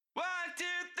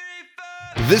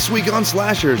This week on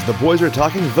Slashers, the boys are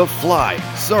talking The Fly.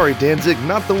 Sorry, Danzig,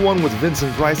 not the one with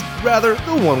Vincent Price, rather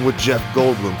the one with Jeff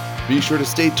Goldblum. Be sure to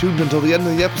stay tuned until the end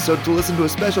of the episode to listen to a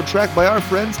special track by our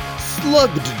friends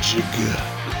Slugdjig.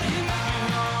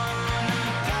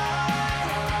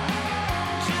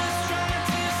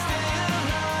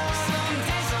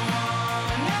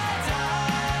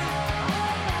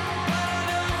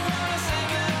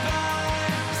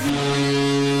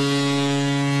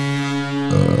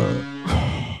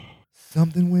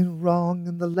 Something went wrong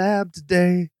in the lab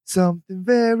today. Something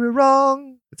very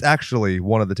wrong. It's actually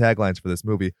one of the taglines for this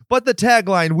movie. But the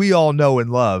tagline we all know and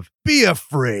love. Be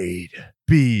afraid.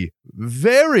 Be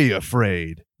very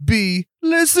afraid. Be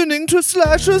listening to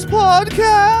Slashers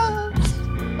Podcast.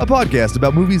 A podcast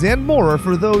about movies and more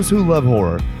for those who love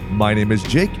horror. My name is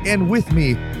Jake, and with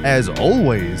me, as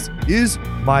always, is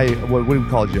my, what do we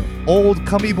call you? Old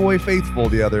cummy boy faithful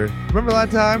the other. Remember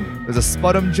that time? There's a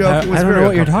Spudum joke. I don't know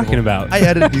what you're talking about. I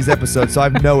edited these episodes, so I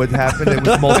know it happened. It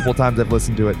was multiple times I've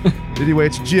listened to it. Anyway,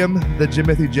 it's Jim, the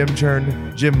Jimothy Jim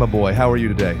Churn. Jim, my boy, how are you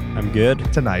today? I'm good.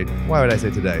 Tonight. Why would I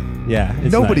say today? Yeah.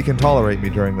 Nobody can tolerate me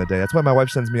during the day. That's why my wife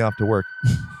sends me off to work.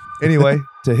 Anyway,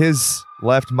 to his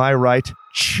left, my right,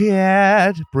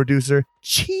 Chad, producer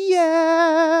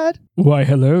Chad. Why,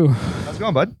 hello. How's it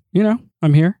going, bud? You know,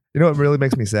 I'm here. You know what really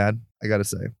makes me sad? I gotta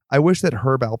say, I wish that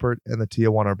Herb Alpert and the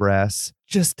Tijuana Brass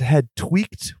just had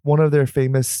tweaked one of their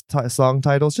famous song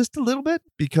titles just a little bit,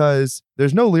 because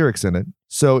there's no lyrics in it.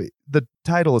 So the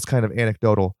title is kind of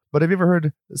anecdotal. But have you ever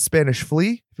heard Spanish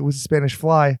Flea? If it was a Spanish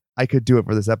Fly, I could do it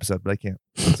for this episode, but I can't.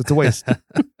 So it's a waste.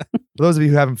 For those of you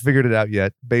who haven't figured it out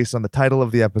yet, based on the title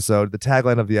of the episode, the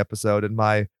tagline of the episode, and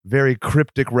my very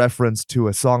cryptic reference to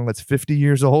a song that's 50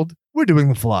 years old, we're doing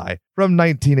The Fly from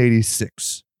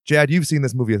 1986. Chad, you've seen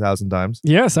this movie 1,000 times.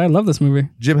 Yes, I love this movie.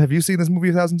 Jim, have you seen this movie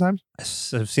 1,000 times?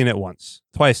 I've seen it once.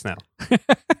 Twice now.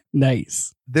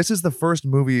 Nice. This is the first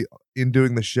movie in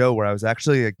doing the show where I was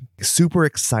actually super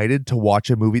excited to watch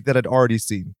a movie that I'd already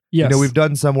seen. Yes. You know, we've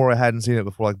done some where I hadn't seen it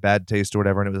before, like Bad Taste or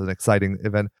whatever, and it was an exciting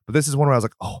event. But this is one where I was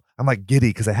like, oh, I'm like giddy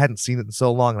because I hadn't seen it in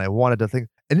so long and I wanted to think.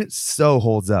 And it so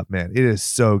holds up, man. It is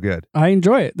so good. I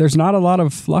enjoy it. There's not a lot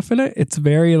of fluff in it. It's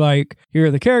very like, here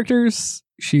are the characters.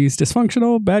 She's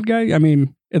dysfunctional, bad guy. I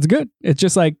mean, it's good. It's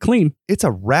just like clean. It's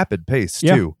a rapid pace, too.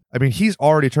 Yeah. I mean, he's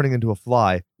already turning into a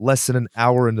fly less than an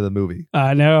hour into the movie.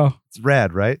 I know. It's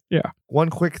rad, right? Yeah. One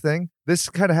quick thing. This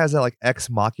kind of has that like Ex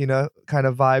Machina kind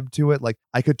of vibe to it. Like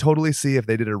I could totally see if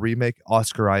they did a remake,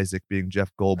 Oscar Isaac being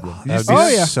Jeff Goldblum. That'd be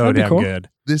yeah. so That'd be damn cool. good.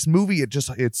 This movie,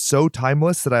 it's so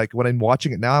timeless that when I'm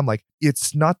watching it now, I'm like,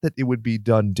 it's not that it would be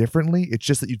done differently. It's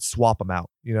just that you'd swap them out,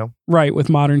 you know? Right. With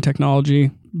modern technology,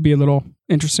 be a little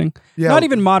interesting. Yeah. Not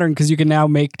even modern, because you can now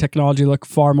make technology look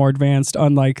far more advanced,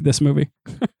 unlike this movie.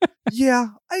 Yeah,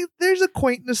 there's a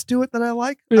quaintness to it that I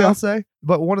like, Yeah. I'll say.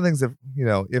 But one of the things that,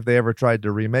 if they ever tried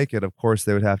to remake it, of course,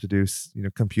 they would have to do,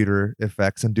 computer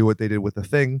effects and do what they did with The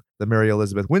Thing, the Mary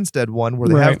Elizabeth Winstead one, where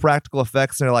they have Right. practical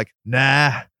effects and they're like,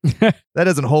 nah, that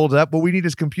doesn't hold up. What we need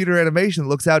is computer animation that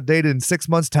looks outdated in 6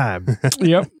 months' time.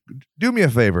 Yep. Do me a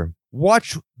favor.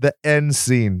 Watch the end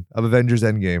scene of Avengers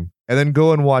Endgame and then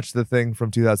go and watch The Thing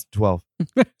from 2012.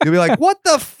 You'll be like, what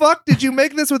the fuck? Did you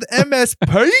make this with MS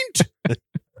Paint?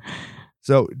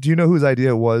 So, do you know whose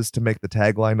idea it was to make the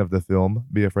tagline of the film,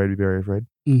 Be Afraid, Be Very Afraid?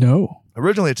 No.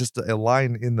 Originally, it's just a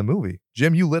line in the movie.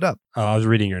 Jim, you lit up. Oh, I was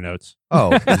reading your notes.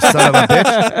 Oh, you son of a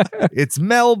bitch. It's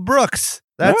Mel Brooks.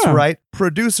 That's Yeah. right.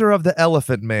 Producer of The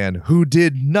Elephant Man, who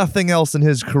did nothing else in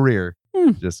his career.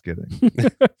 Just kidding.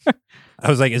 I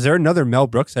was like, is there another Mel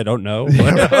Brooks I don't know?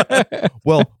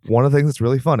 Well, one of the things that's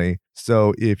really funny,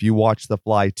 so if you watch The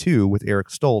Fly 2 with Eric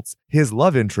Stoltz, his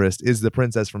love interest is the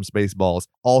princess from Spaceballs,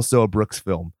 also a Brooks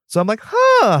film. So I'm like,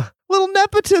 little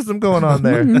nepotism going on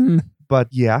there. But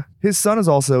yeah, his son is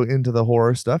also into the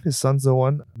horror stuff. His son's the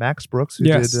one, Max Brooks, who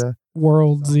Yes. did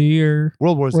World Z or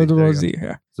World War Z. World There you War go. Z.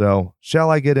 Yeah. So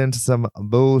shall I get into some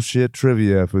bullshit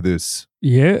trivia for this?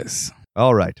 Yes.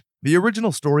 All right. The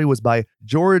original story was by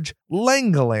George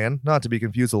Langeland, not to be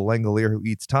confused with Langolier who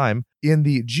eats time, in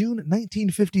the June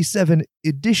 1957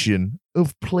 edition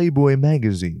of Playboy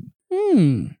magazine.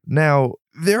 Now,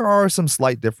 there are some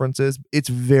slight differences. It's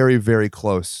very, very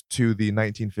close to the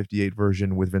 1958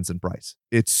 version with Vincent Price.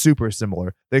 It's super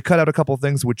similar. They cut out a couple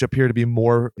things which appear to be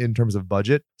more in terms of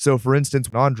budget. So, for instance,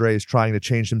 when Andre is trying to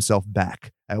change himself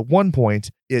back, at one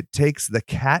point, it takes the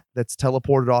cat that's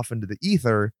teleported off into the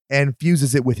ether and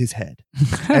fuses it with his head.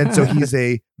 And so he's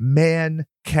a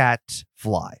man-cat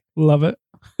fly. Love it.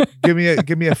 Give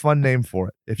me a fun name for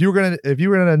it. If you were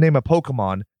gonna name a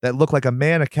Pokemon that looked like a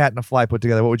man, a cat, and a fly put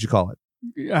together, what would you call it?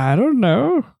 I don't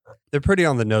know. They're pretty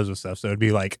on the nose with stuff, so it'd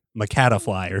be like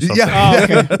Macatafly or something. Yeah. Oh,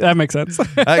 okay. That makes sense.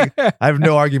 I have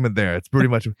no argument there. It's pretty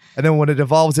much. And then when it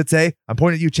evolves, it's I'm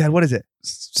pointing at you, Chad. What is it?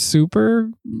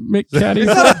 Super McCatty. It's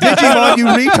not a Digimon, you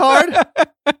retard.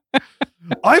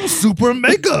 I'm Super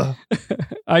Mega.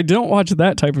 I don't watch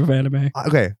that type of anime.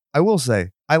 Okay, I will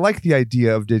say, I like the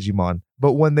idea of Digimon,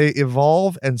 but when they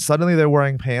evolve and suddenly they're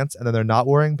wearing pants and then they're not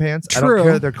wearing pants, I don't True.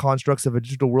 care that they're constructs of a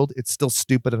digital world. It's still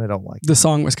stupid and I don't like it. The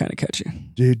song was kind of catchy.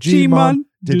 Digimon,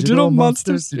 Digital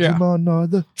Monsters. Yeah. Digimon are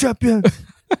the champions.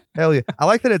 Hell yeah. I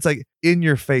like that it's like in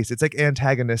your face. It's like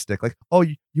antagonistic. Like, oh,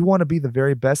 you want to be the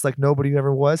very best like nobody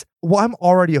ever was? Well, I'm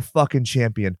already a fucking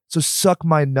champion. So suck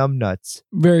my numb nuts.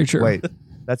 Very true. Wait,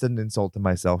 that's an insult to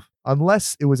myself.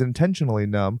 Unless it was intentionally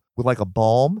numb with like a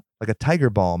balm, like a tiger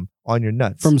balm on your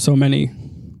nuts. From so many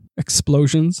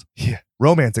explosions. Yeah.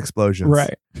 Romance explosions.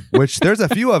 Right. Which there's a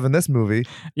few of in this movie.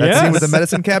 That scene with the Yes.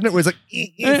 medicine cabinet where it's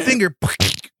like, finger.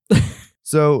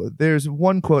 So there's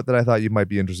one quote that I thought you might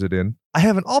be interested in. I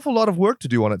have an awful lot of work to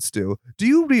do on it still. Do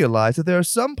you realize that there are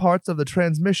some parts of the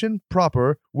transmission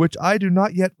proper which I do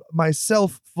not yet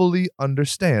myself fully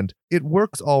understand? It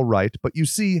works all right, but you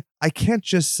see, I can't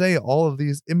just say all of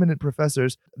these eminent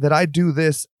professors that I do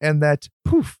this and that,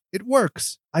 poof, it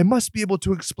works. I must be able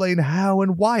to explain how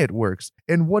and why it works.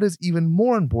 And what is even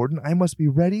more important, I must be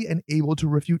ready and able to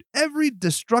refute every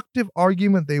destructive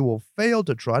argument they will fail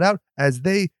to trot out, as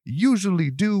they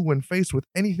usually do when faced with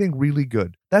anything really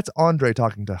good. That's Andre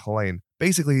talking to Helene.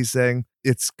 Basically, he's saying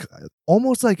it's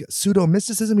almost like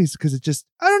pseudo-mysticism because it just,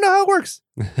 I don't know how it works.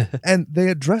 And they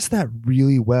address that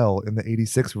really well in the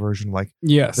 86 version, like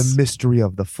Yes. the mystery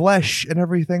of the flesh and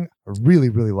everything. I really,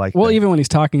 really like Well, that. even when he's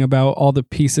talking about all the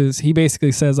pieces, he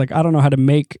basically says, like, I don't know how to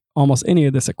make almost any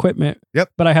of this equipment.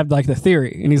 Yep. But I have like the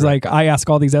theory. And he's like, I ask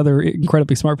all these other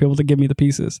incredibly smart people to give me the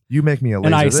pieces. You make me a laser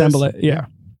And I this, assemble it. Yeah.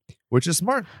 which is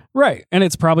smart. Right. And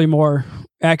it's probably more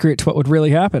accurate to what would really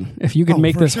happen. If you could Oh,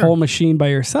 make for this sure. whole machine by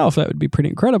yourself, that would be pretty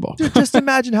incredible. Dude, just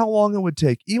imagine how long it would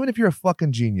take, even if you're a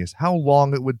fucking genius, how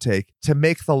long it would take to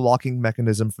make the locking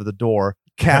mechanism for the door,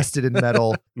 cast it in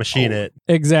metal. Machine it,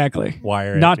 Exactly.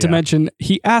 wire it. Not to yeah. mention,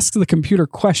 he asks the computer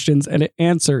questions and it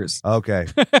answers. Okay.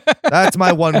 That's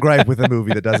my one gripe with a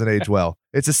movie that doesn't age well.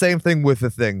 It's the same thing with The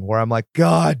Thing, where I'm like,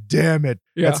 God damn it.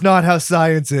 Yeah. That's not how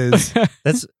science is.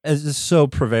 That's it's just so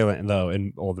prevalent though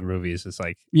in older movies. It's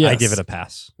like I Yes. give it a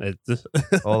pass.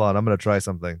 Hold on, I'm going to try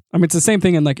something. I mean, it's the same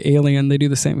thing in like Alien. They do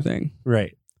the same thing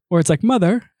Right. where it's like,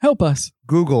 Mother, help us.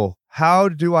 Google, how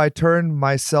do I turn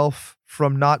myself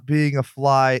from not being a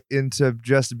fly into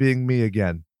just being me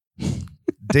again?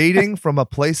 Dating from a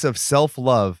place of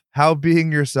self-love, how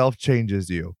being yourself changes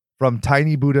you. From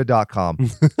tinybuddha.com.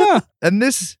 And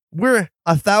this, we're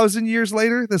 1,000 years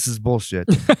later. This is bullshit.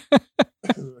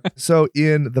 So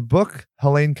in the book,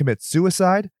 Helene commits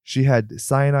suicide. She had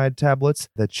cyanide tablets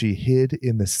that she hid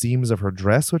in the seams of her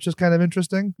dress, which is kind of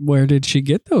interesting. Where did she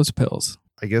get those pills?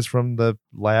 I guess from the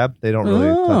lab, they don't really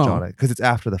touch on it because it's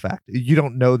after the fact. You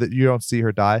don't know that, you don't see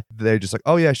her die. They're just like,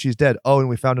 oh yeah, she's dead. Oh, and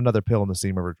we found another pill in the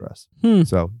seam of her dress.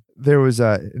 So there was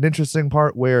an interesting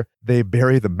part where they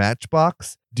bury the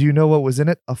matchbox. Do you know what was in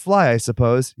it? A fly, I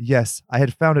suppose. Yes, I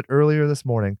had found it earlier this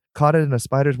morning. Caught it in a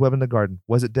spider's web in the garden.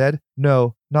 Was it dead?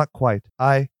 No, not quite.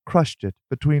 I crushed it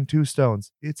between two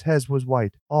stones. Its head was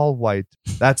white, all white.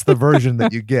 That's the version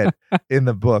that you get in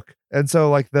the book. And so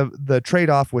like the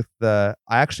trade-off with I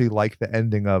actually like the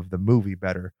ending of the movie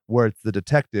better, where it's the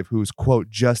detective who's, quote,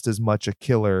 just as much a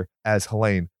killer as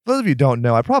Helene. For those of you who don't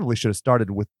know, I probably should have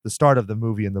started with the start of the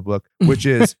movie in the book, which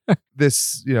is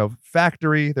this,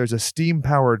 factory. There's a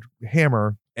steam-powered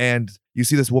hammer, and you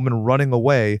see this woman running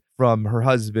away from her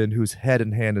husband whose head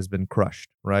and hand has been crushed,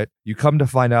 right? You come to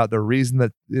find out the reason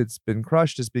that it's been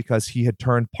crushed is because he had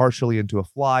turned partially into a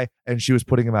fly, and she was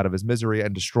putting him out of his misery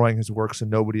and destroying his work so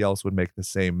nobody else would make the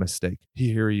same mistake.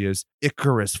 Here he is,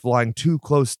 Icarus, flying too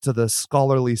close to the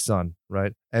scholarly sun,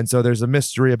 right? And so there's a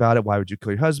mystery about it. Why would you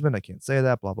kill your husband? I can't say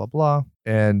that, blah, blah, blah.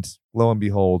 And lo and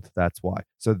behold, that's why.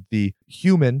 So the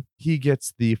human, he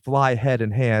gets the fly head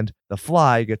and hand. The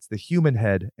fly gets the human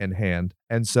head and hand.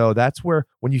 And so that's where,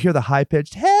 when you hear the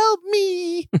high-pitched, help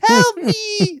me,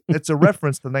 it's a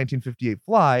reference to the 1958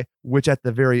 Fly, which at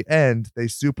the very end, they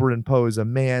superimpose a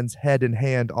man's head and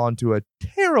hand onto a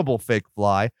terrible fake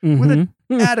fly with an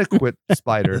adequate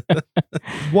spider.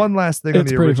 One last thing on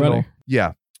It's the pretty original. funny.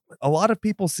 Yeah. A lot of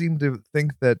people seem to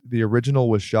think that the original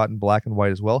was shot in black and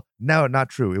white as well. No, not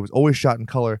true. It was always shot in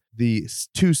color. The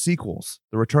two sequels,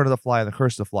 The Return of the Fly and The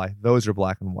Curse of the Fly, those are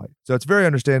black and white. So it's very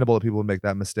understandable that people would make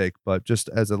that mistake, but just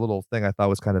as a little thing I thought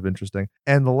was kind of interesting.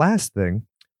 And the last thing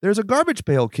There's a Garbage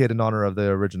Pail Kid in honor of the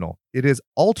original. It is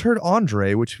Altered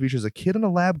Andre, which features a kid in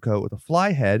a lab coat with a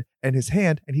fly head and his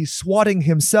hand, and he's swatting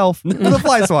himself with a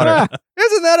fly swatter.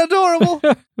 Isn't that adorable?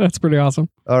 That's pretty awesome.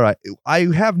 All right.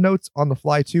 I have notes on The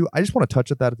Fly too. I just want to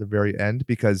touch at that at the very end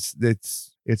because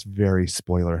it's very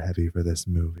spoiler heavy for this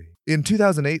movie. In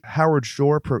 2008, Howard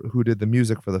Shore, who did the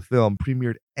music for the film,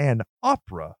 premiered an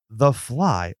opera, The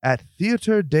Fly, at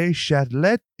Théâtre des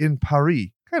Châtelets in Paris.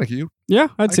 Kind of cute. Yeah,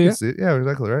 I'd see can it. see it. Yeah,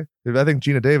 exactly right. I think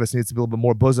Gina Davis needs to be a little bit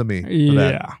more bosomy for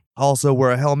that. Yeah. Also,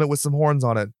 wear a helmet with some horns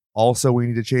on it. Also, we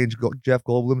need to change Jeff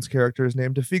Goldblum's character's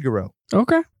name to Figaro.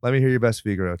 Okay. Let me hear your best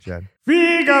Figaro, Chad.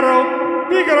 Figaro.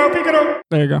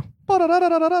 There you go.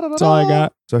 That's all I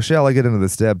got. So shall I get into the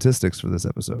statistics for this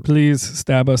episode? Please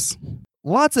stab us.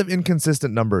 Lots of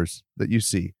inconsistent numbers that you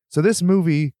see. So this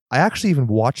movie, I actually even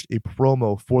watched a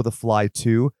promo for The Fly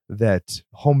 2 that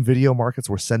home video markets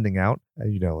were sending out.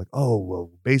 And, like, oh,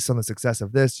 well, based on the success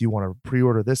of this, you want to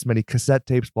pre-order this many cassette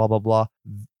tapes, blah, blah, blah.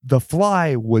 The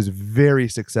Fly was very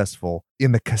successful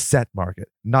in the cassette market,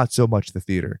 not so much the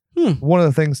theater. One of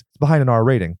the things behind an R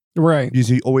rating. Right.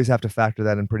 You always have to factor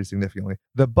that in pretty significantly.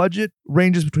 The budget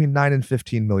ranges between $9 and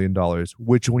 $15 million,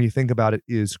 which when you think about it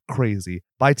is crazy.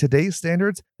 By today's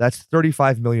standards, that's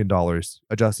 $35 million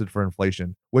adjusted for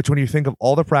inflation, which when you think of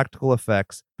all the practical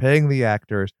effects, paying the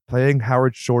actors, paying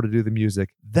Howard Shore to do the music,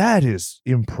 that is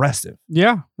impressive.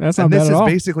 Yeah, that's not and bad this at is all.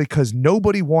 basically because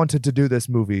nobody wanted to do this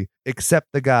movie except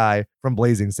the guy from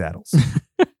Blazing Saddles.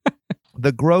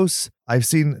 The gross, I've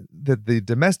seen that the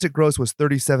domestic gross was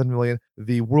 37 million,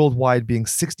 the worldwide being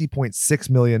 60.6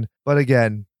 million. But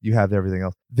again, you have everything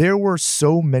else. There were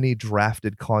so many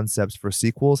drafted concepts for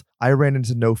sequels. I ran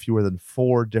into no fewer than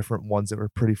 4 different ones that were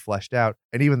pretty fleshed out.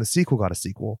 And even the sequel got a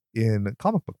sequel in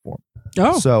comic book form.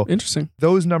 Oh, so interesting.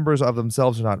 Those numbers of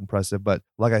themselves are not impressive. But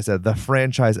like I said, the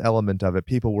franchise element of it,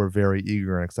 people were very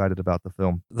eager and excited about the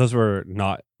film. Those were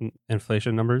not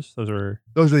inflation numbers. Those are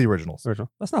the originals.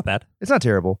 That's not bad. It's not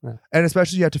terrible. Yeah. And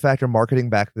especially you have to factor marketing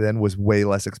back then was way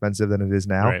less expensive than it is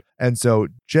now. Right. And so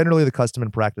generally the custom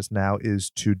and practice now is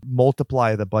to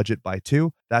multiply the budget by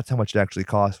 2. That's how much it actually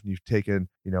costs when you've taken,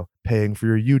 paying for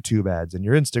your YouTube ads and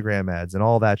your Instagram ads and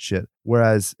all that shit.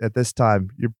 Whereas at this time,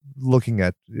 you're looking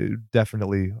at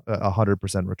definitely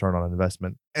 100% return on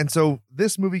investment. And so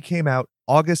this movie came out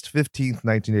August 15th,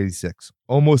 1986.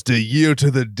 Almost a year to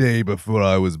the day before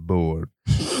I was born.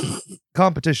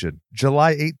 Competition,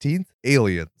 July 18th,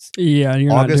 Aliens. Yeah,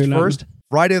 you're August not doing 1st,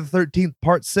 Friday the 13th,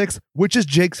 Part 6, which is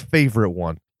Jake's favorite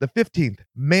one. The 15th,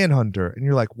 Manhunter. And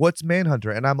you're like, what's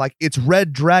Manhunter? And I'm like, it's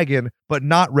Red Dragon, but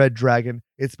not Red Dragon.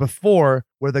 It's before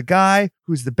where the guy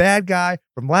who's the bad guy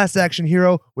from Last Action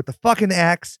Hero with the fucking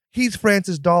axe, he's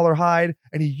Francis Dollar Hyde,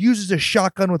 and he uses a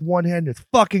shotgun with one hand. It's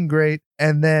fucking great.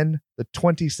 And then the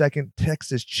 22nd,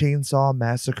 Texas Chainsaw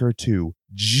Massacre 2.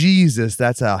 Jesus,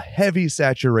 that's a heavy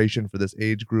saturation for this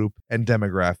age group and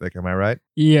demographic. Am I right?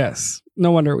 Yes. No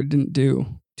wonder it didn't do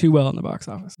too well in the box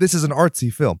office. This is an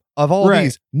artsy film. Of all Right.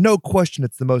 these, no question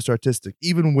it's the most artistic,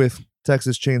 even with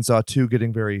Texas Chainsaw 2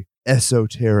 getting very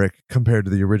esoteric compared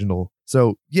to the original.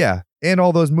 So, yeah. And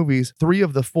all those movies, 3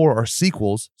 of the 4 are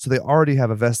sequels, so they already have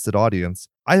a vested audience.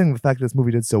 I think the fact that this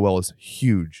movie did so well is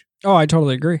huge. Oh, I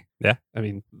totally agree. Yeah. I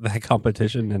mean, that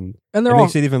competition and And it they're all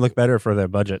makes it even look better for their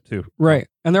budget too. right.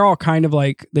 And they're all kind of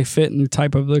like they fit in the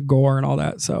type of the gore and all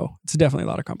that. So it's definitely a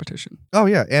lot of competition. Oh,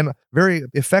 yeah. And very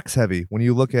effects heavy. When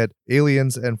you look at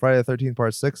Aliens and Friday the 13th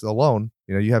Part 6 alone,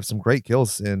 you have some great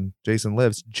kills in Jason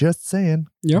Lives. Just saying.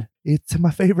 Yep. It's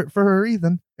my favorite for a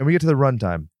reason. And we get to the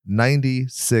runtime,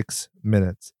 96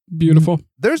 minutes. Beautiful.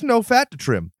 There's no fat to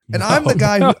trim. And I'm the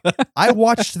guy who I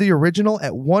watched the original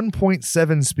at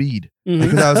 1.7 speed Mhm.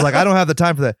 because I was like, I don't have the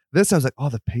time for that. This, I was like, oh,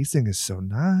 the pacing is so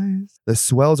nice. The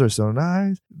swells are so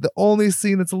nice. The only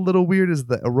scene that's a little weird is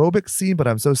the aerobic scene, but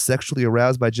I'm so sexually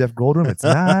aroused by Jeff Goldblum. It's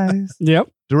nice. Yep.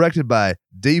 Directed by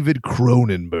David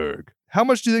Cronenberg. How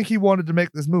much do you think he wanted to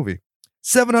make this movie?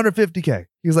 $750K.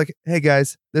 He was like, hey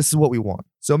guys, this is what we want.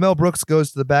 So Mel Brooks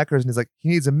goes to the backers and he's like, he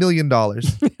needs $1 million,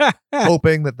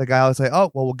 hoping that the guy will say, oh,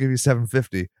 well, we'll give you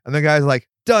 $750. And the guy's like,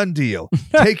 done deal.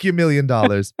 Take your $1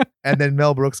 million. And then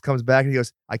Mel Brooks comes back and he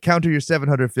goes, I counter your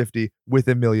 $750 with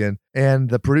 $1 million.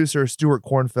 And the producer, Stuart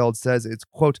Kornfeld, says it's,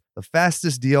 quote, the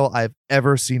fastest deal I've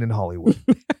ever seen in Hollywood.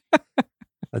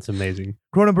 That's amazing.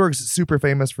 Cronenberg's super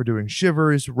famous for doing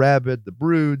Shivers, Rabid, The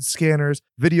Brood, Scanners,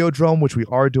 Videodrome, which we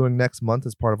are doing next month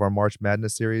as part of our March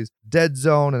Madness series, Dead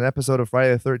Zone, an episode of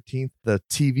Friday the 13th, the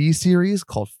TV series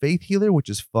called Faith Healer, which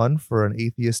is fun for an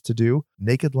atheist to do,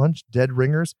 Naked Lunch, Dead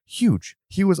Ringers, huge.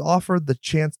 He was offered the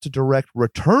chance to direct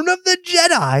Return of the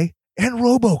Jedi and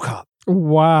RoboCop.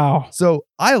 Wow. So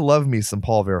I love me some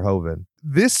Paul Verhoeven.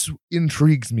 this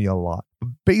intrigues me a lot.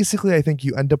 Basically, I think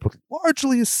you end up with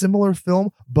largely a similar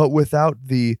film, but without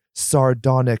the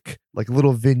sardonic, like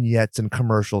little vignettes and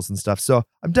commercials and stuff. So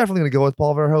I'm definitely going to go with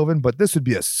Paul Verhoeven, but this would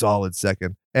be a solid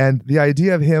second. And the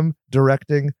idea of him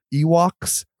directing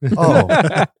Ewoks,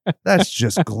 oh, that's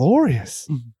just glorious.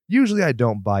 Usually I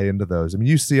don't buy into those. I mean,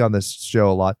 you see on this show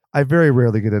a lot. I very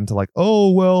rarely get into like,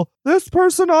 oh, well, this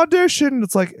person auditioned.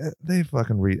 It's like, they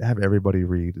fucking have everybody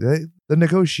read. The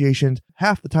negotiations,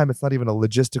 half the time it's not even a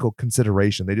logistical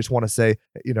consideration. They just want to say,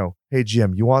 you know, hey,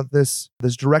 Jim, you want this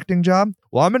directing job?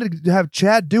 Well, I'm going to have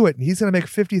Chad do it, and he's going to make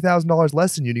 $50,000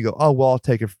 less than you. And you go, oh, well, I'll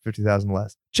take it for $50,000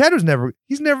 less. Chad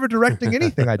he's never directing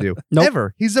anything I do. Nope.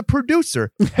 Ever. He's a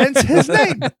producer, hence his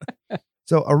name.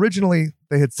 So originally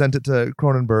they had sent it to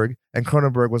Cronenberg, and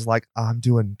Cronenberg was like, I'm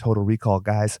doing Total Recall,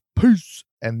 guys. Peace.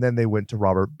 And then they went to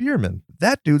Robert Bierman.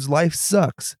 That dude's life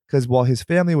sucks because while his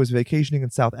family was vacationing in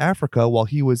South Africa, while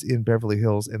he was in Beverly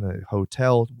Hills in a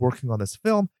hotel working on this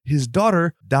film, his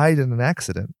daughter died in an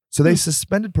accident. So they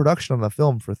suspended production on the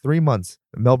film for 3 months.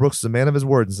 And Mel Brooks is a man of his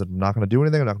word and said, I'm not going to do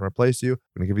anything. I'm not going to replace you. I'm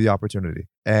going to give you the opportunity.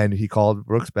 And he called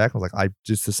Brooks back and was like,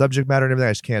 the subject matter and everything,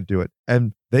 I just can't do it.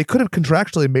 And they could have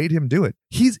contractually made him do it.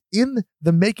 He's in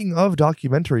the making of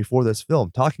documentary for this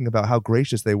film, talking about how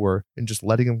gracious they were in just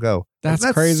letting him go. That's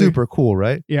crazy. Super cool,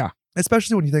 right? Yeah.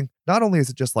 Especially when you think, not only is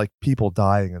it just like people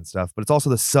dying and stuff, but it's also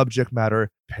the subject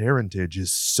matter. Parentage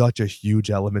is such a huge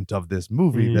element of this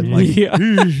movie that like,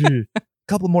 Yeah.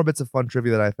 couple more bits of fun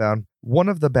trivia that I found. One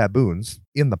of the baboons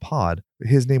in the pod,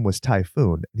 his name was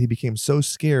Typhoon, and he became so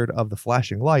scared of the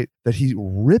flashing light that he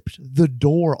ripped the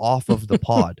door off of the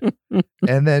pod.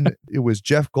 And then it was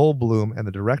Jeff Goldblum and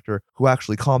the director who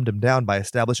actually calmed him down by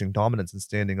establishing dominance and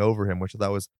standing over him, which I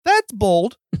thought was, that's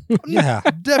bold. Yeah.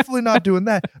 Definitely not doing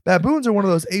that. Baboons are one of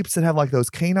those apes that have like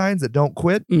those canines that don't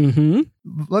quit. Mm-hmm.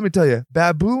 Let me tell you,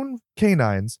 baboon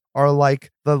canines are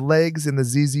like the legs in the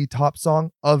ZZ Top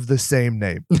song of the same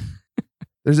name.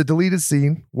 There's a deleted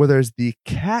scene where there's the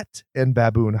cat and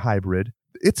baboon hybrid.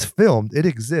 It's filmed. It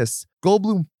exists.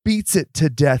 Goldblum beats it to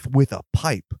death with a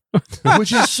pipe,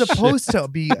 which is supposed to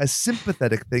be a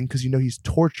sympathetic thing because, you know, he's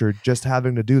tortured just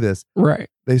having to do this. Right.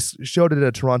 They showed it at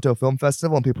a Toronto Film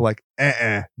Festival and people were like,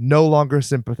 no longer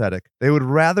sympathetic. They would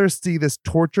rather see this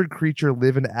tortured creature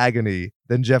live in agony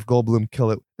than Jeff Goldblum kill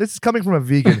it. This is coming from a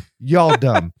vegan. Y'all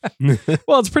dumb.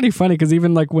 Well, it's pretty funny because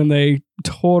even like when they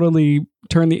totally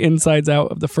turn the insides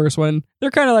out of the first one, they're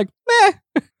kind of like, meh.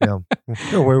 Yeah.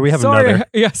 Don't worry, we have Sorry,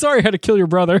 another. sorry I had to kill your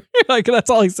brother. Like, that's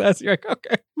all he says. You're like,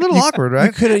 okay. A little awkward, You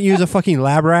right? couldn't use a fucking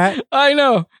lab rat. I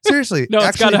know. Seriously. No, it's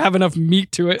actually, got to have enough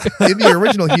meat to it. in the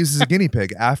original, he uses a guinea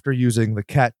pig after using the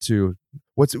cat to.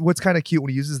 What's kind of cute when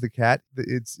he uses the cat,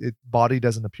 its body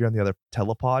doesn't appear on the other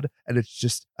telepod, and it's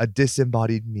just a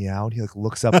disembodied meow. And he like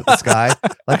looks up at the sky,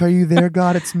 like, "Are you there,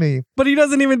 God? It's me." But he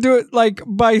doesn't even do it like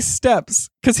by steps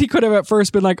because he could have at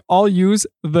first been like, "I'll use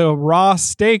the raw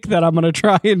steak that I'm gonna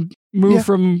try and move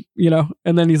from,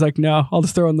 and then he's like, "No, I'll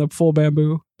just throw in the full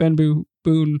baboon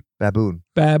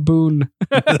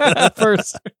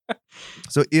first."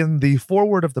 So in the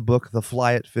foreword of the book, The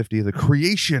Fly at 50, the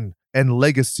creation and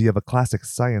legacy of a classic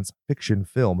science fiction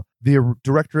film, the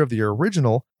director of the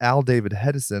original, Al David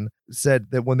Hedison, said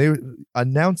that when they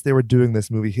announced they were doing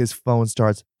this movie, his phone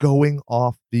starts going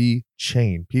off the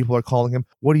chain. People are calling him,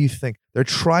 "What do you think?" They're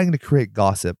trying to create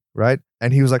gossip, right?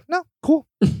 And he was like, "No, cool.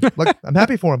 Like, I'm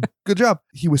happy for him. Good job."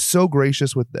 He was so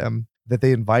gracious with them that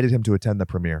they invited him to attend the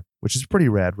premiere, which is pretty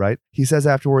rad, right? He says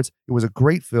afterwards, "It was a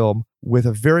great film with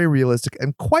a very realistic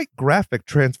and quite graphic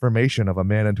transformation of a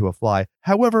man into a fly.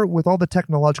 However, with all the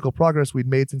technological progress we'd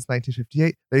made since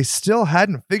 1958, they still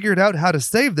hadn't figured out how to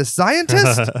save the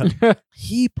scientist."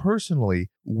 He personally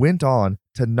went on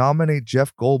to nominate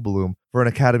Jeff Goldblum for an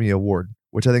Academy Award,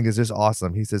 which I think is just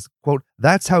awesome. He says, quote,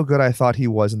 "That's how good I thought he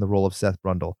was in the role of Seth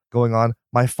Brundle." Going on,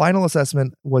 "My final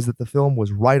assessment was that the film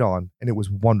was right on and it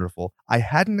was wonderful. I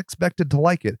hadn't expected to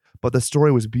like it, but the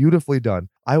story was beautifully done.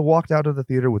 I walked out of the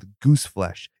theater with goose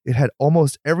flesh. It had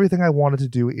almost everything I wanted to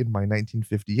do in my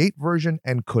 1958 version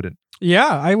and couldn't." Yeah,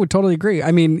 I would totally agree.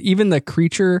 I mean, even the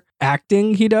creature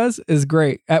acting he does is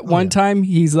great. At one time,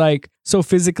 he's like so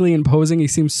physically imposing. He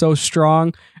seems so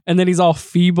strong. And then he's all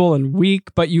feeble and weak,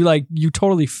 but you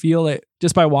totally feel it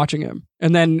just by watching him.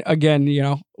 And then again,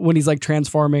 when he's like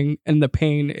transforming and the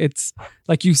pain, it's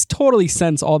like you totally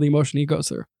sense all the emotion he goes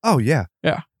through. Oh, yeah.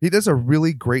 Yeah. He does a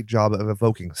really great job of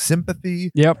evoking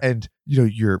sympathy. Yep. And,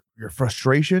 your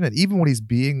frustration. And even when he's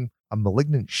being a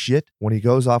malignant shit when he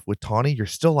goes off with Tawny, you're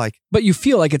still like, But you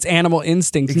feel like it's animal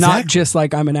instinct, not Exactly. just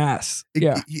like I'm an ass.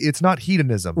 Yeah. it's not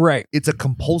hedonism. Right. It's a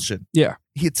compulsion. Yeah.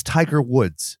 It's Tiger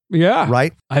Woods, Yeah.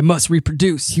 right? I must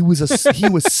reproduce. He was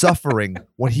suffering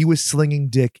when he was slinging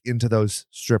dick into those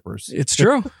strippers. It's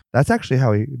true. That's actually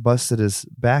how he busted his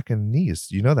back and knees.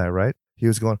 You know that, right? He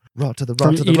was going raw to the raw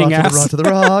From to the raw eating to the ass. raw to the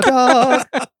raw dog.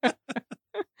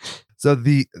 So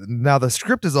now the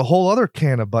script is a whole other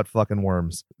can of butt fucking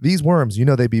worms. These worms,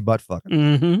 they be butt fucking.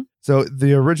 Mm-hmm. So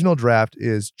the original draft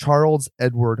is Charles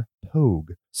Edward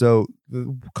Pogue. So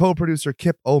the co-producer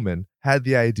Kip Oman had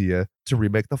the idea to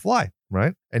remake The Fly,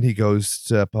 right? And he goes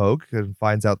to Pogue and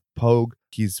finds out Pogue,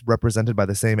 he's represented by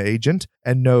the same agent,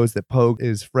 and knows that Pogue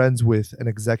is friends with an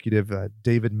executive,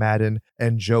 David Madden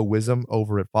and Joe Wisdom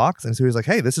over at Fox. And so he's like,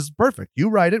 hey, this is perfect. You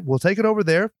write it. We'll take it over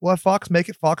there. We'll have Fox make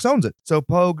it. Fox owns it. So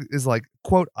Pogue is like,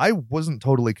 quote, I wasn't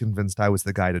totally convinced I was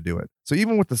the guy to do it. So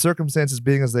even with the circumstances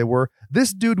being as they were,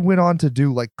 this dude went on to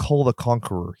do like Kull the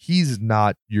Conqueror. He's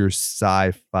not your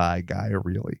sci-fi guy,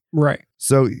 really. Right.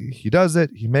 So he does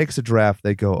it. He makes a draft.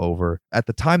 They go over. At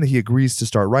the time that he agrees to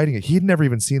start writing it, he'd never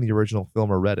even seen the original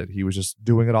film or read it. He was just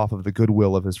doing it off of the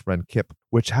goodwill of his friend Kip,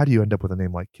 which how do you end up with a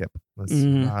name like Kip? I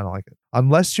don't like it.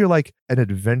 Unless you're like an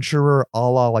adventurer a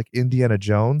la like Indiana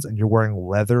Jones and you're wearing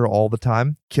leather all the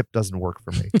time, Kip doesn't work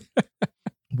for me.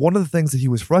 One of the things that he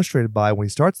was frustrated by when he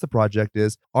starts the project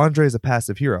is Andre is a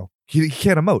passive hero. He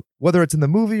can't emote, whether it's in the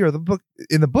movie or the book.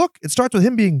 In the book, it starts with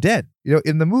him being dead.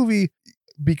 In the movie,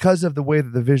 because of the way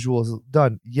that the visual is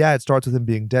done, yeah, it starts with him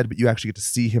being dead, but you actually get to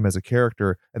see him as a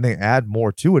character and they add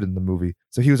more to it in the movie.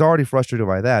 So he was already frustrated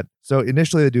by that. So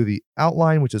initially they do the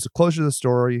outline, which is closer to the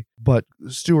story, but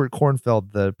Stuart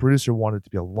Kornfeld, the producer, wanted it to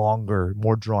be a longer,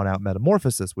 more drawn out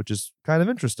metamorphosis, which is kind of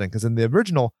interesting because in the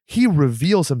original, he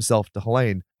reveals himself to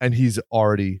Helene and he's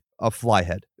already a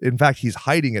flyhead. In fact, he's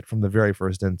hiding it from the very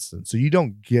first instance. So you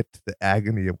don't get the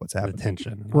agony of what's The happening.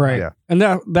 tension. Right. Yeah. And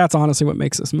that's honestly what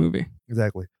makes this movie.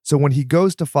 Exactly. So when he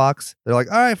goes to Fox, they're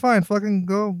like, all right, fine, fucking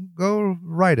go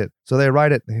write it. So they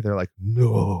write it and they're like,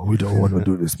 no, we don't want to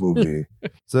do this movie.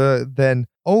 So then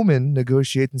Oman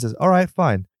negotiates and says, all right,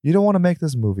 fine. You don't want to make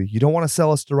this movie. You don't want to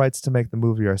sell us the rights to make the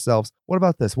movie ourselves. What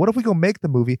about this? What if we go make the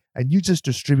movie and you just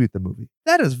distribute the movie?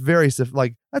 That is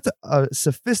that's a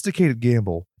sophisticated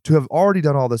gamble to have already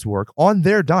done all this work on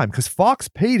their dime because Fox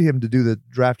paid him to do the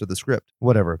draft of the script.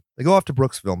 Whatever. They go off to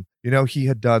Brooks Film. He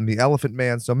had done The Elephant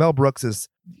Man. So Mel Brooks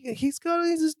he's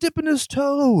just dipping his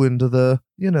toe into the,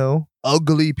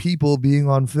 ugly people being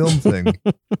on film thing.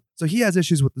 So he has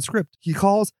issues with the script. He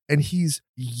calls and he's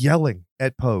yelling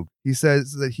at Pogue. He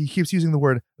says that he keeps using the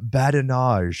word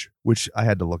badinage, which I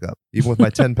had to look up. Even with my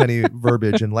 10-penny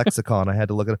verbiage and lexicon, I had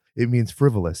to look it up. It means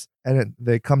frivolous. And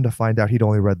they come to find out he'd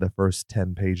only read the first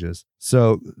 10 pages.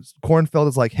 So Kornfeld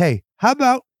is like, hey, how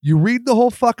about you read the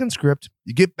whole fucking script,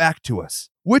 you get back to us.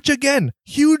 Which again,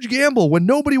 huge gamble when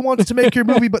nobody wants to make your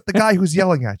movie but the guy who's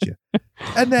yelling at you.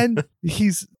 And then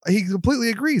he completely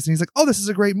agrees and he's like, oh, this is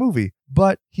a great movie.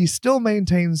 But he still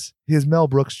maintains his Mel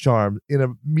Brooks charm. In a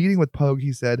meeting with Pogue,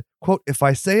 he said, quote, if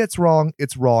I say it's wrong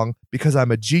because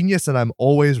I'm a genius and I'm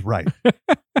always right.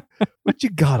 Which you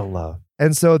gotta love.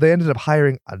 And so they ended up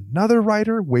hiring another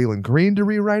writer, Waylon Green, to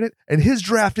rewrite it. And his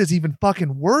draft is even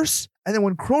fucking worse. And then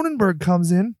when Cronenberg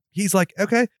comes in, he's like,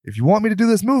 okay, if you want me to do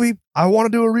this movie, I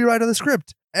want to do a rewrite of the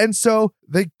script. And so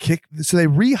they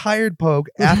rehired Pogue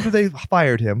after they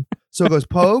fired him. So it goes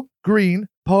Pogue, Green,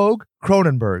 Pogue,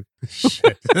 Cronenberg.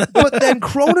 But then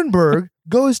Cronenberg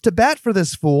goes to bat for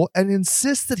this fool and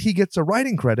insists that he gets a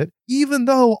writing credit, even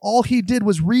though all he did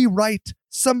was rewrite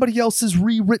somebody else's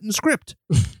rewritten script.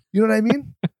 You know what I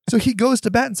mean? So he goes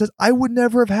to bat and says, I would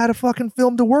never have had a fucking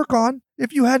film to work on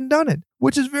if you hadn't done it,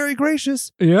 which is very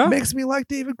gracious. Yeah. Makes me like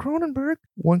David Cronenberg.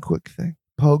 One quick thing.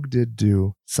 Pogue did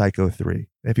do Psycho 3.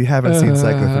 If you haven't seen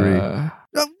Psycho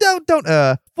 3,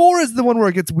 don't. 4 is the one where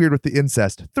it gets weird with the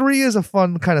incest. 3 is a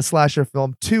fun kind of slasher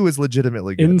film. 2 is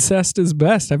legitimately good. Incest is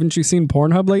best. Haven't you seen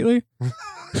Pornhub lately?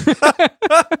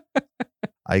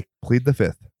 I plead the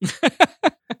fifth.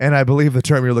 And I believe the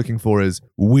term you're looking for is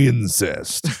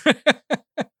wincest.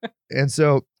 And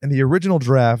so in the original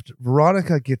draft,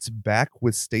 Veronica gets back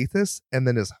with Stathis and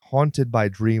then is haunted by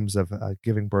dreams of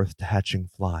giving birth to hatching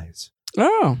flies.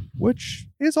 Oh, Which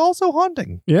is also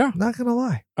haunting. yeah. Not going to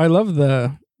lie. I love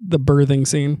the birthing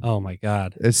scene. Oh my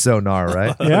God. It's so gnar,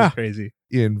 right? That Yeah. was crazy.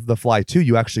 in The Fly 2,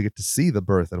 you actually get to see the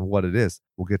birth and what it is.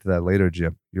 We'll get to that later,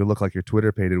 Jim. You look like you're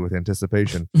Twitter pated with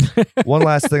anticipation. One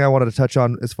last thing I wanted to touch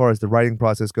on as far as the writing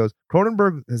process goes.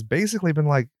 Cronenberg has basically been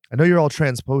like, I know you're all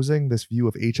transposing this view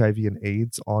of HIV and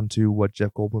AIDS onto what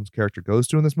Jeff Goldblum's character goes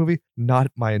through in this movie.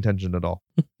 Not my intention at all.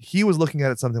 He was looking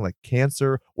at it something like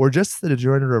cancer or just the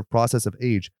degenerative process of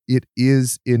age. It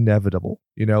is inevitable.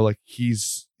 You know, like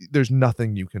there's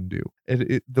nothing you can do.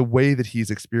 The way that he's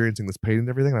experiencing this pain and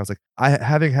everything, and I was like,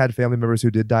 having had family members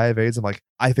who did die of AIDS, I'm like,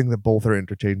 I think that both are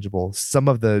interchangeable. Some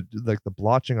of the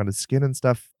blotching on his skin and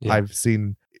stuff I've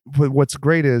seen. What's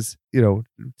great is, you know,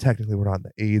 technically we're not in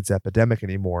the AIDS epidemic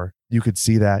anymore. You could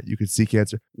see that. You could see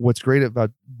cancer. What's great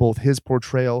about both his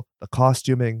portrayal, the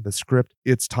costuming, the script,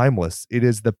 it's timeless. It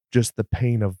is just the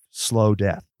pain of slow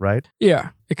death, right? Yeah.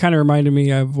 It kind of reminded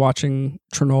me of watching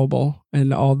Chernobyl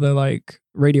and all the like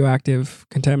radioactive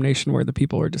contamination where the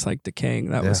people were just like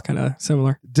decaying. That was kind of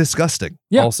similar. Disgusting.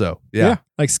 Yeah. Also. Yeah.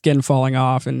 Like skin falling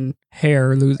off and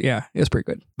hair lose. Yeah. It was pretty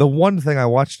good. The one thing I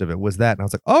watched of it was that, and I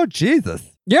was like, oh, Jesus.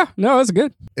 Yeah. No, it was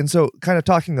good. And so kind of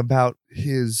talking about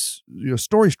his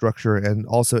story structure and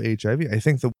also HIV, I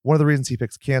think one of the reasons he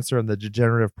picks cancer and the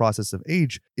degenerative process of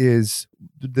age is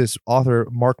this author,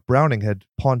 Mark Browning, had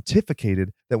pontificated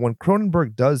that when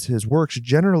Cronenberg does his works,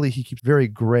 generally he keeps very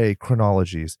gray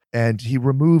chronologies and he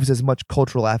removes as much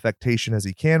cultural affectation as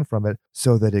he can from it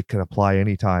so that it can apply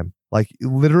anytime. Like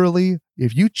literally,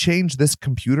 if you change this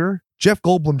computer, Jeff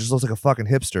Goldblum just looks like a fucking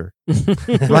hipster,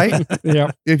 right?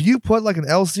 Yeah. If you put like an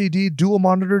LCD dual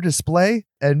monitor display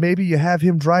and maybe you have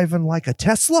him driving like a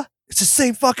Tesla, it's the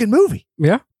same fucking movie.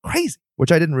 Yeah. Crazy.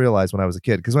 Which I didn't realize when I was a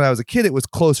kid. Because when I was a kid, it was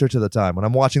closer to the time. When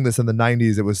I'm watching this in the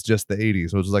 90s, it was just the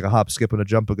 80s. So it was like a hop, skip, and a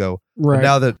jump ago. Right. But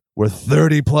now that we're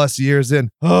 30 plus years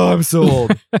in, oh, I'm so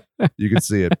old. You can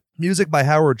see it. Music by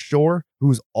Howard Shore,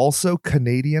 who's also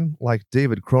Canadian, like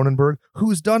David Cronenberg,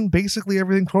 who's done basically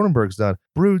everything Cronenberg's done.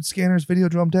 Brood, Scanners,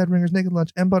 Videodrome, Dead Ringers, Naked Lunch,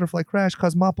 M Butterfly Crash,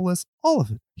 Cosmopolis, all of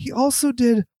it. He also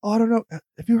did, I don't know,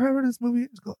 have you heard of this movie?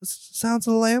 It's called Sounds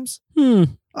of the Lambs?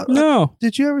 No.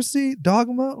 Did you ever see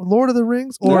Dogma, Lord of the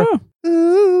Rings? Or, No.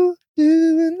 ooh,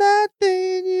 doing that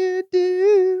thing you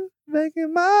do,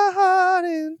 making my heart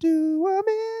into a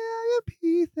million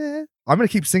pieces. I'm going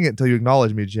to keep singing it until you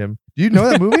acknowledge me, Jim. Do you know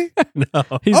that movie? No.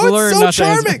 He's Oh, learned it's so not to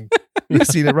answer. charming. You've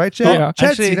seen it, right, Chad? Yeah.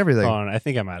 Chad's seen everything. Hold on, I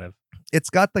think I might have. It's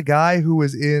got the guy who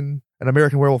was in An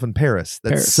American Werewolf in Paris. That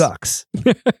Paris. sucks.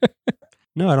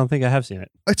 No, I don't think I have seen it.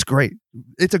 It's great.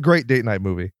 It's a great date night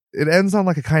movie. It ends on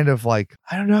like a kind of like,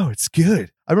 I don't know, it's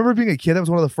good. I remember being a kid, that was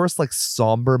one of the first like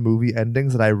somber movie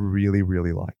endings that I really,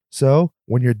 really liked. So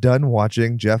when you're done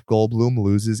watching Jeff Goldblum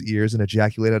lose his ears and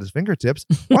ejaculate at his fingertips,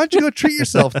 why don't you go treat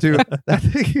yourself to that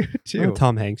thing you Oh, do?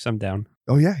 Tom Hanks, I'm down.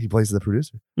 Oh yeah, he plays the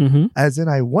producer. Mm-hmm. As in,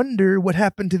 I wonder what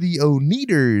happened to the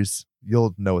Oneaters.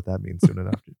 You'll know what that means soon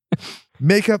enough.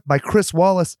 Makeup by Chris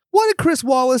Wallace. What did Chris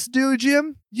Wallace do,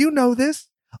 Jim? You know this.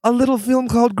 A little film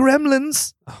called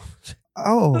Gremlins.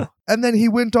 Oh, and then he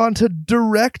went on to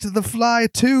direct The Fly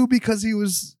 2 because he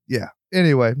was,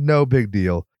 Anyway, no big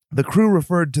deal. The crew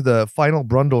referred to the final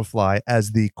Brundlefly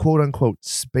as the quote-unquote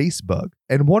space bug.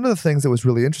 And one of the things that was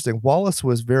really interesting, Wallace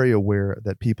was very aware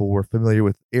that people were familiar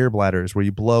with air bladders where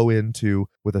you blow into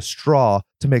with a straw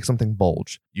to make something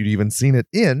bulge. You'd even seen it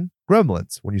in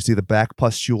Gremlins when you see the back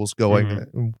pustules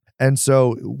going. And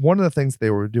so one of the things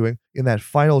they were doing in that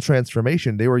final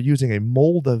transformation, they were using a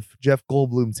mold of Jeff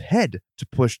Goldblum's head to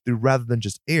push through rather than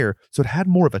just air. So it had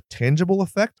more of a tangible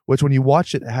effect, which when you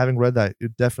watch it, having read that,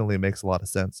 it definitely makes a lot of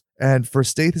sense. And for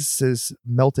Stathis's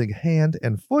melting hand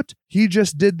and foot, he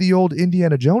just did the old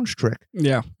Indiana Jones trick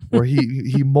Yeah. where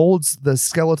he molds the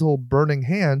skeletal burning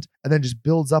hand and then just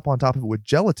builds up on top of it with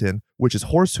gelatin, which is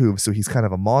horse hooves. So he's kind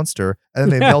of a monster.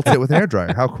 And then they melted it with an air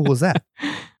dryer. How cool is that?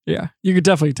 Yeah. You could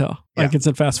definitely tell. Like it's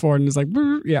in fast forward and it's like,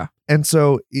 brr, yeah. And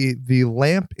so the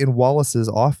lamp in Wallace's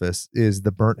office is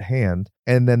the burnt hand.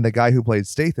 And then the guy who played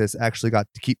Stathis actually got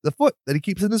to keep the foot that he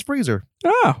keeps in his freezer.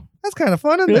 Oh, That's kind of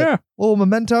fun, isn't yeah. it? Little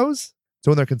mementos.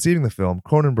 So when they're conceiving the film,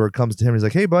 Cronenberg comes to him and he's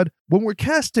like, hey, bud, when we're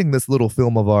casting this little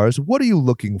film of ours, what are you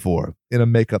looking for in a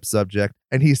makeup subject?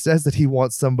 And he says that he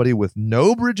wants somebody with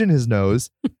no bridge in his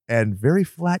nose and very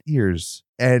flat ears.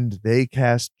 And they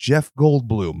cast Jeff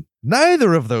Goldblum.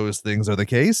 Neither of those things are the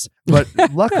case, but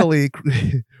luckily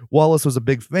Wallace was a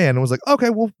big fan and was like,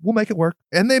 okay, we'll make it work.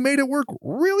 And they made it work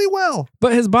really well.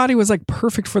 But his body was like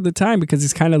perfect for the time because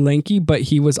he's kind of lanky, but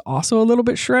he was also a little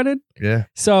bit shredded. Yeah.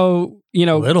 So, A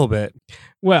little bit.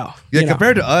 well, Yeah, you know.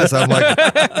 compared to us, I'm like,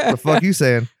 the fuck you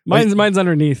saying? Mine's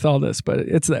underneath all this, but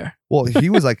it's there. Well,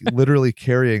 he was like literally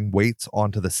carrying weights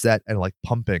onto the set and like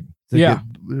pumping to Yeah.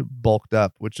 get bulked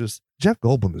up, which is Jeff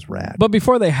Goldblum is rad. But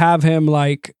before they have him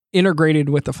like integrated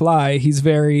with the Fly, he's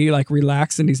very like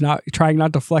relaxed and he's not trying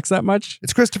not to flex that much.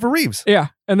 It's Christopher Reeves. Yeah.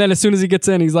 And then as soon as he gets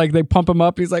in, he's like, they pump him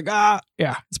up. He's like, yeah,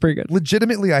 it's pretty good.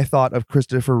 Legitimately, I thought of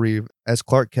Christopher Reeve as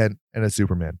Clark Kent and as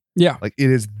Superman. Yeah. Like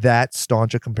it is that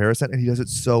staunch a comparison, and he does it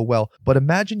so well. But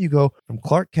imagine you go from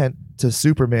Clark Kent to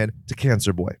Superman to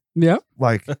Cancer Boy. Yeah.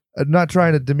 Like, I'm not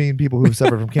trying to demean people who've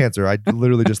suffered from cancer. I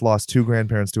literally just lost 2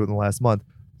 grandparents to it in the last month.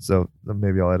 So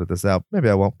maybe I'll edit this out. Maybe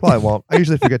I won't. Probably won't. I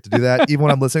usually forget to do that. Even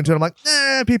when I'm listening to it, I'm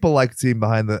like, people like seeing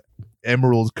behind the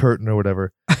emerald curtain or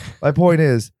whatever. My point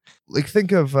is, like,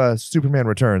 think of Superman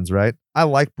Returns, right? I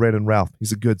like Brandon Routh.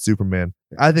 He's a good Superman.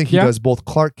 I think he does both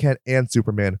Clark Kent and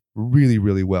Superman really,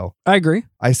 really well. I agree.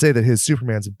 I say that his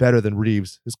Superman's better than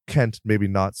Reeves. His Kent, maybe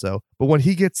not so. But when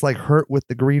he gets like hurt with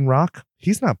the green rock,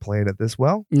 he's not playing it this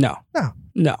well. No. No.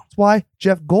 That's why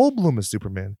Jeff Goldblum is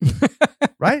Superman,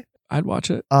 right? I'd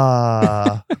watch it.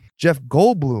 Jeff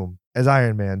Goldblum as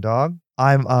Iron Man, dog.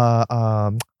 I'm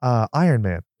Iron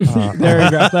Man. There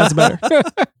you go. That's better.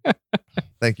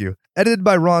 Thank you. Edited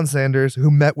by Ron Sanders, who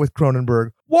met with Cronenberg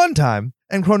one time,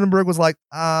 and Cronenberg was like,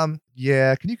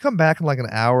 yeah, can you come back in like an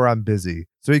hour? I'm busy.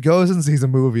 So he goes and sees a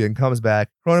movie and comes back.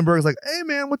 Cronenberg's like, hey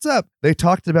man, what's up? They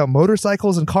talked about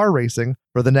motorcycles and car racing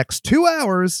for the next 2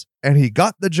 hours, and he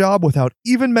got the job without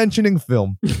even mentioning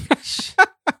film.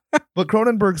 But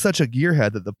Cronenberg's such a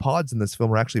gearhead that the pods in this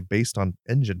film are actually based on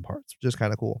engine parts, which is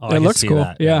kind of cool. Oh, I It can looks see cool.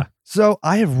 that, Yeah. So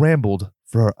I have rambled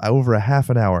for over a half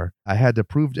an hour. I had to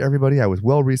prove to everybody I was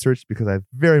well researched because I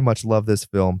very much love this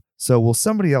film. So will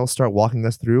somebody else start walking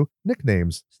us through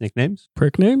nicknames? Nicknames?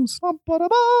 Prick names. Bum,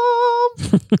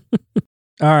 ba-da-bum.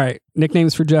 All right.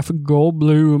 Nicknames for Jeff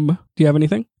Goldblum. Do you have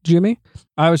anything, Jimmy?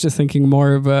 I was just thinking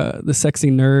more of the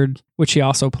sexy nerd, which he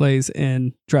also plays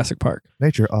in Jurassic Park.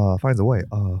 Nature finds a way.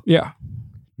 Yeah.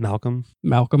 Malcolm?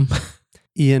 Malcolm.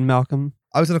 Ian Malcolm?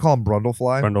 I was going to call him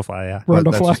Brundlefly. Brundlefly, yeah. but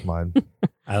Brundlefly. That's just mine.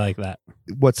 I like that.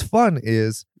 What's fun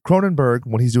is Cronenberg,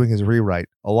 when he's doing his rewrite,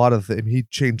 he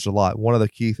changed a lot. One of the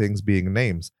key things being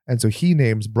names. And so he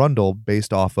names Brundle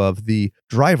based off of the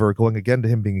driver, going again to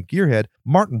him being a gearhead,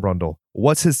 Martin Brundle.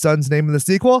 What's his son's name in the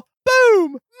sequel?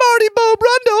 Boom! Marty Bo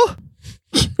Brundle!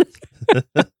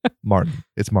 Martin.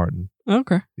 It's Martin.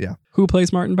 Okay. Yeah. Who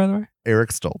plays Martin, by the way?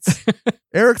 Eric Stoltz.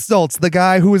 Eric Stoltz, the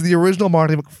guy who was the original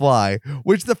Marty McFly,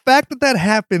 which the fact that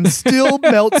happened still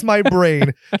melts my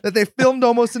brain, that they filmed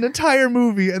almost an entire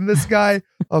movie and this guy.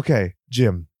 Okay,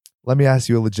 Jim, let me ask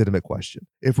you a legitimate question.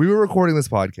 If we were recording this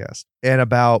podcast and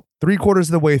about 3/4 of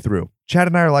the way through, Chad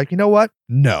and I are like, you know what?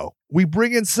 No. We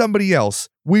bring in somebody else.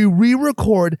 We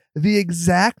re-record the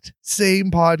exact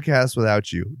same podcast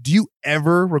without you. Do you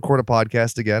ever record a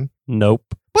podcast again? Nope.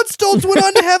 But Stoltz went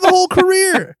on to have a whole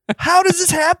career. How does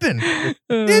this happen?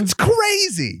 It's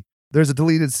crazy. There's a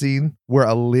deleted scene where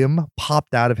a limb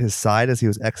popped out of his side as he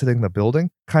was exiting the building.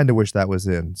 Kind of wish that was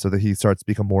in so that he starts to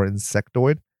become more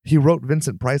insectoid. He wrote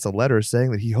Vincent Price a letter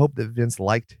saying that he hoped that Vince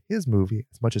liked his movie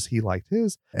as much as he liked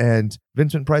his. And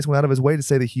Vincent Price went out of his way to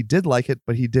say that he did like it,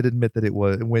 but he did admit that it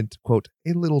went, quote,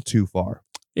 a little too far.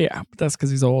 Yeah, but that's because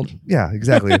he's old. Yeah,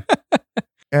 exactly.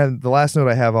 And the last note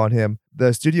I have on him,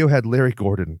 the studio head Larry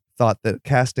Gordon thought that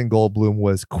casting Goldblum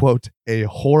was, quote, a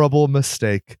horrible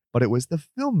mistake, but it was the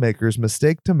filmmaker's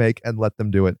mistake to make and let them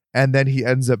do it. And then he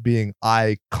ends up being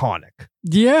iconic.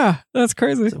 Yeah, that's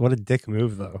crazy. What a dick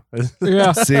move, though.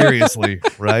 Yeah. Seriously,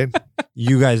 right?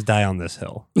 You guys die on this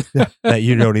hill that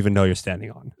you don't even know you're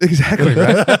standing on. Exactly,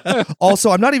 right? Also,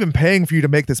 I'm not even paying for you to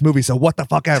make this movie, so what the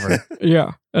fuck ever.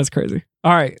 Yeah, that's crazy.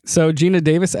 All right, so Gina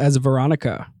Davis as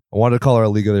Veronica. I wanted to call her a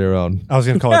League of Their Own. I was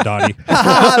going to call it Dottie.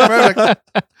 Perfect.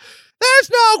 There's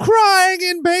no crying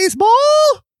in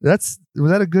baseball. Was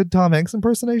that a good Tom Hanks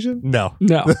impersonation? No.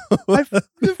 No. I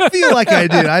feel like I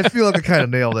did. I feel like I kind of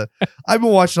nailed it. I've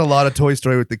been watching a lot of Toy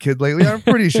Story with the kid lately. I'm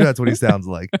pretty sure that's what he sounds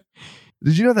like.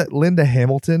 Did you know that Linda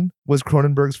Hamilton was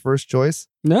Cronenberg's first choice?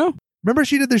 No. Remember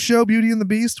she did the show Beauty and the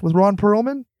Beast with Ron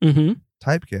Perlman? Mm-hmm.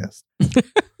 Typecast.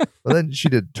 But then she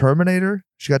did Terminator.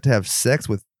 She got to have sex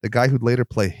with the guy who'd later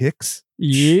play Hicks.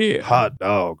 Yeah. Hot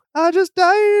dog. I just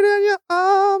died in your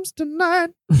arms tonight.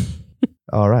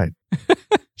 All right.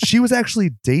 She was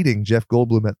actually dating Jeff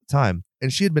Goldblum at the time,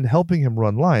 and she had been helping him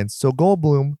run lines. So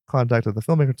Goldblum contacted the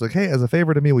filmmaker. It's like, hey, as a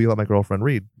favor to me, will you let my girlfriend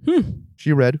read?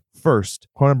 She read first.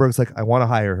 Cronenberg's like, I want to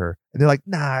hire her. And they're like,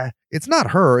 nah, it's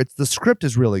not her. It's the script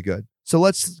is really good. So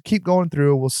let's keep going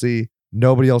through. We'll see.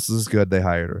 Nobody else is as good. They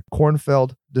hired her.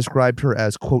 Kornfeld described her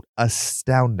as, quote,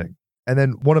 astounding. And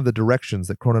then one of the directions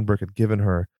that Cronenberg had given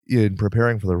her in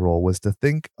preparing for the role was to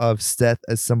think of Seth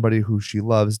as somebody who she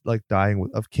loves, like dying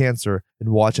of cancer and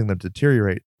watching them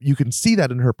deteriorate. you can see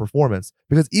that in her performance,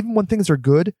 because even when things are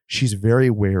good, she's very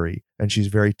wary and she's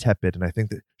very tepid. And I think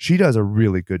that she does a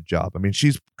really good job. I mean,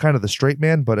 she's kind of the straight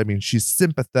man, but I mean, she's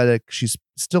sympathetic. She's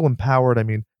still empowered. I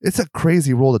mean, it's a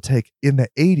crazy role to take in the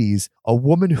 80s, a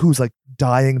woman who's like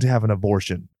dying to have an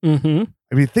abortion. Mm-hmm.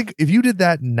 I mean, think if you did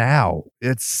that now,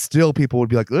 it's still people would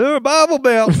be like, Bible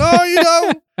Belt. No, you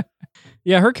don't.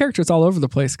 Yeah, her character's all over the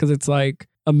place because it's like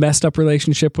a messed up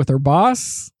relationship with her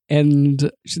boss.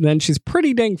 And then she's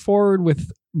pretty dang forward with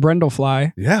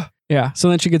Brundlefly. Yeah. Yeah. So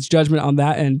then she gets judgment on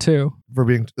that end too. For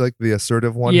being like the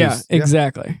assertive one. Yeah,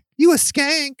 exactly. You a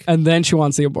skank. And then she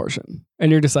wants the abortion.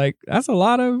 And you're just like, that's a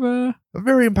lot of... A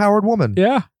very empowered woman.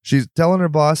 Yeah. She's telling her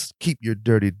boss, keep your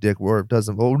dirty dick, or it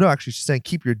doesn't. Oh, no, actually, she's saying,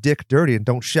 keep your dick dirty and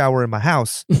don't shower in my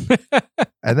house.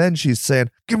 And then she's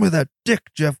saying, give me that dick,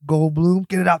 Jeff Goldblum.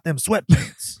 Get it out them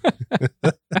sweatpants.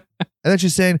 And then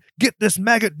she's saying, get this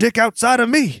maggot dick outside of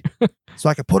me so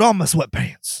I can put on my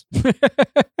sweatpants.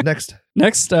 Next,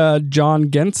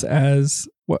 John Gentz as...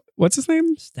 What's his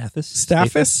name?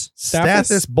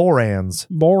 Stathis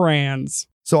Borans.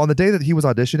 So on the day that he was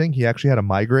auditioning, he actually had a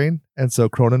migraine. And so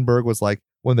Cronenberg was like,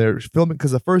 when they're filming,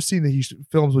 because the first scene that he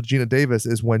films with Gina Davis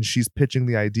is when she's pitching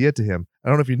the idea to him. I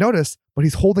don't know if you noticed, but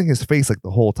he's holding his face like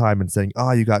the whole time and saying,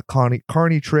 you got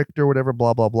Carney tricked or whatever,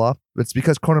 blah, blah, blah. It's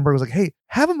because Cronenberg was like, hey,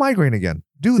 have a migraine again.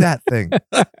 Do that thing.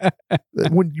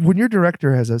 When your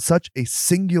director has such a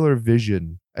singular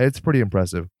vision, it's pretty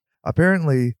impressive.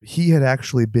 Apparently, he had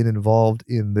actually been involved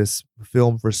in this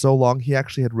film for so long, he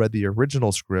actually had read the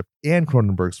original script and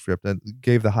Cronenberg's script and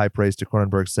gave the high praise to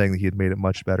Cronenberg, saying that he had made it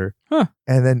much better. Huh.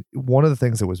 And then one of the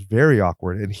things that was very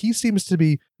awkward, and he seems to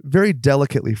be very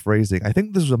delicately phrasing, I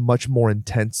think this was a much more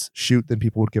intense shoot than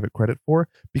people would give it credit for,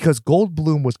 because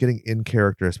Goldblum was getting in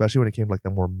character, especially when it came to like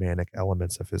the more manic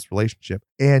elements of his relationship.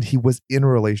 And he was in a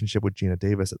relationship with Gina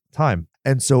Davis at the time.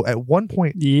 And so at one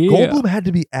point, Goldblum had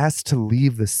to be asked to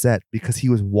leave the set because he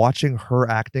was watching her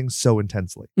acting so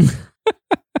intensely.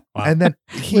 Wow. And then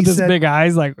he with his said, big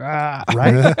eyes, like, ah.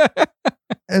 right?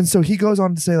 And so he goes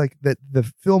on to say like that the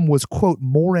film was, quote,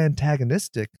 more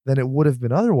antagonistic than it would have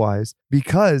been otherwise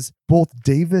because both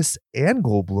Davis and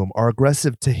Goldblum are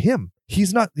aggressive to him. He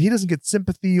doesn't get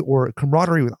sympathy or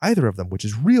camaraderie with either of them, which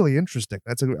is really interesting.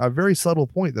 That's a very subtle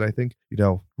point that I think,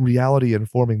 reality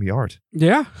informing the art.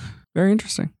 Yeah, very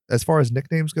interesting. As far as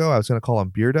nicknames go, I was going to call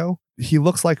him Beardo. He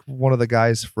looks like one of the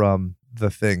guys from The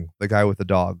Thing, the guy with the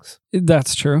dogs.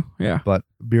 That's true. Yeah. But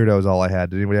Beardo is all I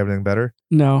had. Did anybody have anything better?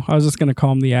 No, I was just going to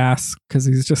call him the ass because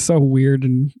he's just so weird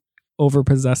and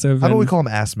overpossessive. How about we call him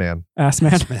Ass Man? Ass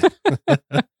Man.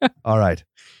 All right.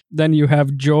 Then you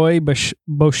have Joy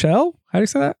Bochelle. How do you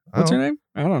say that? What's her name?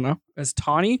 I don't know. As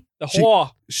Tawny?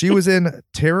 She was in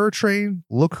Terror Train,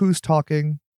 Look Who's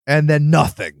Talking, and then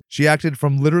nothing. She acted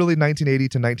from literally 1980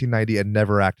 to 1990 and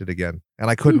never acted again. And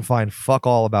I couldn't find fuck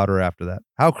all about her after that.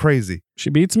 How crazy. She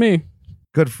beats me.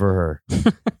 Good for her.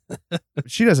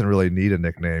 She doesn't really need a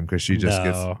nickname because she just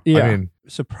gets... Yeah. I mean,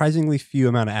 surprisingly few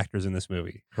amount of actors in this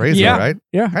movie. Crazy, right?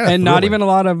 Yeah. Kinda and not thrilling. even a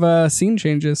lot of scene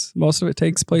changes. Most of it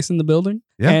takes place in the building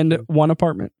and one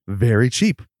apartment. Very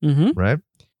cheap, Mm-hmm. right?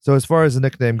 So as far as the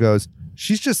nickname goes,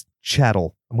 she's just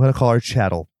Chattel. I'm going to call her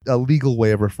Chattel, a legal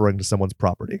way of referring to someone's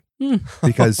property,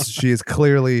 because she is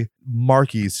clearly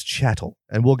Marky's chattel.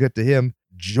 And we'll get to him,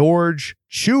 George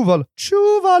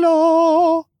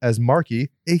Chuvalo, as Marky,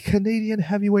 a Canadian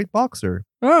heavyweight boxer.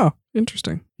 Oh,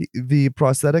 interesting. The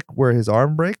prosthetic where his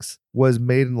arm breaks was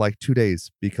made in like 2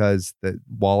 days because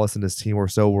Wallace and his team were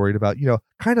so worried about,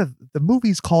 kind of the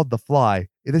movie's called The Fly.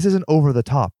 This isn't over the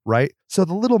top, right? So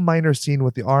the little minor scene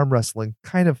with the arm wrestling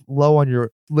kind of low on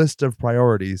your list of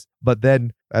priorities. But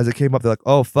then as it came up, they're like,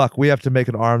 oh, fuck, we have to make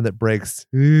an arm that breaks.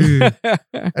 And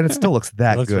it still looks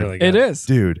that Looks good. really good. It is.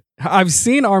 Dude. I've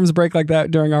seen arms break like that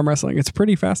during arm wrestling. It's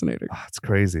pretty fascinating. It's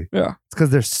crazy. Yeah. It's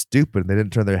because they're stupid and they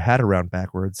didn't turn their hat around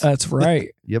backwards. That's right.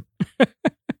 Yep.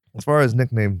 As far as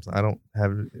nicknames, I don't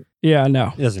have... Yeah,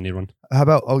 no. He doesn't need one. How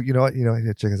about, you know what?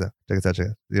 Check this out.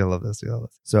 You'll love this.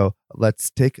 So let's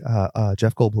take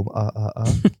Jeff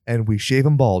Goldblum and we shave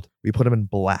him bald. We put him in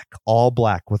black, all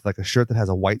black, with like a shirt that has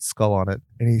a white skull on it.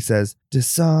 And he says,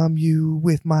 disarm you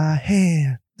with my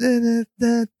hand. Da, da,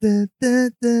 da, da,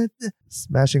 da, da.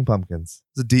 Smashing Pumpkins.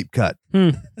 It's a deep cut.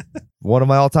 One of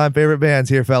my all-time favorite bands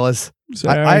here, fellas.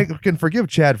 I can forgive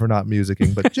Chad for not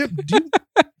musicking, but Jim, do you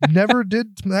never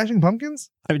did Smashing Pumpkins?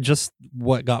 I mean, just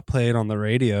what got played on the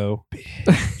radio.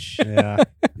 Yeah.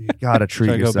 You gotta treat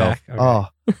Should I go yourself. back? Okay. Oh,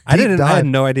 I deep had dive.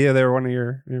 no idea they were one of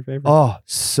your favorites. Oh,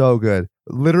 so good.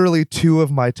 Literally 2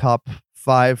 of my top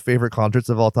 5 favorite concerts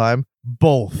of all time.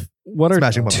 Both. What are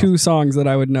Smashing Pumpkins. 2 songs that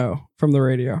I would know from the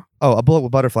radio? Oh, A Bullet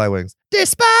with Butterfly Wings.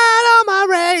 Despite all my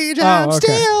age, Oh, I'm okay.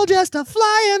 still just a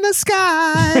fly in the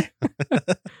sky.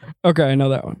 Okay, I know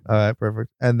that one. All right,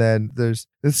 perfect. And then there's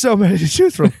so many to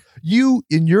choose from. You,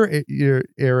 in your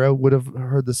era, would have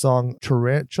heard the song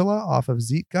Tarantula off of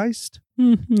Zeitgeist.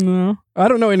 No, I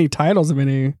don't know any titles of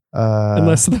any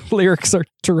unless the lyrics are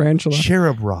tarantula.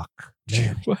 Cherub Rock.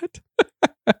 Man. What?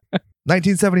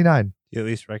 1979. You at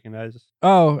least recognize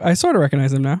Oh, I sort of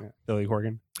recognize him now. Billy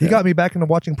Corgan. He got me back into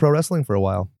watching pro wrestling for a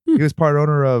while. He was part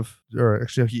owner of, or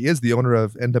actually, he is the owner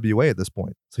of NWA at this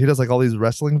point. So he does like all these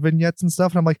wrestling vignettes and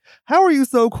stuff. And I'm like, how are you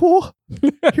so cool?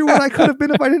 You're what I could have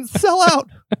been if I didn't sell out.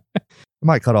 I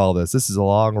might cut all this. This is a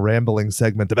long, rambling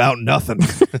segment about nothing.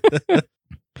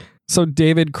 So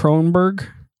David Cronenberg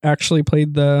actually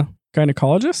played the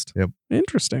gynecologist? Yep.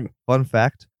 Interesting. Fun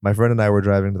fact, my friend and I were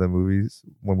driving to the movies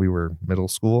when we were middle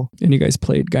school. And you guys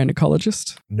played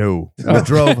gynecologist? No.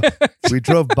 Oh. We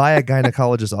drove by a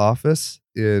gynecologist's office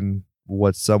in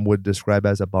what some would describe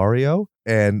as a barrio,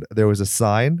 and there was a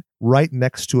sign right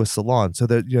next to a salon. So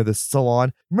that, the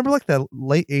salon, remember like the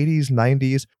late 80s,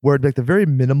 90s, where like the very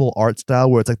minimal art style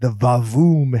where it's like the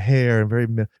vavoom hair and very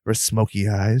smoky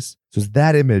eyes. So it's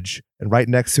that image, and right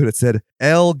next to it said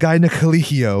El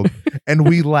Gynecolegio, and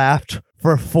we laughed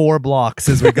for 4 blocks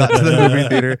as we got to the movie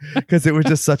theater because it was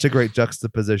just such a great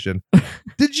juxtaposition.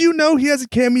 Did you know he has a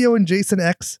cameo in Jason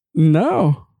X?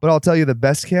 No. But I'll tell you the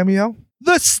best cameo,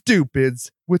 The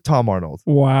Stupids with Tom Arnold.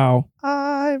 Wow.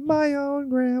 I'm my own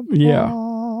grandpa. Yeah.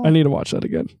 I need to watch that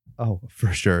again. Oh,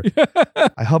 for sure.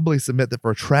 I humbly submit that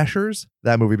for trashers,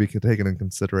 that movie be taken in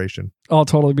consideration. I'll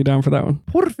totally be down for that one.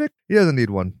 Perfect. He doesn't need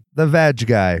one. The Vag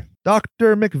Guy,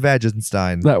 Dr.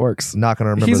 McVagenstein. That works. Not going to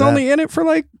remember He's that. only in it for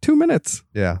like 2 minutes.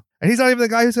 Yeah. And he's not even the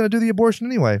guy who's going to do the abortion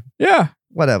anyway. Yeah.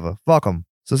 Whatever. Fuck him.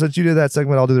 So since you did that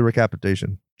segment, I'll do the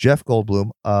recapitation. Jeff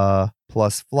Goldblum,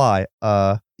 plus Fly,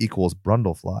 equals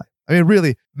Brundlefly. I mean,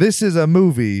 really, this is a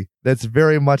movie that's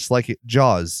very much like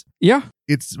Jaws. Yeah.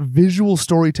 Its visual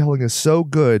storytelling is so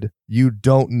good, you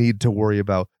don't need to worry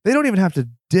about. They don't even have to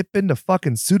dip into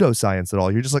fucking pseudoscience at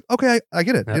all. You're just like, okay, I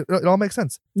get it. Yep. It all makes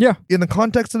sense. Yeah. In the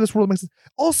context of this world, it makes sense.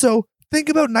 Also, think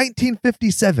about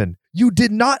 1957. You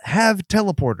did not have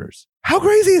teleporters. How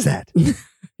crazy is that?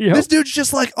 Yeah. This dude's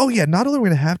just like, oh yeah, not only are we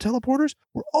going to have teleporters,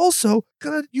 we're also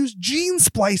going to use gene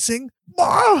splicing.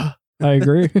 Ah! I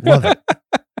agree. Love it.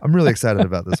 I'm really excited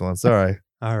about this one. Sorry.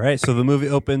 All right, so the movie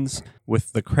opens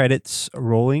with the credits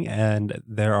rolling, and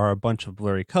there are a bunch of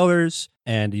blurry colors.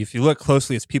 And if you look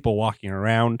closely, it's people walking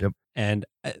around. Yep. And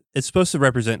it's supposed to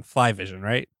represent fly vision,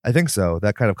 right? I think so.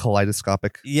 That kind of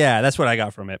kaleidoscopic. Yeah, that's what I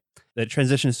got from it. It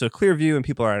transitions to a clear view, and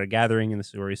people are at a gathering, and this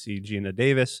is where we see Gina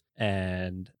Davis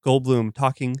and Goldblum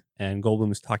talking, and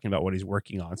Goldblum is talking about what he's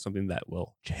working on, something that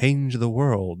will change the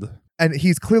world. And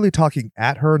he's clearly talking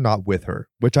at her, not with her,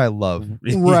 which I love.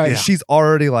 Right. Yeah. She's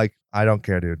already like, I don't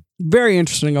care, dude. Very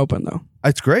interesting open, though.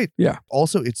 It's great. Yeah.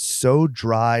 Also, it's so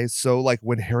dry. So like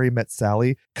when Harry Met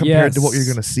Sally compared to what you're Yes.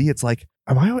 going to see, it's like,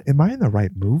 am I in the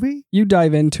right movie? You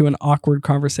dive into an awkward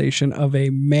conversation of a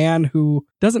man who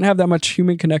doesn't have that much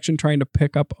human connection trying to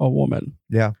pick up a woman.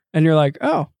 Yeah. And you're like,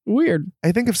 oh, weird.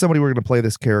 I think if somebody were going to play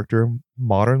this character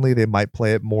modernly, they might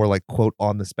play it more like, quote,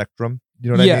 on the spectrum. You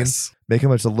know what I mean? Yes. Make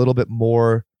him just a little bit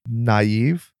more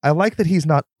naive. I like that he's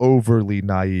not overly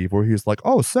naive where he's like,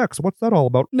 oh, sex, what's that all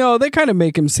about? No, they kind of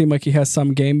make him seem like he has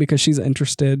some game because she's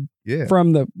interested Yeah.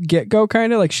 from the get-go,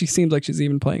 kind of like she seems like she's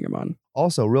even playing him on.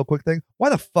 Also, real quick thing,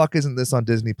 why the fuck isn't this on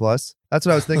Disney Plus? That's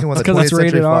what I was thinking when the Because 20th it's Century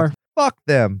rated R. Fox. Fuck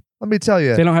them. Let me tell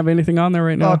you. They don't have anything on there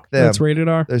right now. Fuck them. That's rated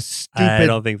R. They're I stupid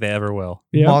don't think they ever will.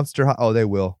 Yeah. monster high. Oh, they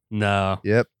will. No.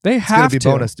 Yep. They It's going have to be to.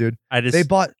 bonus, dude. I just They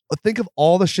bought, think of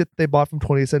all the shit they bought from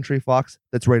 20th Century Fox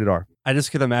that's rated R. I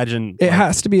just could imagine It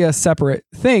has to be a separate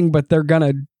thing, but they're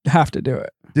gonna have to do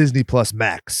Disney Plus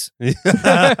Max.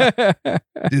 it.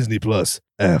 Disney Plus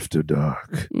After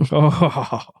Dark.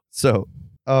 Oh. So,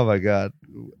 oh my God.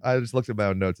 I just looked at my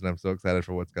own notes and I'm so excited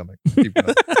for what's coming. Keep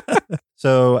going.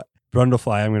 So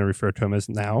Brundlefly, I'm going to refer to him as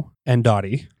now, and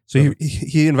Dottie. So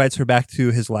he invites her back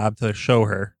to his lab to show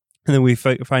her. And then we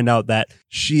find out that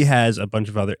she has a bunch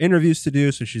of other interviews to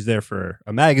do. So she's there for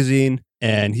a magazine.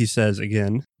 And he says,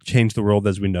 again, change the world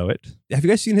as we know it. Have you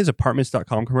guys seen his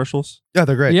apartments.com commercials? Yeah,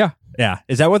 they're great. Yeah. Yeah.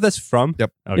 Is that what that's from?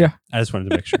 Yep. Okay. Yeah. I just wanted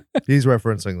to make sure. He's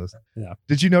referencing this. Yeah.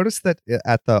 Did you notice that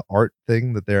at the art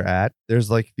thing that they're at, there's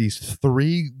like these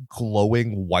 3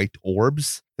 glowing white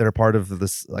orbs that are part of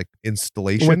this like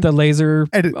installation? With the laser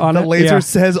and on the it? laser Yeah.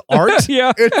 says art.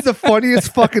 Yeah. It's the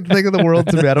funniest fucking thing in the world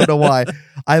to me. I don't know why.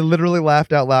 I literally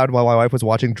laughed out loud while my wife was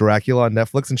watching Dracula on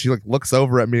Netflix, and she like looks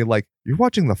over at me like, "You're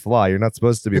watching The Fly. You're not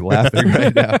supposed to be laughing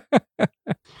right now."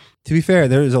 To be fair,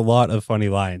 there is a lot of funny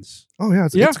lines. Oh yeah,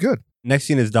 Yeah. it's good. Next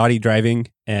scene is Dottie driving,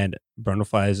 and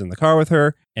Brundlefly is in the car with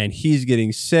her, and he's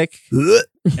getting sick.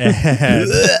 And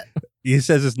he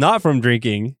says it's not from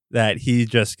drinking, that he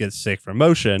just gets sick from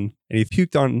motion, and he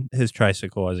puked on his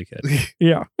tricycle as a kid.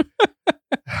 Yeah.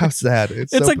 How sad.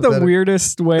 It's It's so like the pathetic.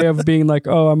 weirdest way of being like,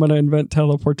 oh, I'm going to invent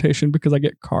teleportation because I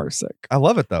get car sick. I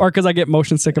love it though. Or because I get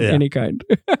motion sick of Yeah. any kind.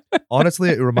 Honestly,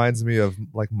 it reminds me of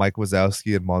like Mike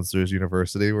Wazowski in Monsters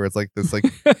University, where it's like this like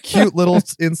cute little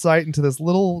insight into this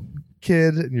little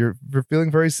kid, and you're feeling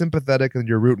very sympathetic, and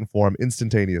you're rooting for him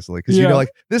instantaneously because you Yeah. know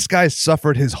like this guy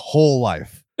suffered his whole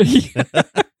life.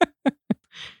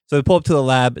 So they pull up to the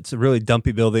lab. It's a really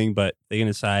dumpy building, but they get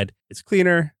inside. It's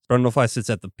cleaner. Brundlefly sits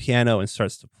at the piano and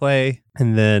starts to play.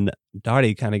 And then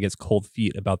Dottie kind of gets cold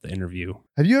feet about the interview.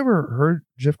 Have you ever heard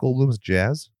Jeff Goldblum's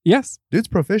jazz? Yes. Dude's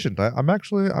proficient. I'm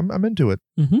into it.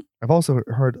 Mhm. I've also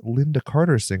heard Linda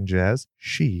Carter sing jazz.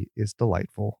 She is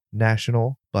delightful.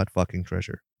 National butt fucking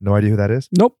treasure. No idea who that is?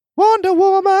 Nope. Wonder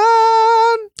Woman.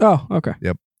 Oh, okay.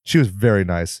 She was very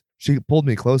nice. She pulled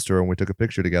me close to her and we took a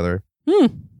picture together. Hmm.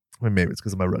 I mean, maybe it's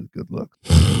because of my rugged good look.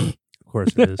 Of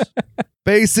course it is.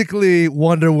 Basically,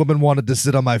 Wonder Woman wanted to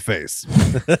sit on my face.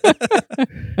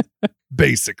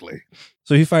 Basically.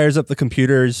 So he fires up the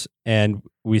computers, and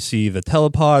we see the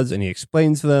telepods, and he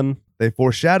explains them. They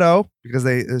foreshadow because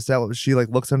she like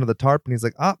looks under the tarp and he's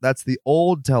like, that's the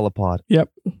old telepod. Yep.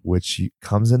 Which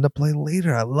comes into play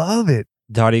later. I love it.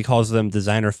 Dottie calls them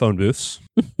designer phone booths.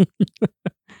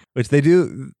 Which they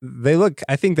do.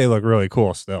 I think they look really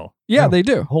cool still. Yeah, No. they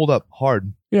do. Hold up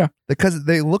hard. Yeah. Because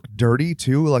they look dirty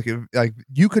too. Like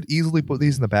you could easily put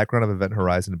these in the background of Event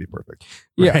Horizon to be perfect.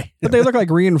 Yeah. Right. But they look like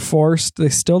reinforced. They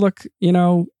still look,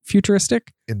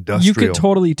 futuristic. Industrial. You could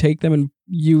totally take them and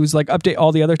use update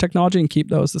all the other technology and keep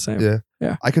those the same. Yeah.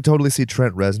 Yeah. I could totally see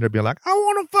Trent Reznor being like, I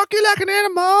want to fuck you like an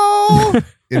animal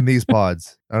in these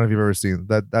pods. I don't know if you've ever seen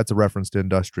that. That's a reference to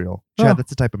industrial. Chad, Oh.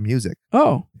 that's a type of music.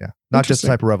 Oh, Yeah. Not just a Interesting.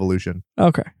 type of revolution.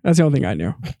 okay. That's the only thing I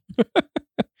knew.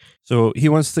 So he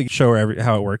wants to show her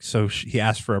how it works. So he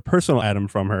asks for a personal item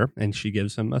from her, and she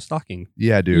gives him a stocking.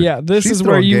 Yeah, dude. Yeah, this She's is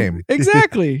where throwing you game.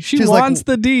 exactly. She She's like- wants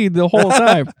the deed the whole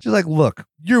time. She's like, look,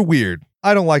 you're weird.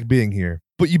 I don't like being here,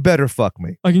 but you better fuck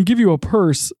me. I can give you a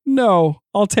purse. No,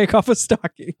 I'll take off a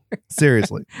stocking.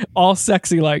 Seriously. All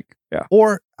sexy like. Yeah.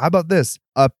 Or how about this?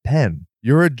 A pen.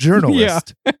 You're a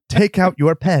journalist. Take out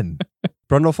your pen.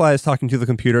 Brundlefly is talking to the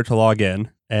computer to log in,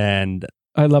 and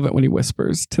I love it when he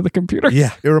whispers to the computer.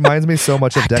 yeah, It reminds me so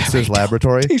much of Dexter's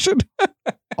Laboratory. Teleportation.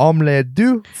 Omelette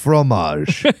du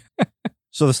fromage.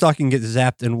 so the stocking gets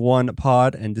zapped in one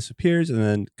pod and disappears, and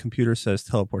then computer says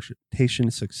teleportation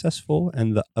successful,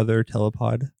 and the other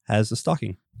telepod has the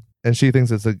stocking. And she thinks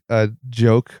it's a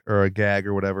joke or a gag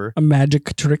or whatever A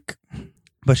magic trick.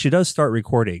 But she does start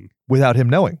recording. without him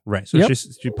knowing. Right. So Yep.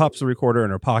 she pops the recorder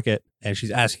in her pocket, and she's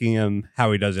asking him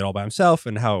how he does it all by himself,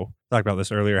 and how, talked about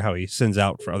this earlier, how he sends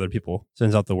out for other people,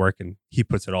 sends out the work, and he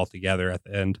puts it all together at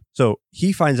the end. So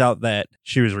he finds out that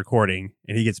she was recording,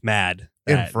 and he gets mad.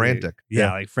 And that- frantic. Yeah,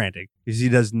 Yeah. like frantic. Because he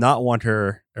does not want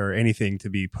her or anything to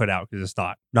be put out because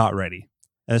it's not ready.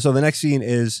 And so the next scene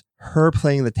is her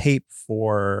playing the tape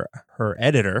for her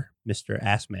editor, Mr.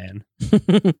 Assman.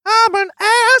 I'm an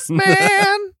ass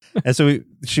man. And so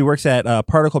she works at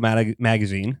Particle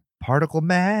Magazine. Particle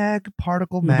mag.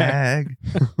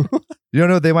 You don't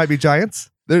know they might be giants?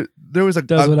 There was a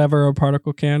Does whatever a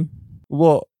particle can.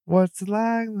 Well, what's it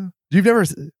like? You've never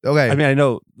okay. I mean, I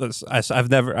know this, I've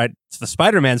never, it's the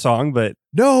Spider-Man song, but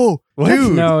no, What?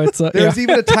 dude. No, it's a, There's yeah.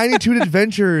 even a Tiny Toon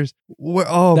Adventures.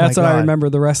 Oh That's my what God. I remember.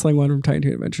 The wrestling one from Tiny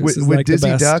Toon Adventures With, is with like Dizzy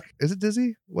the best. Duck. Is it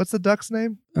Dizzy? What's the duck's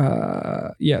name?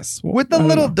 Yes. With the I don't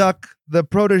little know. duck, the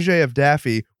protege of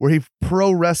Daffy, where he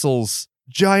pro wrestles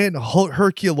giant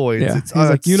Herculoids. Yeah, It's, he's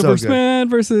like it's so Universe good. Man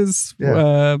versus.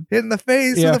 Yeah. Hit in the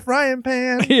face Yeah. with a frying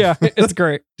pan. Yeah, it's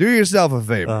great. Do yourself a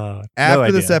favor. no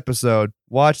After this idea. episode,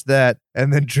 watch that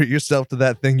and then treat yourself to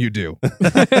that thing you do.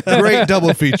 Great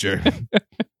double feature.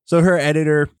 So her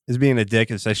editor is being a dick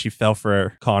and says she fell for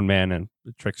a con man and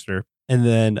a trickster. And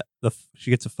then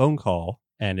she gets a phone call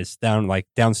and it's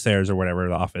downstairs or whatever,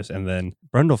 the office. And then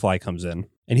Brundlefly comes in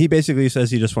and he basically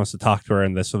says he just wants to talk to her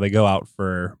and this. So they go out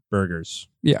for burgers.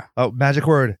 Yeah. Oh, magic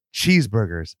word.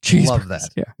 Cheeseburgers. Love that.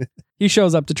 Yeah. He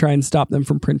shows up to try and stop them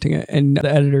from printing it, and the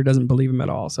editor doesn't believe him at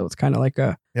all. So it's kind of like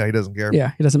Yeah, he doesn't care.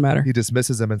 it doesn't matter. He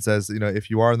dismisses him and says, if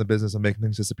you are in the business of making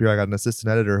things disappear, I got an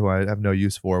assistant editor who I have no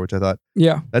use for, which I thought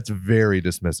Yeah. that's very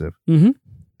dismissive. Mm-hmm.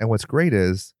 And what's great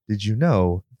is, did you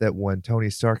know that when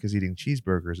Tony Stark is eating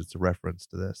cheeseburgers, it's a reference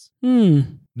to this?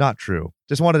 Not true.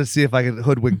 Just wanted to see if I could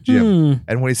hoodwink Jim.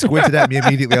 And when he squinted at me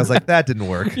immediately, I was like, that didn't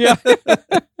work. Yeah.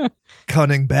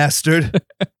 Cunning bastard.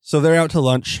 So they're out to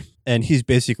lunch And he's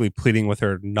basically pleading with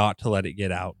her not to let it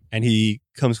get out. And he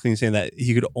comes clean saying that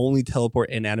he could only teleport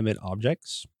inanimate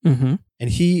objects. Mm-hmm. And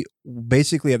he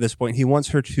basically, at this point, he wants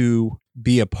her to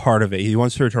be a part of it. He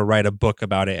wants her to write a book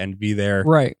about it and be there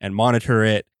Right. and monitor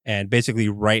it and basically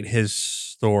write his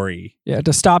story. Yeah.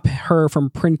 To stop her from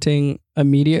printing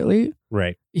immediately,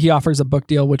 Right. he offers a book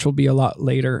deal, which will be a lot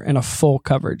later, and a full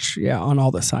coverage. Yeah. On all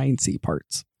the science-y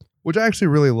parts. Which I actually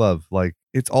really love. Like,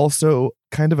 it's also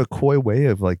kind of a coy way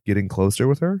of like getting closer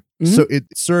with her. Mhm. So it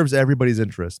serves everybody's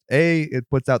interest. A, it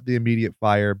puts out the immediate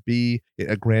fire. B, it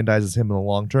aggrandizes him in the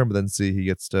long term. But then C, he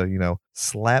gets to,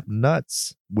 slap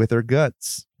nuts with her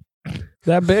guts.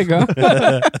 That big,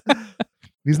 huh?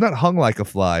 He's not hung like a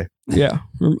fly. Yeah.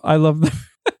 I love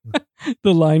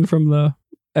the line from the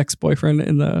ex-boyfriend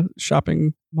in the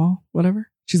shopping mall, whatever.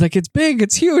 She's like, it's big,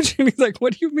 it's huge. And he's like,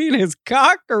 what do you mean, his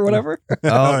cock or whatever?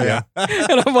 Oh, yeah.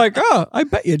 And I'm like, oh, I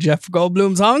bet you Jeff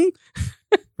Goldblum's hung.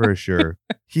 For sure.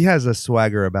 He has a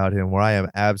swagger about him where I am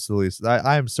absolutely,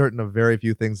 I am certain of very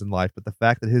few things in life, but the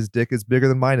fact that his dick is bigger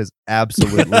than mine is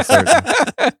absolutely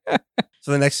certain.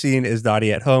 So the next scene is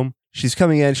Dottie at home. She's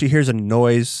coming in, she hears a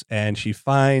noise, and she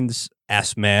finds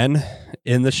Ass Man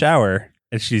in the shower.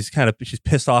 And she's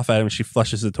pissed off at him. She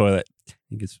flushes the toilet.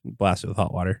 He gets blasted with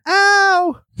hot water.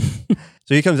 Ow!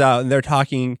 So he comes out and they're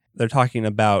talking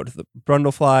about the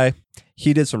Brundlefly.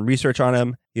 He did some research on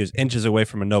him. He was inches away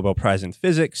from a Nobel Prize in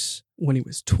physics. When he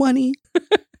was 20.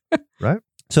 Right?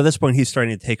 So at this point, he's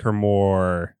starting to take her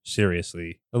more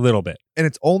seriously a little bit, And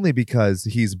it's only because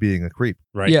he's being a creep.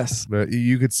 right? Yes. But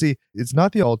you could see it's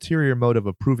not the ulterior motive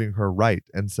of proving her right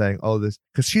and saying, oh, this,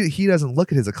 because he doesn't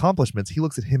look at his accomplishments. He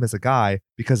looks at him as a guy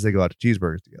because they go out to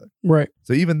cheeseburgers together. Right.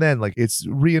 So even then, like, it's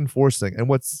reinforcing. And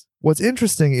what's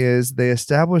interesting is they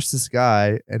establish this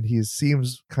guy and he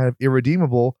seems kind of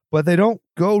irredeemable, but they don't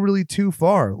go really too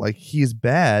far. Like, he's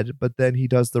bad, but then he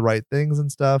does the right things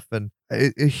and stuff. And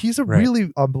he's a Right.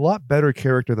 really a lot better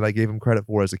character than I gave him credit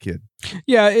for as a kid.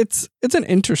 Yeah, it's an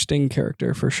interesting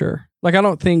character for sure. Like, I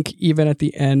don't think even at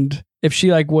the end, if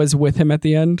she like was with him at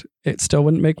the end, it still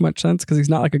wouldn't make much sense because he's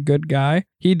not like a good guy.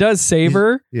 He does save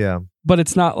her, Yeah. but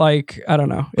it's not like, I don't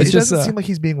know. But It's it just doesn't seem like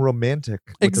he's being romantic.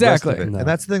 With Exactly. The rest of it. No. And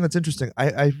that's the thing that's interesting.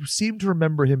 I seem to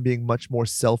remember him being much more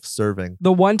self-serving.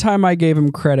 the one time I gave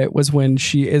him credit was when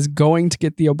she is going to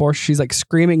get the abortion. She's like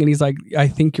screaming and he's like, I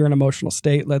think you're in an emotional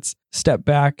state. Let's step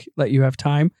back, let you have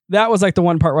time. That was like the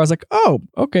one part where I was like, oh,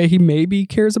 okay, he maybe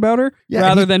cares about her Yeah,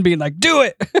 rather than being like, do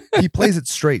it. He plays it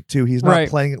straight too. He's not Right.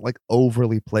 playing it like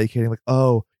overly placating, like,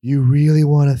 oh, you really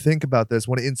want to think about this,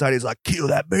 when inside he's like, kill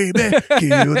that baby,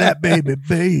 kill that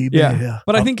baby. Yeah.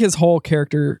 But I think his whole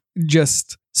character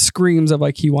just screams of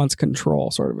like he wants control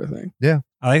sort of a thing.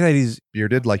 I like that he's,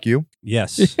 Bearded like you.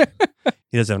 yes,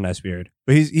 he does have a nice beard,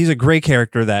 but he's a gray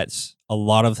character that's a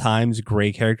lot of times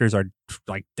gray characters are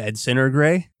like dead center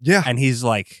gray. Yeah. And he's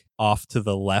like off to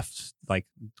the left, like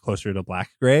closer to black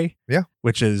gray. Yeah.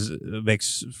 Which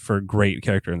makes for a great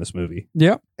character in this movie.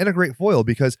 Yeah. And a great foil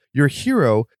because your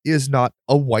hero is not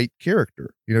a white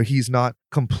character. He's not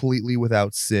completely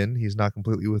without sin. He's not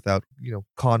completely without,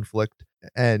 conflict.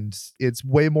 And it's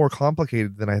way more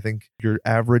complicated than I think your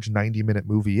average 90-minute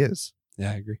movie is.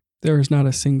 Yeah, I agree. There is not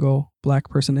a single black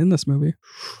person in this movie.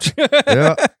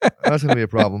 Yeah, that's going to be a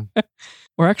problem.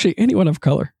 Or actually anyone of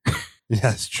color. Yeah,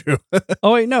 that's true.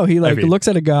 Oh, wait, no. He like Maybe. looks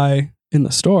at a guy in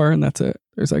the store and that's it.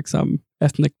 There's like some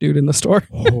ethnic dude in the store.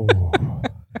 Oh.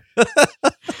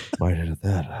 Might edit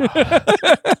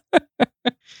that.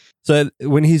 So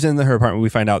when he's in her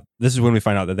apartment, this is when we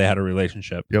find out that they had a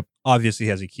relationship. Yep. Obviously, he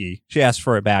has a key. She asks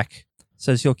for it back.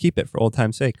 Says he'll keep it for old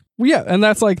time's sake. Well, yeah. And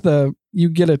that's like you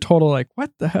get a total like,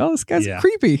 what the hell? This guy's Yeah.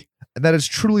 creepy. And that is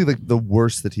truly like the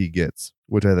worst that he gets,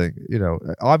 which I think,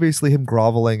 obviously him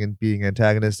groveling and being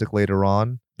antagonistic later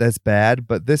on, that's bad.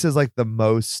 But this is like the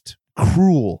most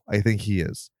cruel I think he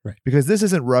is. Right. Because this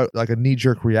isn't like a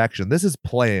knee-jerk reaction. This is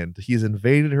planned. He's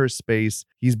invaded her space.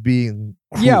 He's being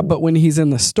cruel. Yeah, but when he's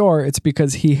in the store, it's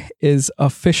because he is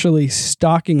officially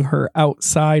stalking her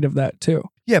outside of that too.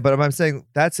 Yeah, but I'm saying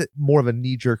that's more of a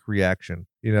knee-jerk reaction,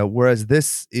 whereas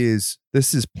this is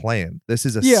planned. This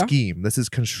is a Yeah. scheme. This is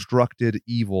constructed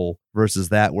evil versus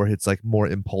that where it's like more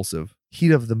impulsive.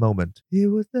 Heat of the moment. It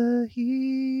was the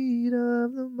heat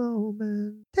of the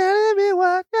moment. Telling me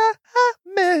what you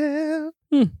meant.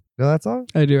 Hmm. Know that song?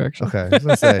 I do actually. Okay, I was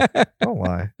gonna say, don't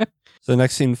lie. So the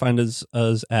next scene finds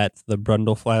us at the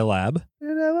Brundlefly lab. It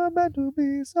never meant to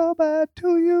be so bad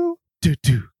to you. Do.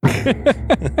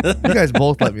 You guys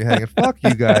both let me hang. Fuck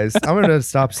you guys. I'm gonna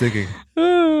stop singing.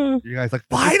 You guys like,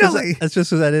 finally. That's just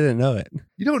because I didn't know it.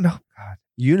 You don't know.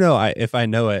 God. If I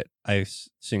know it, I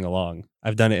sing along.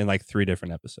 I've done it in like 3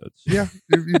 different episodes. Yeah,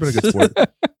 you've been a good sport.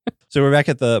 So we're back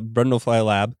at the Brundlefly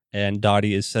lab, and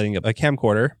Dottie is setting up a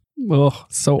camcorder. Oh,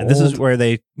 so And this old. is where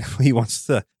he wants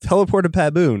to teleport a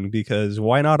baboon, because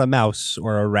why not a mouse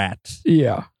or a rat?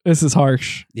 Yeah, this is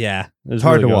harsh. Yeah. It's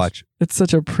hard to watch. It's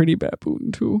such a pretty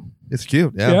baboon too. It's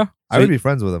cute. Yeah. Yeah. I would be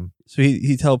friends with him. So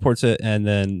he teleports it, and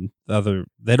then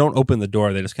they don't open the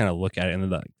door. They just kind of look at it,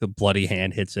 and then the bloody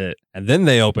hand hits it, and then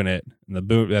they open it, and the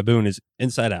baboon is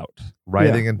inside out.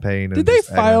 Writhing in pain. Did and they just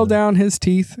file agony. down his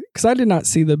teeth? Because I did not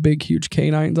see the big, huge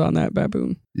canines on that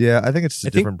baboon. Yeah, I think it's just I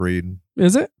a think- different breed.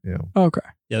 Is it? Yeah. Okay.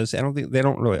 Yeah, I don't think they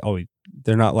don't really. Oh,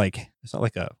 they're not like it's not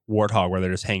like a warthog where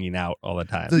they're just hanging out all the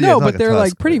time. Yeah, No, it's not but like a they're like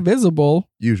tusk, pretty but visible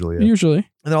Usually, yeah. usually.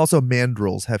 And then also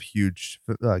mandrills have huge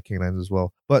canines as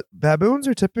well. But baboons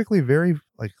are typically very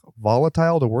like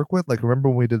volatile to work with. Like remember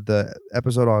when we did the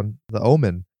episode on the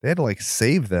Omen, they had to like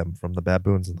save them from the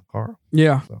baboons in the car.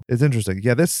 Yeah. So it's interesting.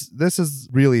 Yeah, this is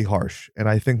really harsh. And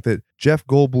I think that Jeff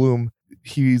Goldblum,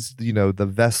 he's the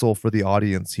vessel for the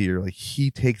audience here. Like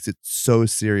he takes it so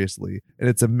seriously, and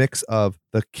it's a mix of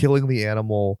the killing the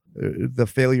animal, the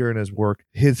failure in his work,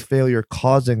 his failure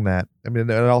causing that. I mean,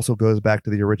 it also goes back to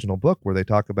the original book where they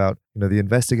talk about the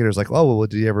investigators like, oh well,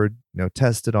 did he ever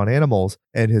test it on animals?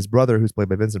 And his brother, who's played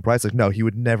by Vincent Price, like, no, he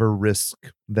would never risk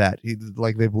that. He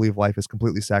like they believe life is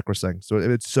completely sacrosanct. So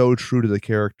it's so true to the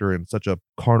character in such a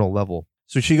carnal level.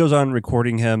 So she goes on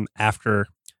recording him after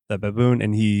the baboon,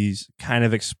 and he's kind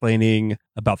of explaining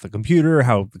about the computer,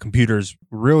 how the computer's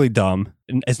really dumb.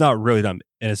 And it's not really dumb.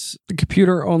 It's The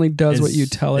computer only does what you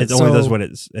tell it. It only so- does what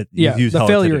Yeah. you The tell it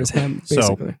to failure do. is him, So-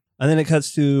 basically. And then it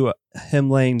cuts to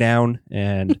him laying down,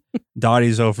 and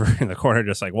Dottie's over in the corner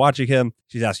just like watching him.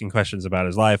 She's asking questions about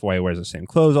his life, why he wears the same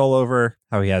clothes all over,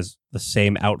 how he has the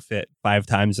same outfit 5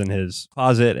 times in his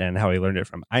closet, and how he learned it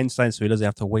from Einstein so he doesn't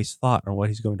have to waste thought on what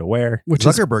he's going to wear. Which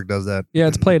is Zuckerberg does that.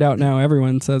 it's played out now.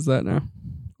 Everyone says that now.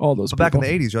 All those But back in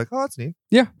people. the 80s, you're like, oh, that's neat.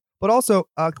 Yeah. But also,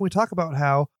 can we talk about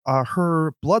how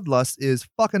her bloodlust is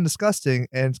fucking disgusting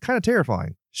and it's kind of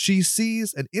terrifying? She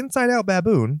sees an inside-out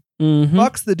baboon, Mhm.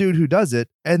 fucks the dude who does it,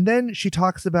 and then she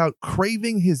talks about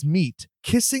craving his meat,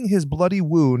 kissing his bloody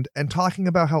wound, and talking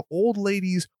about how old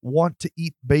ladies want to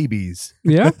eat babies.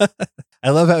 Yeah. I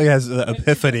love how he has the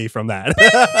epiphany from that.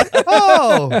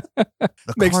 Oh!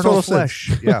 The Makes carnal total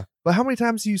flesh. Yeah. But how many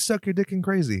times do you suck your dick in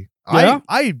crazy? Yeah.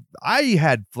 I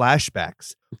had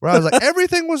flashbacks where I was like,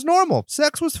 everything was normal.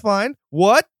 Sex was fine.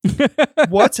 What?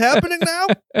 What's happening now?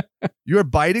 You're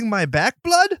biting my back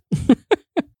blood?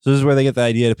 So this is where they get the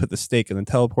idea to put the steak in the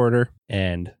teleporter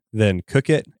and then cook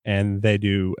it, and they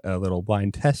do a little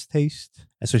blind test taste.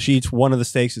 And so she eats one of the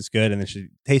steaks, it's good, and then she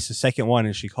tastes the second one,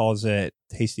 and she calls it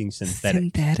tasting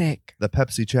synthetic. The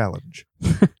Pepsi challenge.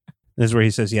 This is where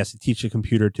he says he has to teach a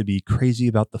computer to be crazy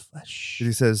about the flesh.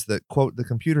 He says that, quote, the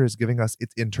computer is giving us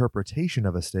its interpretation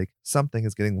of a steak. Something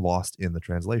is getting lost in the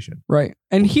translation. Right.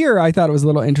 And here I thought it was a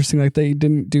little interesting. Like they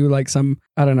didn't do like some,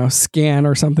 I don't know, scan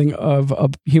or something of a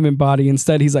human body.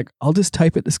 Instead, he's like, I'll just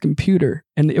type it this computer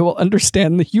and it will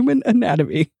understand the human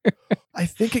anatomy. I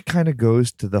think it kind of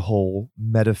goes to the whole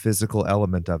metaphysical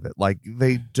element of it. Like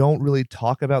they don't really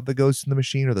talk about the ghost in the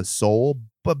machine or the soul,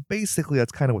 but basically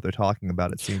that's kind of what they're talking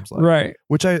about, it seems like. Right.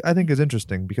 Which I think is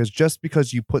interesting because just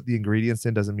because you put the ingredients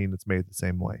in doesn't mean it's made the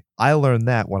same way. I learned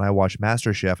that when I watched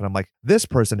MasterChef and I'm like, this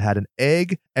person had an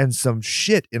egg and some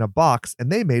shit in a box and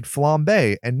they made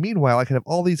flambe. And meanwhile, I can have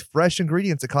all these fresh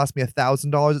ingredients that cost me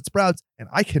 $1,000 at Sprouts and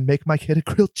I can make my kid a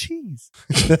grilled cheese.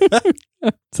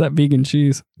 It's that vegan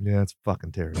cheese. Yeah, it's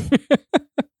fucking terrible.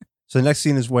 So the next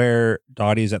scene is where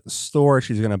Dottie's at the store.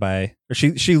 She's going to buy, or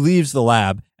she leaves the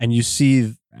lab, and you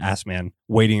see Ass Man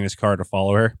waiting in his car to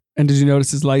follow her. And did you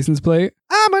notice his license plate?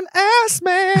 I'm an ass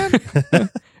man.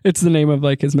 It's the name of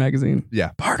like his magazine.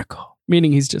 Yeah. Particle.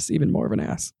 Meaning he's just even more of an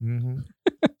ass. Mm-hmm.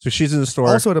 So she's in the store.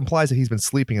 Also, it implies that he's been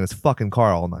sleeping in his fucking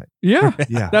car all night. Yeah.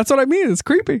 Yeah. That's what I mean. It's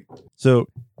creepy. So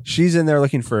she's in there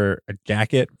looking for a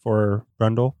jacket for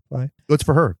Brundlefly. It's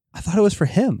for her. I thought it was for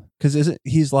him because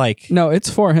he's like, No, it's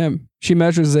for him. She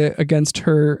measures it against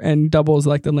her and doubles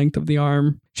like the length of the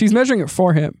arm. She's measuring it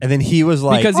for him. and then he was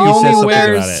like, Because he said only something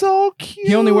wears- about it. So cute.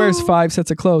 He only wears 5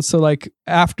 sets of clothes. So like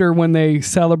after when they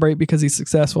celebrate because he's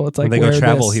successful, it's like when they go wear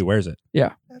travel, this. he wears it.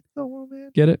 That's the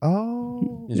woman. Get it?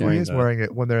 Oh, He's so wearing he is the- wearing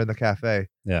it when they're in the cafe.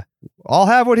 Yeah. I'll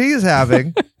have what he's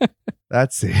having.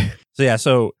 That's it. So yeah,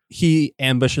 so he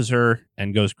ambushes her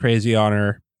and goes crazy on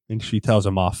her, and she tells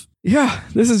him off. Yeah,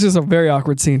 this is just a very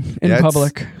awkward scene in Yeah, it's-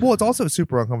 public. Well, it's also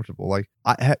super uncomfortable. Like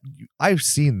I've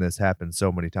seen this happen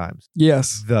so many times.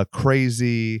 Yes. The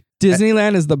crazy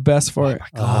Disneyland is the best for it.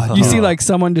 God, You see like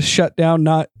someone just shut down,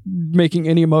 not making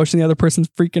any emotion. The other person's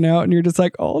freaking out, and you're just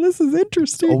like, "Oh, this is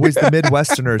interesting." always the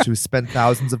Midwesterners who spent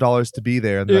thousands of dollars to be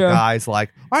there, and the guy's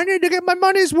like, "I need to get my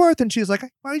money's worth," and she's like,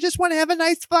 "I just want to have a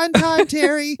nice, fun time,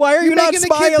 Terry. Why are you not making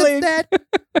the kids smiling?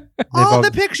 upset? All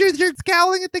the pictures, you're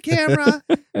scowling at the camera."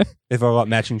 They've all got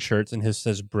matching shirts, and his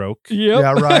says broke. Yep.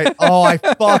 Yeah, right. Oh, I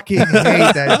fucking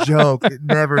hate that joke. It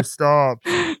never stops.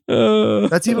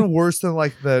 That's even worse than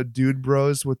like the dude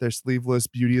bros with their sleeveless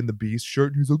Beauty and the Beast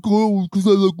shirt. And he's like, "Oh, because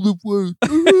I like lift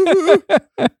weight."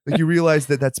 Like you realize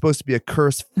that that's supposed to be a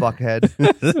curse, fuckhead.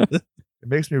 It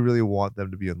makes me really want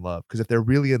them to be in love. Because if they're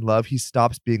really in love, he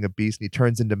stops being a beast and he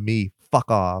turns into me. Fuck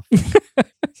off.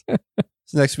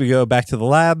 So next we go back to the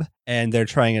lab, and they're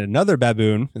trying another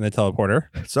baboon in the teleporter.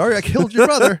 Sorry, I killed your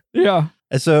brother. Yeah.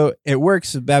 And so it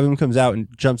works. The baboon comes out and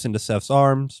jumps into Seth's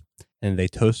arms, and they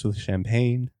toast with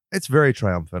champagne. It's very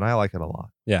triumphant. I like it a lot.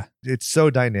 Yeah. It's so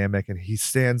dynamic, and he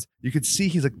stands. You can see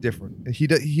he's like different. And he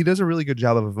does a really good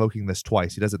job of evoking this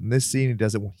twice. He does it in this scene. He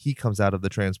does it when he comes out of the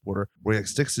transporter, where he like,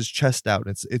 sticks his chest out,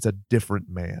 and it's a different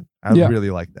man. I really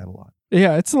like that a lot.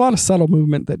 Yeah, it's a lot of subtle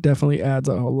movement that definitely adds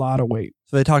a lot of weight.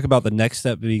 So they talk about the next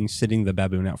step being sitting the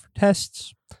baboon out for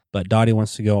tests, but Dottie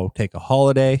wants to go take a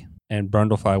holiday, and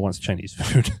Brundlefly wants Chinese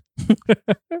food.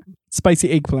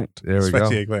 Spicy eggplant. There we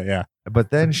Spicy go. eggplant, yeah.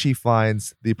 But then she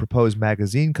finds the proposed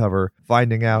magazine cover,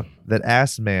 finding out that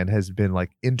Ass Man has been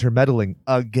like intermeddling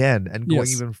again and going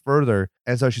even further.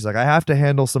 And so she's like, I have to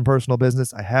handle some personal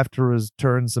business. I have to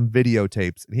return some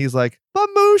videotapes. And he's like, but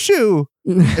Mushu.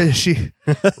 And she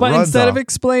But runs instead off. of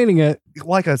explaining it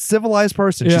Like a civilized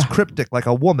person, she's cryptic like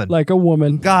a woman. like a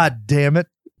woman, God damn it.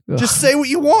 Ugh, Just say what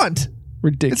you want.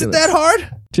 ridiculous. Is it that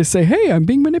hard? Just say, hey, I'm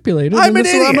being manipulated. I'm and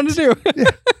this an is what I'm going to do.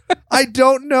 I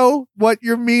don't know what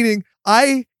you're meaning.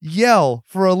 I yell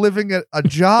for a living at a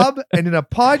job and in a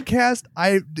podcast.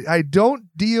 I don't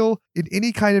deal in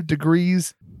any kind of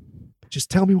degrees. Just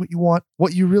tell me what you want,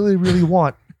 what you really, really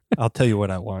want. I'll tell you what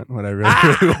I want, what I really,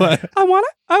 really want. I want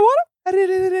it. I want it. I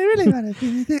really want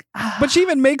it. But she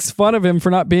even makes fun of him for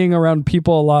not being around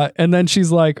people a lot. And then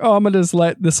she's like, oh, I'm going to just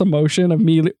let this emotion of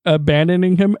me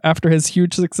abandoning him after his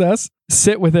huge success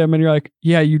sit with him. And you're like,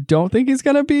 yeah, you don't think he's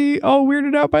going to be all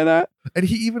weirded out by that? And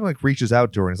he even like reaches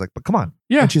out to her and is like, but come on.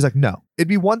 Yeah. And she's like, no. It'd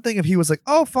be one thing if he was like,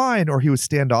 oh, fine. Or he was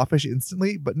standoffish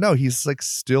instantly. But no, he's like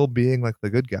still being like the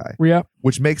good guy. Yeah.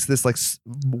 Which makes this like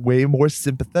way more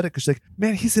sympathetic. Because she's like,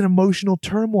 man, he's in emotional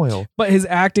turmoil. But his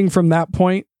acting from that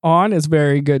point on is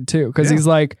very good too. Because he's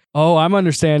like, oh, I'm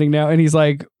understanding now. And he's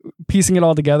like piecing it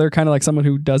all together, kind of like someone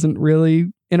who doesn't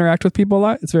really interact with people a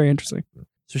lot. It's very interesting.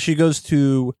 So she goes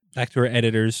back to her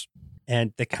editors,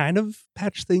 and they kind of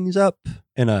patch things up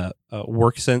in a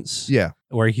work sense. Yeah.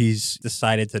 Where he's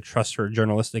decided to trust her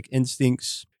journalistic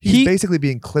instincts. He's basically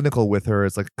being clinical with her.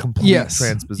 It's like complete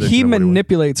transposition. He of what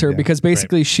manipulates her Yeah. because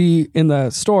basically she in the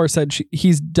store said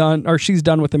she's done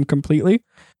with him completely.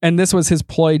 And this was his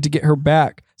ploy to get her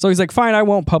back. So he's like, fine, I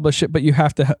won't publish it, but you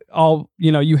have to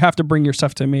you have to bring your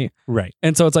stuff to me. Right.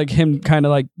 And so it's like him kind of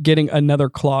like getting another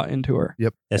claw into her.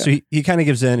 Yep. Yeah, so he kind of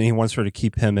gives in, and he wants her to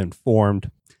keep him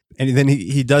informed. And then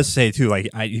he does say too, like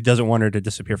he doesn't want her to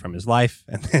disappear from his life.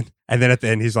 And then at the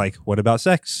end, he's like, "What about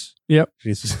sex?" Yep.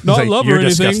 He's Not like, love or You're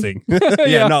anything." disgusting.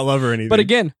 Yeah. Not love or anything. But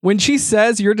again, when she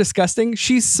says you're disgusting,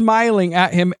 she's smiling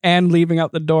at him and leaving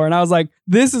out the door. And I was like,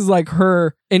 this is like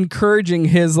her encouraging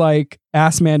his like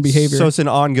ass man behavior. So it's an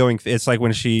ongoing. It's like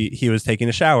when he was taking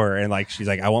a shower, and like she's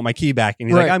like, "I want my key back," and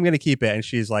he's like, "I'm gonna keep it," and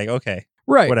she's like, "Okay."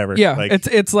 Right. Whatever. Yeah. Like-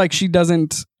 it's like she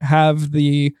doesn't have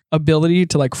the ability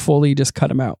to like fully just cut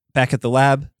him out. Back at the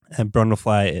lab, and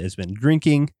Brundlefly has been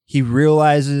drinking. He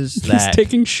realizes He's that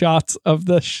taking shots of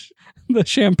the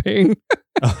champagne.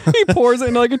 He pours it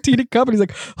into like a teeny cup and he's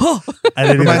like, oh. I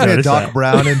didn't even Reminds me of notice Doc that.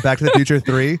 Brown in Back to the Future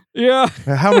 3. Yeah.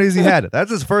 How many has he had? That's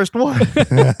his first one.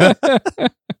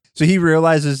 So he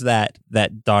realizes that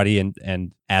Dottie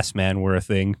and Ass Man were a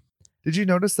thing. Did you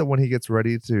notice that when he gets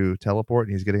ready to teleport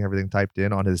and he's getting everything typed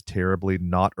in on his terribly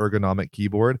not ergonomic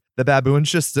keyboard, the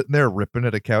baboon's just sitting there ripping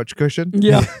at a couch cushion?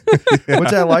 Yeah.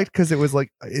 Which I liked because it was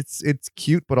like it's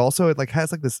cute, but also it like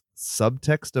has like this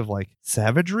subtext of like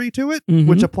savagery to it, Mhm.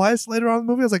 which applies later on in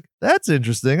the movie. I was like, that's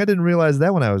interesting. I didn't realize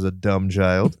that when I was a dumb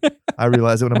child. I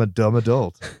realized it when I'm a dumb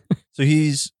adult. So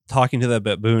he's talking to the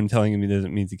baboon, telling him he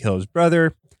doesn't mean to kill his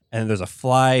brother. And there's a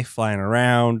fly flying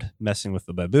around, messing with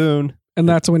the baboon. And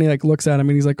that's when he like looks at him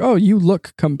and he's like, oh, you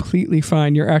look completely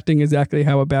fine. You're acting exactly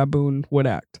how a baboon would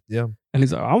act. Yeah. And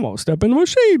he's like, I'm going to step in the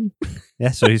machine.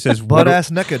 Yeah, so he says, Butt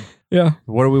ass naked. Yeah.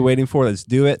 what are we waiting for? Let's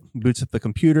do it. Boots up the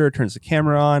computer, turns the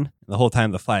camera on. The whole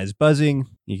time the fly is buzzing.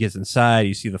 He gets inside.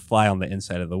 You see the fly on the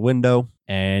inside of the window,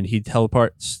 and he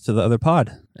teleports to the other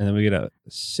pod. And then we get a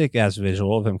sick ass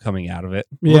visual of him coming out of it.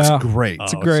 Yeah. Looks great. Oh,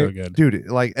 It's so great. good. Dude,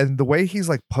 like, and the way he's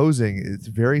like posing, it's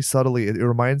very subtly. It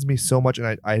reminds me so much,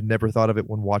 and I had never thought of it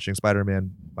when watching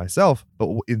Spider-Man myself. But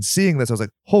in seeing this, I was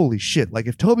like, holy shit! Like,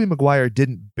 if Tobey Maguire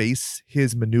didn't base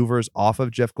his maneuvers off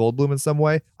of Jeff Goldblum in some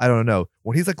way, I don't know.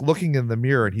 When he's like looking in the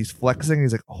mirror and he's flexing,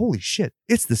 he's like, holy shit!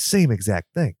 It's the same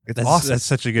exact thing. It's awesome, That's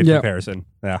such a good Yeah. comparison.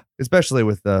 Yeah. especially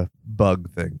with the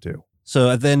bug thing too, So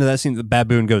at the end of that scene, the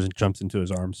baboon goes and jumps into his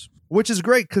arms. which is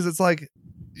great because it's like.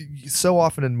 So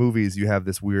often in movies, you have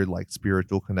this weird, like,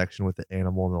 spiritual connection with the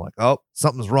animal, and they're like, "Oh,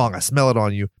 something's wrong. I smell it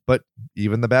on you." But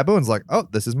even the baboon's like, "Oh,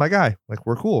 this is my guy. Like,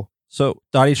 we're cool." So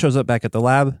Dottie shows up back at the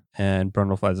lab, and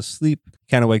Brundle flies asleep.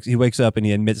 He wakes up and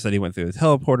he admits that he went through the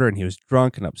teleporter and he was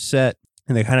drunk and upset.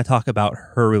 And they kind of talk about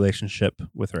her relationship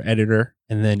with her editor.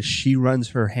 And then she runs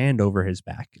her hand over his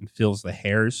back and feels the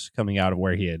hairs coming out of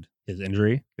where he had his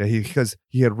injury. Yeah, because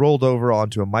he had rolled over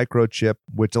onto a microchip,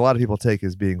 which a lot of people take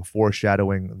as being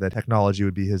foreshadowing that technology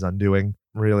would be his undoing.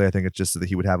 Really, I think it's just so that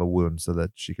he would have a wound so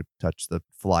that she could touch the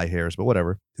fly hairs, but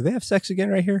whatever. Do they have sex again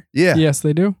right here? Yeah. Yes,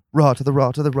 they do. Raw to the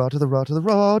raw to the raw to the raw to the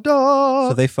raw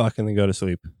dog. So they fuck and then go to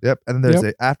sleep. Yep. And then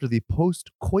there's after the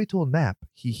post-coital nap,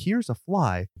 he hears a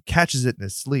fly, catches it in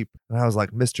his sleep. And I was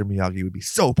like, Mr. Miyagi would be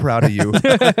so proud of you.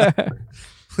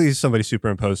 Please, somebody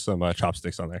superimpose some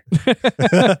chopsticks on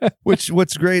there.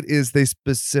 What's great is they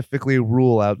specifically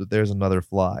rule out that there's another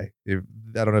fly. I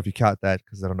don't know if you caught that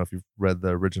because I don't know if you've read the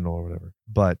original or whatever,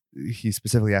 but he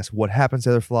specifically asked what happens to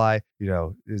the other fly.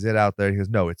 Is it out there? He goes,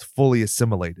 no, it's fully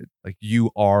assimilated. Like,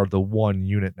 you are the one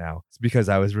unit now. It's because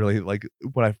I was really like,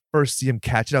 when I first see him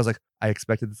catch it, I was like, I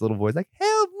expected this little voice like,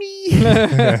 help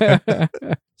me.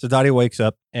 So Dottie wakes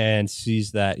up and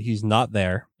sees that he's not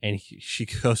there, and she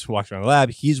goes and walks around the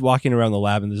lab. He's walking around the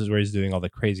lab, and this is where he's doing all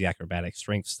the crazy acrobatic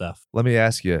strength stuff. Let me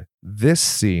ask you, this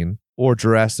scene or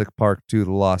Jurassic Park 2: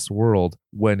 The Lost World,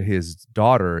 when his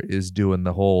daughter is doing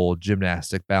the whole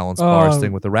gymnastic balance bars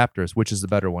thing with the raptors, which is the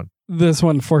better one? This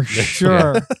one for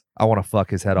sure. I want to fuck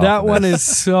his head off. That in one this.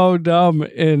 is so dumb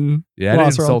in Yeah, it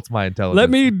Lost World. insults my intelligence. Let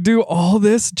me do all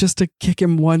this just to kick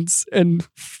him once and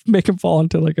make him fall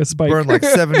into like a spike. burn like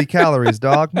 70 calories,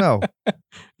 dog. No.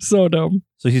 So dumb.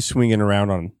 So he's swinging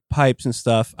around on pipes and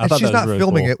stuff. I And thought she's that was not really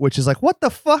filming cool. it, which is like, what the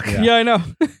fuck? Yeah, I know.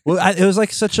 Well, it was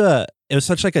like such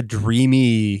like a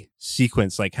dreamy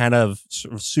sequence, like kind of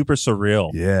super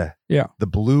surreal. Yeah. Yeah. The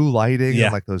blue lighting Yeah.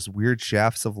 and like those weird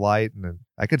shafts of light. And then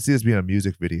I could see this being a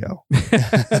music video. You know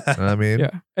what I mean?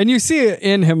 Yeah. And you see it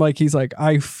in him, like he's like,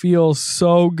 I feel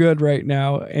so good right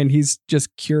now. And he's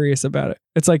just curious about it.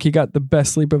 It's like he got the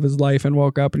best sleep of his life and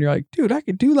woke up and you're like, dude, I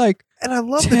could do like And I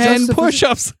love 10 the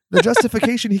push-ups. The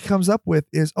justification he comes up with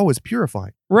is, oh, it's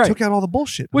purifying. Right. Took out all the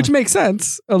bullshit. Which I'm like, makes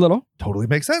sense a little. totally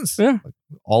makes sense. Yeah. Like,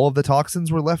 all of the toxins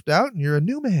were left out and you're a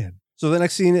new man. So the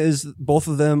next scene is both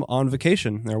of them on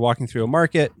vacation. They're walking through a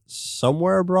market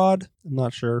somewhere abroad. I'm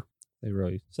not sure. They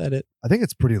really said it. I think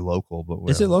it's pretty local, but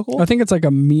Is it local? I think it's like a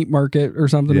meat market or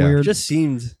something Yeah. It weird. just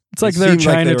seemed. It's like it their seemed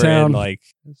like they were in, Chinatown. like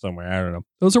somewhere. I don't know.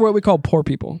 Those are what we call poor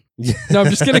people. Yeah. No,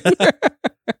 I'm just kidding.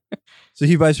 So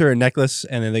he buys her a necklace,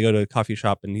 and then they go to a coffee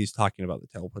shop, and he's talking about the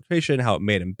teleportation, how it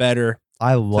made him better,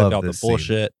 I love took out the this scene.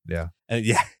 bullshit. Yeah. And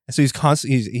yeah, so he's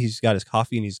constantly he's got his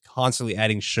coffee, and he's constantly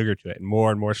adding sugar to it, and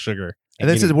more sugar. And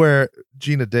this is where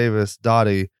Gina Davis,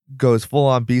 Dottie, goes full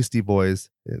on Beastie Boys.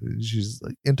 She's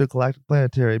like intergalactic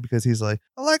planetary because he's like,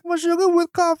 I like my sugar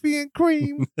with coffee and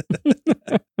cream.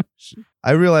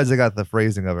 I realize I got the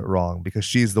phrasing of it wrong because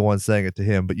she's the one saying it to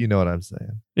him, but you know what I'm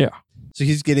saying. So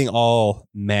he's getting all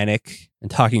manic and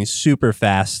talking super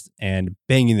fast and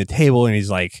banging the table, and he's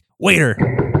like, waiter.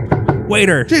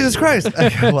 Jesus Christ.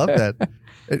 I love that.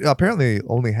 Apparently,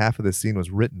 only half of this scene was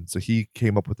written, so he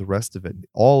came up with the rest of it.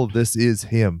 All of this is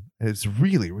him. And it's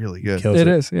really, really good. Kills It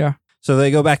is, yeah. So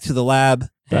they go back to the lab.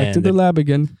 Back and to the lab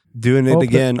again. doing it Oh,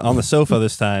 again on the sofa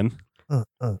this time.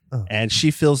 Uh. And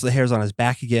she feels the hairs on his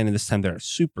back again, and this time they're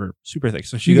super, super thick.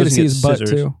 So she You get goes to and see gets his butt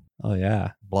scissors. too. Oh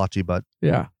yeah. Blotchy butt.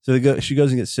 Yeah. So she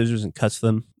goes and gets scissors and cuts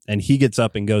them, and he gets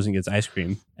up and goes and gets ice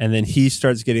cream. And then he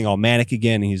starts getting all manic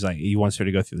again, and he's like, he wants her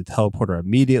to go through the teleporter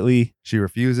immediately. She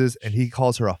refuses, and he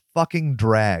calls her a fucking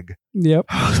drag. Yep.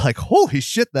 I was like, holy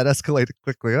shit, that escalated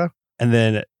quickly, huh? And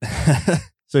then,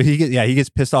 so he gets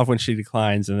pissed off when she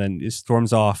declines, and then it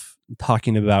storms off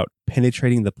talking about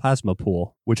penetrating the plasma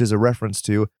pool. Which is a reference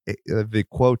to the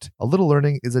quote, a little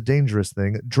learning is a dangerous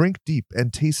thing. Drink deep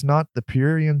and taste not the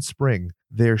Pierian spring.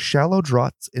 Their shallow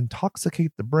draughts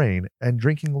intoxicate the brain, and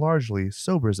drinking largely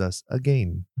sobers us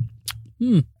again.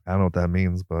 I don't know what that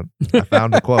means, but I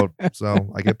found the quote,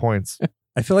 so I get points.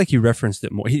 I feel like he referenced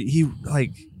it more.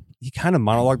 He kind of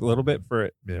monologued a little bit for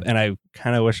it, Yeah. and I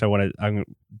kind of wish I'm gonna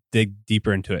dig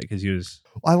deeper into it because he was.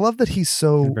 I love that he's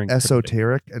so Very cryptic.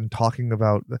 esoteric and talking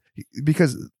about,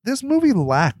 because this movie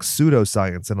lacks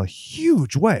pseudoscience in a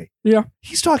huge way. Yeah.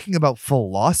 He's talking about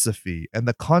philosophy and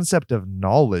the concept of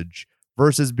knowledge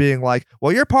versus being like,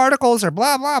 well, your particles are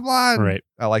blah, blah, blah. And Right.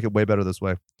 I like it way better this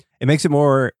way. It makes it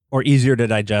more or easier to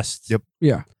digest. Yep.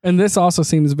 Yeah. And this also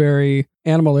seems very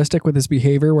animalistic with his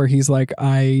behavior where he's like,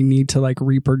 I need to like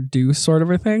reproduce sort of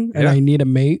a thing and Yeah. I need a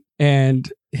mate.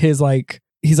 And he's like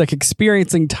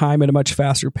experiencing time at a much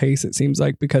faster pace, it seems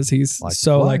like, because he's Like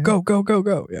so fly, like, yeah. go, go, go,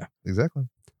 go. Yeah. Exactly.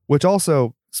 Which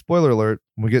also, spoiler alert,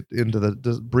 when we get into the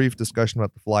brief discussion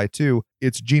about The Fly 2,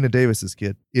 it's Gina Davis's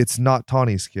kid. It's not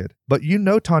Tawny's kid. But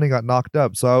Tawny got knocked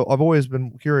up. So I've always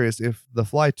been curious if The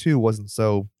Fly 2 wasn't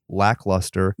so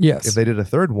lackluster. Yes. If they did a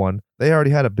third one, they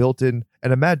already had a built-in,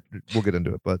 and imagine, we'll get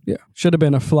into it, but Yeah. Should have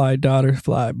been a fly daughter,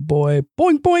 fly boy,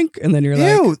 boink, boink. And then you're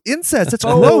ew, like, incest, that's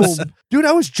Oh. gross. Dude,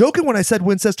 I was joking when I said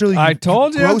incest earlier. I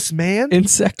told you. Gross man.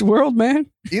 insect world, man.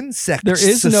 Insect. There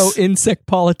is no insect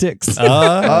politics.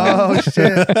 Oh,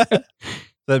 shit.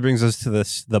 That brings us to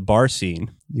the bar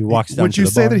scene. He walks down Would to you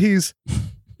the say bar. that he's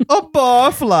a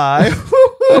barfly?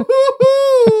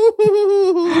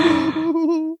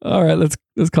 All right, let's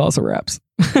call some wraps.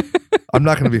 I'm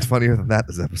not going to be funnier than that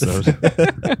this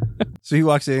episode. So he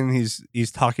walks in.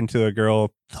 He's talking to a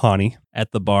girl, Tawny,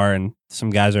 at the bar, and some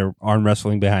guys are arm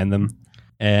wrestling behind them.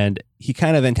 And he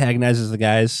kind of antagonizes the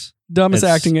guys. Dumbest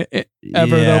It's- acting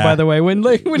ever, though. yeah. By the way, when he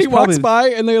It's walks probably- by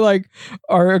and they like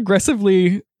are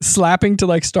aggressively slapping to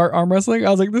like start arm wrestling, I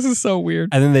was like, this is so weird.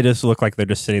 And then they just look like they're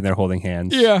just sitting there holding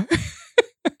hands. Yeah,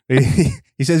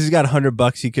 He says he's got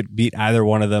 $100. He could beat either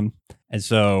one of them. And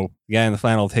so the guy in the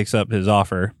flannel takes up his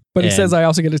offer. but he And- says I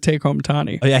also get to take home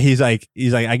Tawny, Oh yeah, he's like,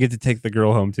 I get to take the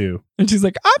girl home too. and she's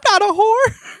like, I'm not a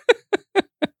whore.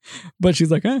 But she's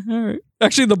like, all right.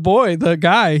 Actually, the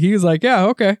guy, he was like, yeah,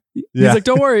 okay. He's Yeah. like,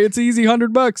 don't worry, it's easy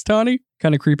 $100, Tawny.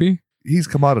 Kind of creepy. He's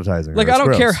commoditizing. Like, her. I It's don't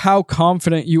gross. care how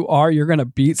confident you are, you're gonna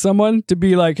beat someone to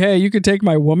be like, hey, you could take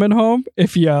my woman home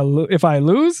if I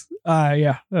lose.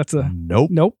 Yeah, that's a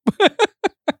Nope. nope.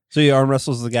 So he arm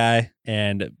wrestles the guy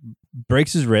and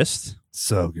breaks his wrist.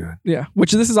 So good. Yeah,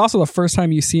 which this is also the first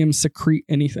time you see him secrete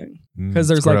anything because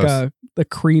It's there's like gross. the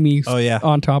creamy Oh yeah,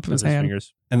 on top of with his hand.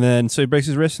 fingers. And then so he breaks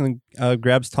his wrist and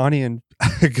grabs Tawny and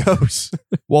goes.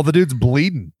 Well, the dude's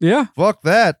bleeding. Yeah, Fuck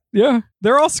that. yeah.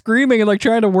 They're all screaming and like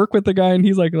trying to work with the guy, and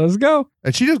he's like, "Let's go."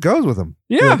 And she just goes with him.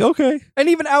 Yeah, Like, okay. and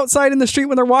even outside in the street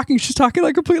when they're walking, she's talking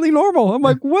like completely normal. I'm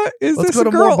like, "What is Let's this go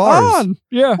to more girl bars. on?"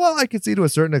 Yeah, Well, I can see to a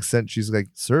certain extent she's like,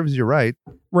 serves you right.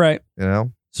 right. You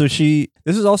know? So this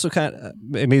is also kind of,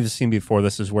 maybe the scene before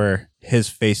this is where his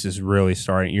face is really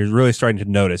you're really starting to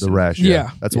notice. The it. rash. Yeah.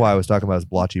 That's why I was talking about his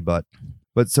blotchy butt.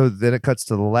 But so then it cuts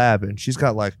to the lab and she's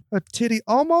got like a titty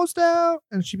almost out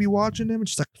and she be watching him and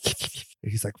she's like,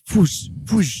 and he's like, whoosh,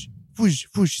 whoosh, whoosh,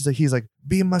 whoosh. He's like,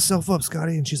 beam myself up,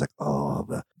 Scotty. And she's like,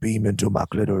 oh, beam into my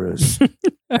clitoris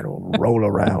and roll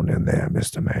around in there,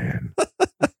 Mr. Man.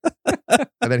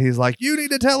 And then he's like, you need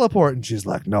to teleport. And she's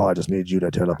like, no, I just need you to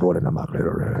teleport into my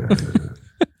clitoris.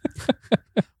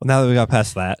 Well, now that we got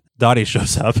past that, Dottie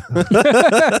shows up.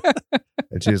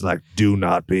 And she's like, do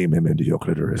not beam him into your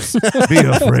clitoris. Be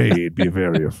afraid. Be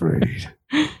very afraid.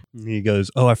 He goes,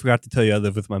 "Oh, I forgot to tell you I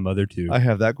live with my mother too." I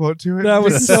have that quote to it. That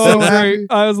was It's so happy. great.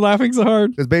 I was laughing so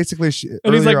hard. Because basically,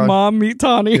 And he's like, on, "Mom, meet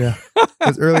Tawny." Yeah.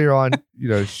 Because earlier on,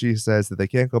 she says that they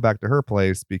can't go back to her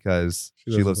place because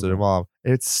she lives with her mom.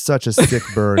 It's such a sick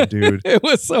burn, dude. It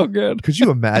was so good. Could you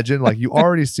imagine? Like, you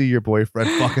already see your boyfriend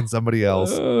fucking somebody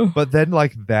else, but then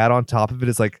like that on top of it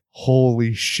is like,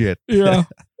 holy shit. Yeah,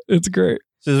 it's great.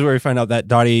 So this is where we find out that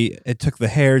Dottie, it took the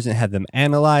hairs and had them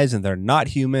analyzed, and they're not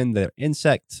human, they're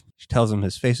insects. She tells him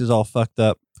his face is all fucked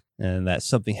up and that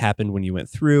something happened when you went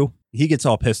through. He gets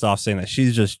all pissed off saying that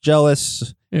she's just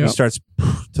jealous. Yeah, He starts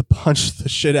to punch the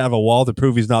shit out of a wall to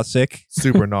prove he's not sick.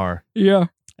 Super gnar. yeah,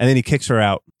 And then he kicks her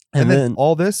out. And then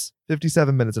all this,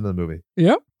 57 minutes into the movie.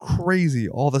 Yep. Crazy.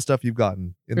 All the stuff you've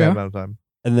gotten in that Yeah. amount of time.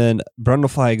 And then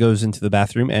Brundlefly goes into the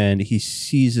bathroom and he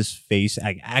sees his face,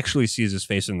 actually sees his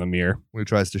face in the mirror. When he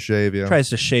tries to shave, yeah. Tries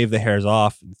to shave the hairs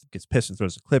off, gets pissed and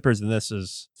throws the clippers, and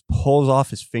pulls off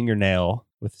his fingernail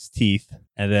with his teeth,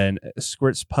 and then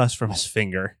squirts pus from his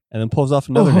finger, and then pulls off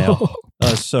another nail.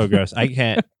 Oh, it's so gross.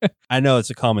 I know it's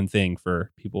a common thing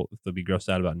for people to be grossed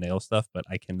out about nail stuff, but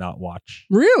I cannot watch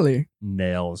Really?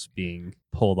 nails being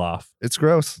pulled off. It's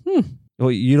gross.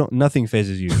 Well, you don't. Nothing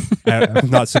phases you. I'm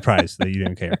not surprised that you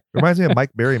didn't care. Reminds me of Mike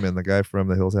Berryman, the guy from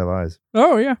The Hills Have Eyes.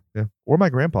 Oh, yeah. Yeah. Or my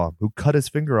grandpa, who cut his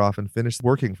finger off and finished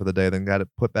working for the day, then got it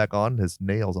put back on. His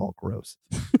nails all gross.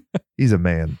 He's a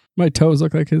man. My toes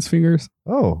look like his fingers.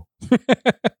 Oh.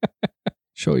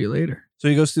 Show you later. So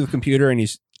he goes to the computer and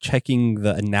he's checking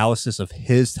the analysis of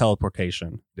his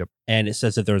teleportation. Yep. And it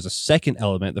says that there was a second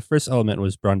element. The first element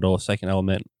was Brundle. Second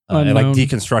element, it like Unknown.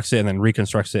 deconstructs it and then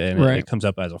reconstructs it, and Right. it comes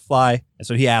up as a fly. And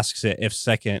so he asks it if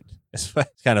second. It's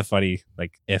kind of funny,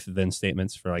 like if then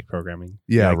statements for like programming.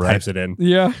 Yeah, He, like, right. Types it in.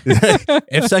 Yeah.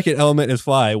 If second element is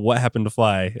fly, what happened to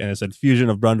fly? And it said fusion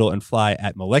of Brundle and fly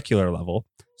at molecular level.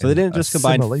 So they didn't just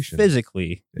combine Assimilation.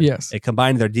 physically. Yes. It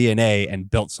combined their DNA and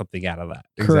built something out of that.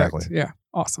 Correct. Exactly. Yeah.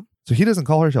 Awesome. So he doesn't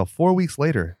call her till 4 weeks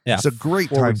later. Yeah, It's a great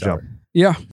 4 time weeks jump. out.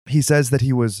 Yeah. He says that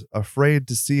he was afraid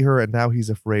to see her, and now he's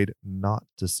afraid not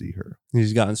to see her.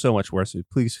 He's gotten so much worse. So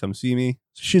please come see me.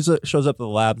 So she shows up at the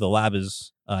lab. The lab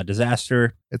is a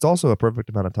disaster. It's also a perfect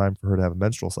amount of time for her to have a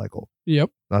menstrual cycle.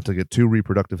 Yep. Not to get too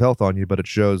reproductive health on you, but it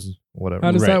shows whatever.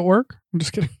 How does Right. that work? I'm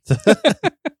just kidding.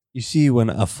 You see, when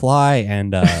a fly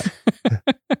and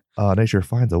Nature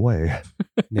finds a way.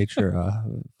 nature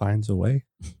finds a way.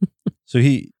 So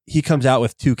he comes out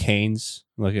with 2 canes,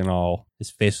 looking all. His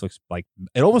face looks like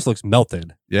it almost looks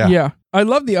melted. Yeah. I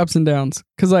love the ups and downs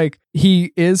because like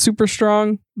he is super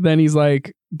strong, then he's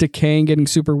like decaying, getting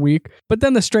super weak, but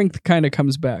then the strength kind of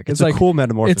comes back. It's like a cool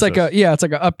metamorphosis. it's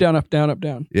like a up down up down up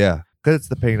down. Yeah. Because it's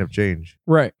the pain of change.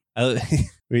 Right.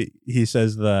 He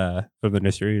says from the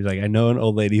nursery, he's like, I know an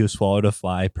old lady who swallowed a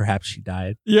fly. Perhaps she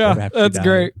died. Yeah, Perhaps she that's died.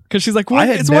 great because she's like, I what?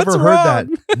 had It's never what's heard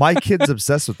wrong? that. My kid's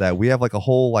obsessed with that. We have like a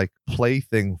whole like play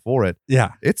thing for it.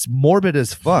 Yeah. It's morbid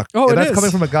as fuck. Oh, and it that's is.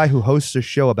 coming from a guy who hosts a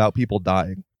show about people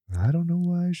dying. I don't know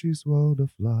why she swallowed a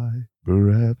fly.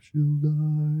 Perhaps she'll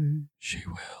die. She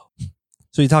will.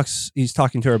 So he's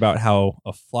talking to her about how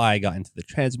a fly got into the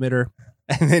transmitter.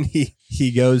 And then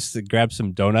he goes to grab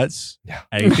some donuts. Yeah.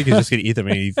 And you think he's just going to eat them,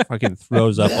 and he fucking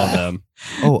throws up on them.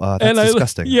 Oh, that's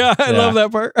disgusting. I love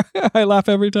that part. I laugh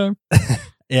every time.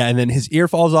 Yeah, and then his ear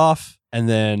falls off, and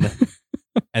then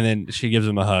she gives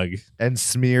him a hug. And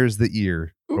smears the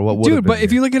ear. Or what would have Dude, been but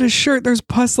if ear. you look at his shirt, there's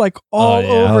pus like all yeah.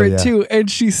 over Oh, it yeah. too,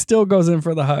 and she still goes in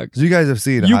for the hug. So you guys have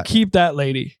seen You keep that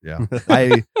lady. Yeah.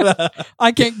 I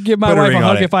I can't give my Put a wife ring a on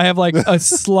hug it. if I have like a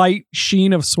slight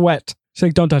sheen of sweat. She's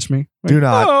like, don't touch me. Do Like,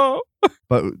 not. "Oh."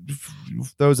 But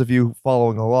those of you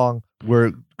following along,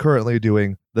 we're currently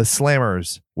doing the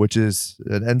Slammers, which is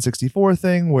an N64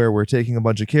 thing where we're taking a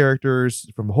bunch of characters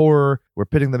from horror, we're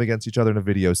pitting them against each other in a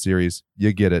video series.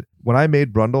 You get it. When I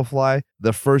made Brundlefly,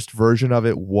 the first version of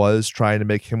it was trying to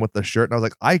make him with the shirt, and I was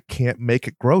like, I can't make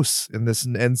it gross in this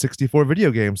N64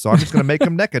 video game, so I'm just going to make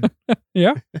him naked.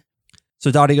 Yeah. So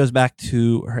Dottie goes back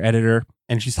to her editor,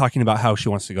 and she's talking about how she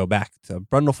wants to go back to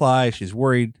Brundlefly. She's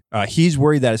worried. He's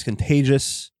worried that it's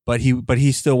contagious, but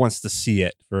he still wants to see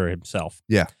it for himself.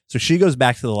 Yeah. So she goes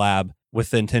back to the lab with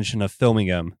the intention of filming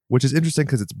him. Which is interesting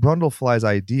because it's Brundlefly's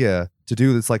idea to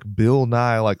do this like Bill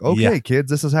Nye, like, okay, Yeah. kids,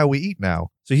 this is how we eat now.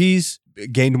 So he's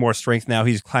gained more strength now.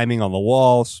 He's climbing on the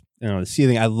walls, the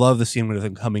ceiling. I love the scene with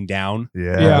him coming down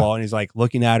Yeah. the wall, and he's like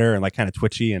looking at her and like kind of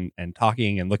twitchy and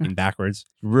talking and looking backwards.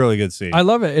 Really good scene. I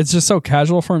love it. It's just so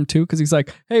casual for him too, because he's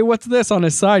like, hey, what's this on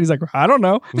his side? He's like, I don't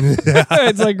know.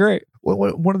 It's like great. Well,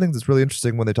 one of the things that's really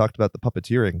interesting when they talked about the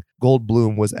puppeteering,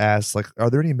 Goldblum was asked, like,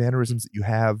 are there any mannerisms that you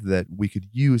have that we could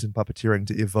use in puppeteering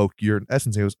to evoke your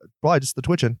essence? And he was probably just the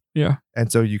twitching. Yeah.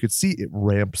 And so you could see it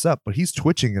ramps up, but he's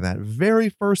twitching in that very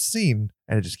first scene,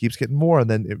 and it just keeps getting more, and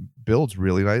then it builds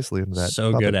really nicely into that.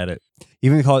 So puppet. good at it.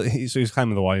 Even so he's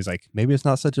climbing the wall. He's like, maybe it's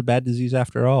not such a bad disease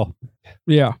after all.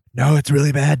 Yeah. No, it's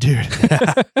really bad, dude.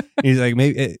 He's like,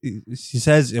 maybe he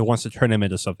says it wants to turn him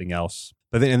into something else.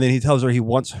 But then he tells her he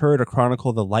wants her to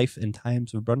chronicle the life and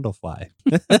times of Brundlefly.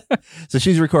 So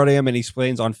she's recording him, and he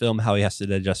explains on film how he has to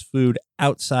digest food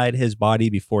outside his body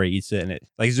before he eats it, and it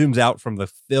like zooms out from the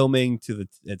filming to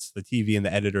it's the TV and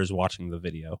the editors watching the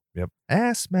video. Yep.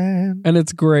 Ass man. And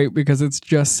it's great because it's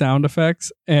just sound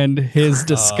effects and his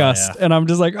disgust. yeah. And I'm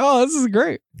just like, oh, this is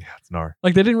great. Yeah, it's Gnar.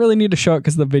 Like they didn't really need to show it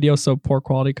because the video's so poor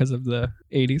quality because of the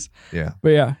 80s. Yeah. But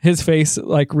yeah, his face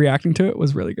like reacting to it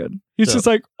was really good. He's So- just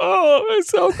like, oh, it's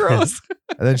so gross.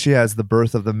 And then she has the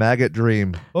birth of the maggot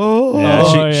dream. Oh,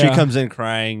 Yeah, she yeah. comes in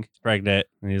crying, pregnant,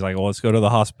 and he's like, well, let's go to the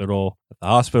hospital. At the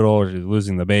hospital, she's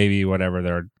losing the baby,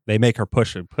 whatever. They make her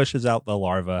push it, pushes out the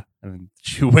larva, and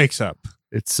she wakes up.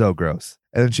 It's so gross.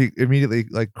 And then she immediately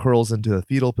like curls into a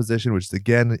fetal position, which is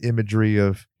again imagery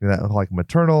of that like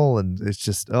maternal, and it's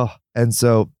just And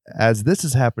so as this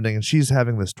is happening and she's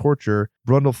having this torture,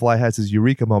 Brundlefly has his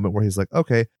eureka moment where he's like,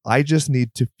 okay, I just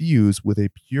need to fuse with a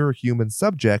pure human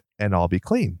subject and I'll be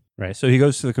clean. Right. So he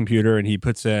goes to the computer and he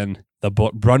puts in the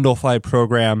Brundlefly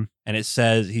program, and he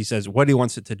says what he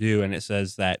wants it to do, and it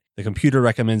says that the computer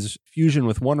recommends fusion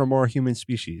with one or more human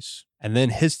species. And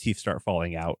then his teeth start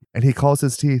falling out. And he calls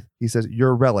his teeth, he says,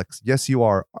 "You're relics. Yes, you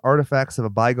are. Artifacts of a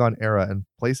bygone era," and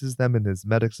places them in his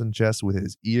medicine chest with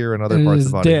his ear and other And parts his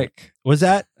of the body. dick. Was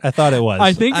that? I thought it was.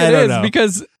 I think it don't is know.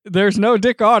 because there's no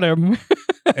dick on him.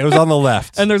 It was on the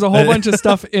left. And there's a whole bunch of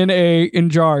stuff in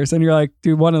jars. And you're like,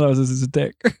 dude, one of those is his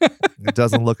dick. It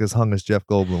doesn't look as hung as Jeff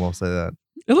Goldblum, I'll say that.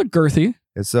 It looked girthy.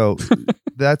 And so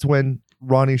that's when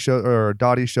Dottie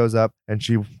shows up and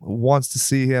she wants to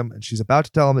see him and she's about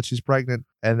to tell him that she's pregnant.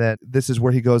 And then this is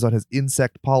where he goes on his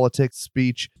insect politics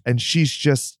speech and she's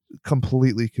just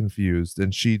completely confused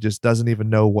and she just doesn't even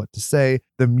know what to say.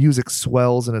 The music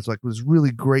swells and it's like this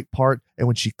really great part. And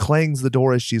when she clangs the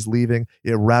door as she's leaving,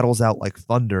 it rattles out like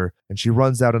thunder and she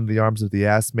runs out into the arms of the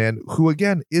ass man, who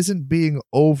again isn't being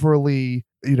overly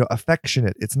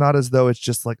affectionate. It's not as though it's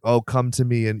just like, oh, come to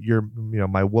me and you're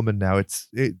my woman now. It's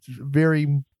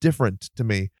very different to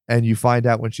me. And you find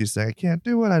out when she's saying, I can't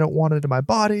do it, I don't want it in my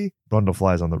body,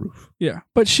 Brundlefly's on the roof. Yeah.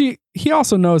 But he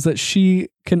also knows that she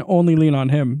can only lean on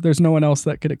him. There's no one else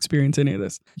that could experience any of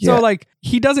this. Yeah. So like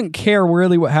he doesn't care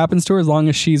really what happens to her as long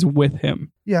as she's with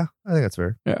him. Yeah, I think that's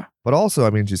fair. Yeah. But also, I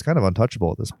mean, she's kind of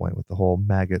untouchable at this point with the whole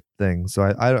maggot thing. So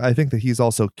I think that he's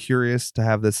also curious to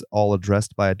have this all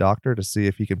addressed by a doctor to see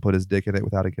if he can put his dick in it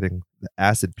without it getting the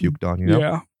acid puked on,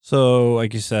 Yeah. So,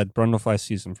 like you said, Brundlefly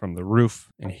sees him from the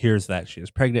roof and hears that she is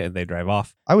pregnant and they drive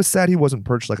off. I was sad he wasn't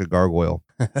perched like a gargoyle.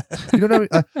 You know what I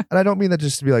mean? And I don't mean that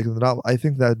just to be like, I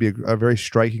think that'd be a very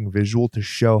striking visual to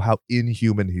show how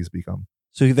inhuman he's become.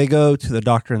 So they go to the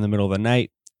doctor in the middle of the night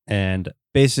and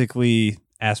basically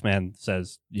Ass Man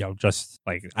says, just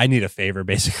like, I need a favor,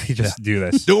 basically, just do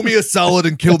this. Do me a solid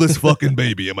and kill this fucking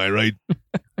baby, am I right?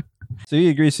 So he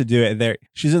agrees to do it. And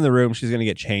she's in the room. She's going to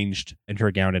get changed into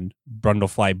her gown, and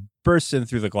Brundlefly bursts in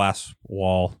through the glass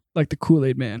wall. Like the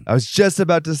Kool-Aid man. I was just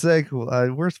about to say, cool,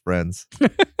 we're friends.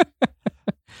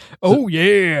 Oh,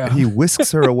 yeah. And he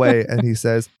whisks her away and he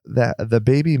says that the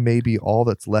baby may be all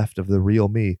that's left of the real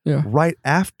me. Yeah. Right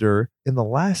after, in the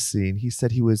last scene, he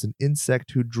said he was an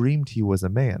insect who dreamed he was a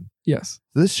man. Yes.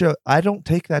 This show, I don't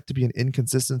take that to be an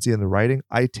inconsistency in the writing.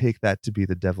 I take that to be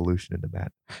the devolution into man.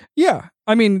 Yeah.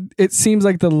 I mean, it seems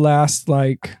like the last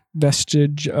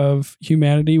vestige of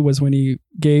humanity was when he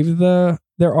gave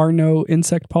there are no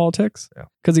insect politics. Yeah.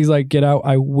 Because he's like, get out,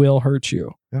 I will hurt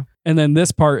you. Yeah. And then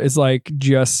this part is like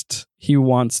just he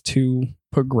wants to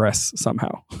progress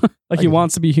somehow. He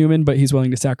wants to be human, but he's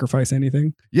willing to sacrifice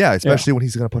anything. Yeah, especially when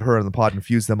he's going to put her in the pod and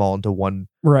fuse them all into one.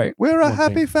 Right. We're a One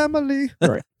happy thing. family.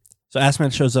 Right. So Ass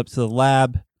Man shows up to the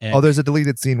lab. And Oh, there's a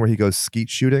deleted scene where he goes skeet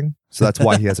shooting. So that's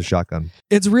why he has a shotgun.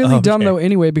 It's really Okay. dumb though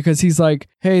anyway, because he's like,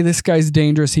 hey, this guy's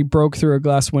dangerous. He broke through a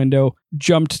glass window,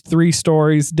 jumped 3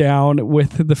 stories down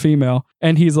with the female,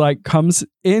 and he's like, comes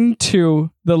into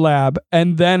the lab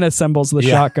and then assembles the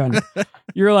shotgun.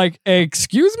 You're like, hey,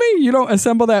 excuse me? You don't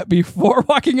assemble that before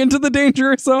walking into the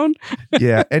dangerous zone?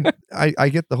 Yeah. And I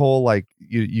get the whole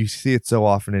you see it so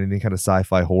often in any kind of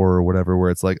sci-fi horror or whatever, where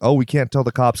it's like, oh, we can't tell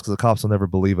the cops because the cops will never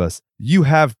believe us. You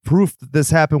have proof that this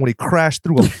happened when he crashed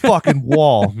through a fucking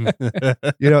wall.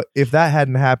 If that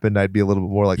hadn't happened, I'd be a little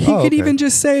bit more like, He could even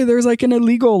just say there's like an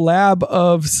illegal lab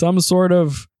of some sort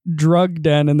of drug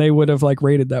den and they would have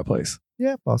raided that place.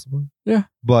 Yeah, possibly. Yeah.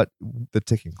 But the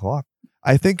ticking clock.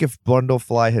 I think if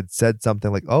Brundlefly had said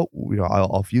something like, oh,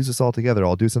 I'll fuse this all together,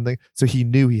 I'll do something, so he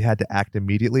knew he had to act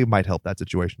immediately, it might help that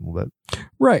situation a little bit.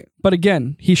 Right. But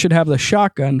again, he should have the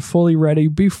shotgun fully ready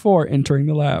before entering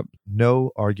the lab.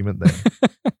 No argument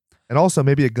there. And also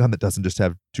maybe a gun that doesn't just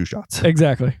have 2 shots.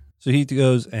 Exactly. So he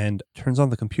goes and turns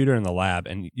on the computer in the lab,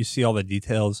 and you see all the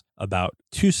details about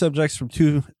 2 subjects from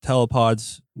 2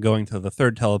 telepods going to the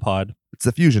 3rd telepod. It's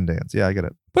the fusion dance. Yeah, I get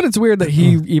it. But it's weird that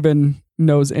he even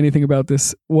knows anything about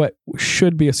this, what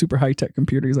should be a super high-tech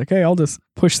computer. He's like, hey, I'll just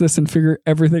push this and figure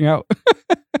everything out.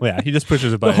 Well, yeah, he just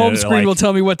pushes a The button. home and it, screen will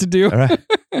tell me what to do. All right.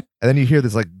 And then you hear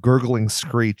this gurgling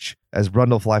screech as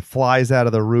Brundlefly flies out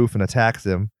of the roof and attacks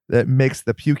him. that makes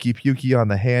the pukey on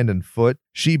the hand and foot.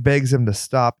 She begs him to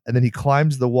stop, and then he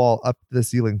climbs the wall up the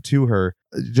ceiling to her,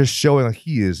 just showing like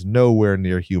he is nowhere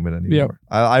near human anymore.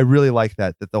 Yep. I really like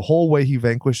that the whole way he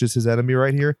vanquishes his enemy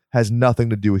right here has nothing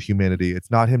to do with humanity.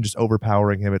 It's not him just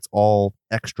overpowering him. It's all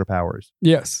extra powers.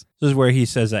 Yes. This is where he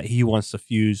says that he wants to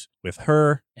fuse with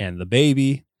her and the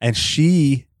baby. And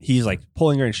he's like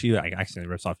pulling her and she like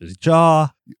accidentally rips off his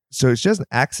jaw. So it's just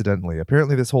accidentally.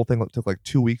 Apparently this whole thing took like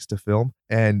 2 weeks to film,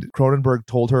 and Cronenberg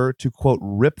told her to, quote,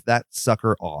 rip that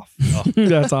sucker off.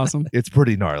 That's awesome. It's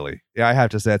pretty gnarly. Yeah, I have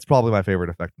to say, it's probably my favorite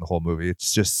effect in the whole movie.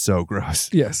 It's just so gross.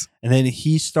 Yes. And then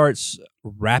he starts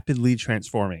rapidly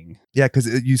transforming. Yeah,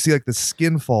 because you see like the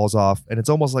skin falls off, and it's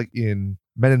almost like in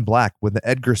Men in Black when the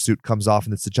Edgar suit comes off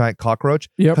and it's a giant cockroach.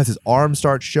 Yep. Because his arm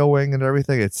starts showing and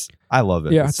everything. I love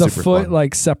it. Yeah, it's the super foot fun.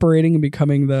 like separating and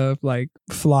becoming the like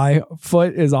fly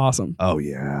foot is awesome. Oh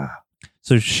yeah.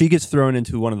 So she gets thrown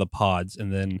into one of the pods,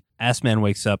 and then Assman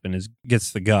wakes up and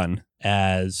gets the gun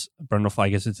as Brundlefly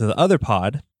gets into the other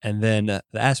pod, and then the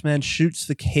Assman shoots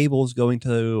the cables going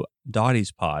to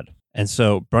Dottie's pod. And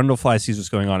so Brundlefly sees what's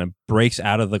going on and breaks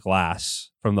out of the glass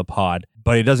from the pod,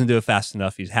 but he doesn't do it fast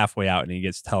enough. He's halfway out and he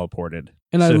gets teleported.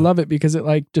 And I love it because it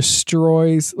like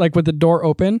destroys, like with the door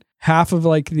open, half of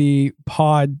like the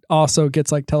pod also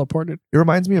gets like teleported. It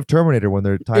reminds me of Terminator when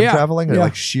they're time traveling and it yeah.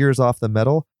 like shears off the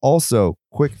metal. Also,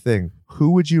 quick thing.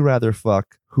 Who would you rather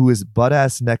fuck who is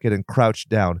butt-ass naked and crouched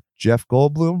down? Jeff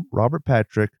Goldblum, Robert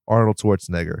Patrick, Arnold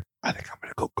Schwarzenegger? I think I'm going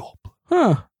to go Goldblum.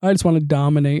 Huh. I just want to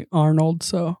dominate Arnold,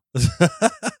 so.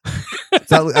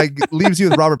 That leaves you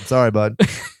with Robert. Sorry, bud.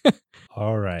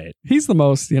 All right. He's the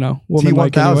most,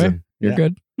 woman-like T1000. anyway. You're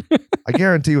good. I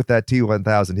guarantee with that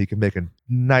T1000, he can make a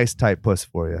nice tight puss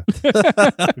for you.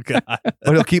 Oh, God.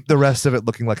 But he'll keep the rest of it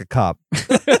looking like a cop. We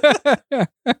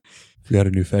got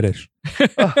a new fetish.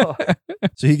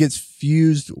 So he gets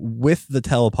fused with the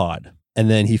telepod, and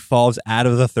then he falls out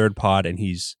of the third pod, and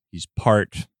he's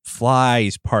part fly,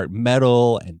 he's part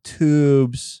metal and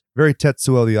tubes. Very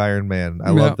Tetsuo the Iron Man.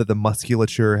 I love that the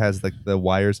musculature has like the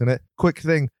wires in it. Quick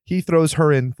thing, he throws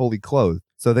her in fully clothed.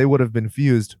 So they would have been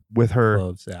fused with her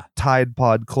Clothes, yeah. Tide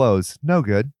Pod clothes. No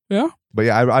good. Yeah. But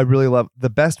yeah, I really love, the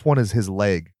best one is his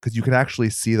leg, because you can actually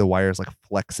see the wires like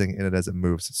flexing in it as it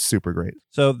moves. It's super great.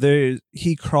 So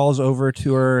he crawls over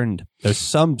to her, and there's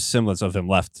some semblance of him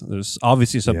left. There's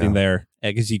obviously something there,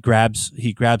 because he grabs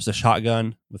the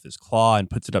shotgun with his claw and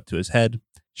puts it up to his head.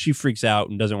 She freaks out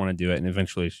and doesn't want to do it, and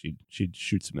eventually she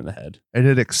shoots him in the head. And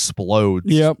it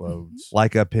explodes. Yep.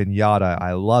 Like a piñata.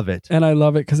 I love it. And I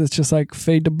love it because it's just like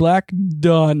fade to black,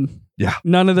 done. Yeah.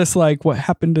 None of this like what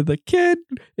happened to the kid?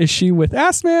 Is she with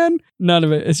Assman? None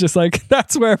of it. It's just like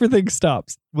that's where everything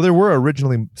stops. Well, there were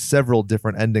originally several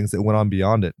different endings that went on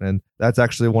beyond it. And that's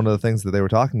actually one of the things that they were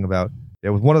talking about.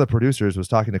 Yeah, with one of the producers was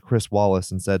talking to Chris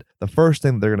Wallace and said, the first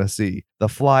thing they're going to see, The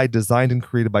Fly designed and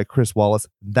created by Chris Wallace,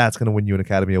 that's going to win you an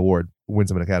Academy Award,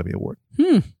 wins him an Academy Award.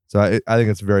 So I think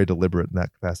it's very deliberate in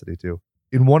that capacity too.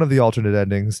 In one of the alternate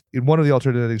endings,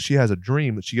 she has a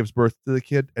dream that she gives birth to the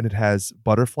kid and it has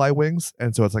butterfly wings.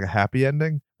 And so it's like a happy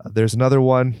ending. There's another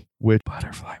one with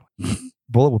Butterfly wings.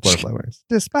 Bullet with butterfly wings.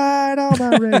 Despite all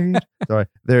my rage. Sorry.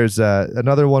 There's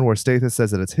another one where Stathis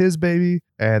says that it's his baby.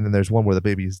 And then there's one where the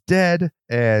baby is dead.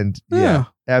 And absolutely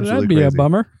That'd be crazy. a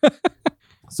bummer.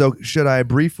 So should I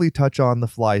briefly touch on The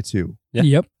Fly 2? Yeah.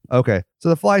 Yep. Okay. So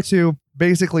The Fly 2,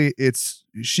 basically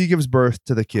she gives birth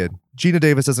to the kid. Gina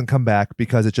Davis doesn't come back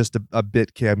because it's just a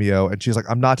bit cameo. And she's like,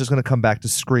 I'm not just going to come back to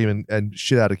scream and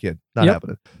shit out a kid. Not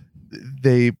happening.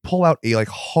 They pull out a like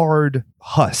hard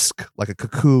husk, like a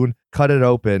cocoon, cut it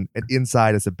open, and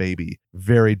inside is a baby.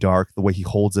 Very dark, the way he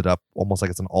holds it up, almost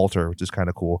like it's an altar, which is kind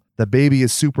of cool. The baby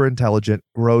is super intelligent,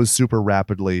 grows super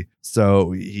rapidly,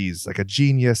 so he's like a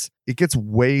genius. It gets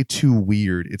way too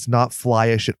weird. It's not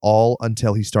flyish at all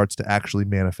until he starts to actually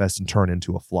manifest and turn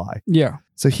into a fly. Yeah.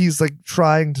 So he's like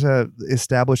trying to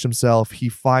establish himself. He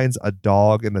finds a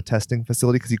dog in the testing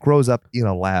facility because he grows up in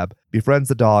a lab, befriends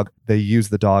the dog. They use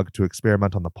the dog to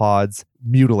experiment on the pods,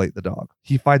 mutilate the dog.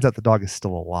 He finds out the dog is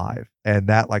still alive, and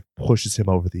that like pushes him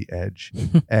over the edge.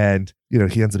 And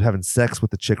he ends up having sex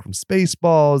with the chick from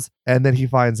Spaceballs, and then he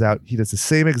finds out he does the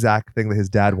same exact thing that his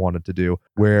dad wanted to do,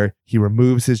 where he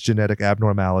removes his genetic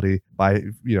abnormality by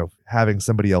having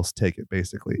somebody else take it,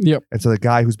 basically. Yep. And so the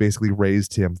guy who's basically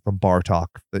raised him from Bartok,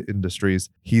 the Industries,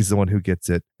 he's the one who gets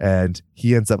it, and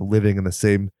he ends up living in the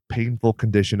same painful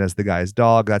condition as the guy's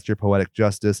dog. That's your poetic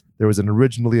justice. There was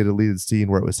originally a deleted scene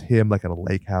where it was him like in a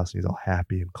lake house, and he's all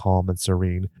happy and calm and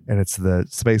serene, and it's the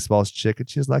Spaceballs chick, and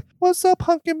she's like, what's up,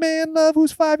 hunky man love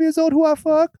who's 5 years old who I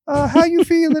fuck? How you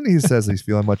feeling? He says he's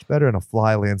feeling much better, and a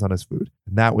fly lands on his food.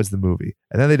 and that was the movie.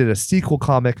 And then they did a sequel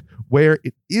comic where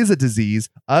it is a disease,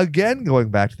 again going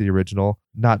back to the original,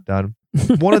 not done.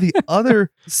 One of the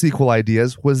other sequel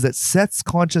ideas was that Seth's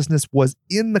consciousness was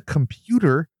in the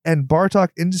computer and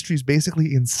Bartok Industries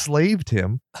basically enslaved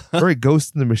him. Very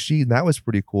Ghost in the Machine. That was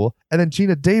pretty cool. And then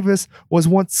Gina Davis was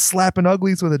once slapping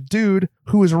uglies with a dude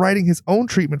who was writing his own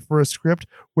treatment for a script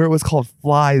where it was called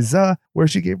Fliza, where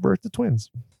she gave birth to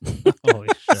twins. Holy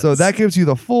shit. So that gives you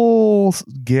the full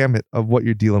gamut of what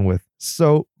you're dealing with.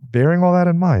 So bearing all that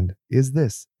in mind, is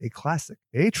this a classic,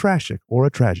 a trashic, or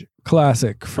a tragic?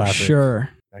 Classic, for Classic. sure.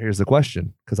 Now here's the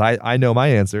question, because I know my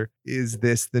answer. Is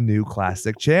this the new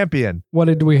classic champion? What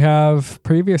did we have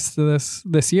previous to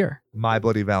this year? My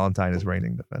Bloody Valentine is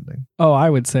reigning defending. Oh,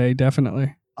 I would say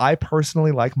definitely. I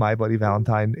personally like My Bloody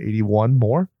Valentine 81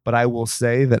 more, but I will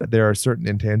say that there are certain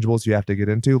intangibles you have to get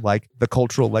into, like the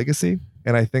cultural legacy.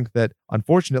 And I think that,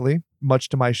 unfortunately, much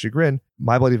to my chagrin,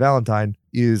 My Bloody Valentine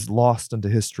is lost into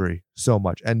history so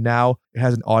much. And now it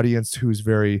has an audience who's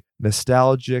very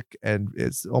nostalgic and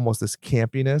it's almost this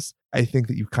campiness. I think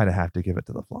that you kind of have to give it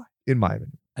to The Fly, in my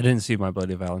opinion. I didn't see My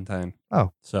Bloody Valentine.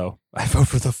 Oh. So I vote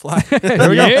for The Fly. There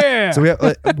we go. Yeah. So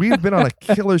we've been on a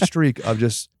killer streak of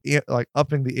just like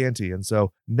upping the ante. And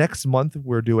so next month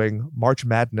we're doing March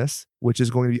Madness, which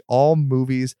is going to be all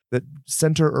movies that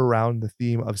center around the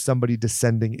theme of somebody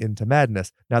descending into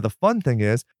madness. Now, the fun thing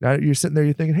is, now you're sitting there,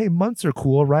 you're thinking, hey, months are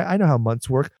cool, right? I know how months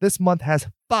work. This month has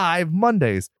 5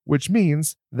 Mondays, which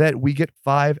means that we get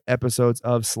 5 episodes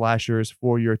of slashers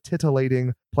for your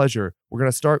titillating pleasure. We're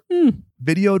going to start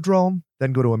Videodrome,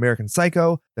 then go to American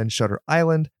Psycho, then Shutter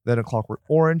Island, then A Clockwork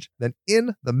Orange, then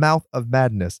In the Mouth of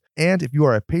Madness. And if you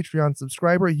are a Patreon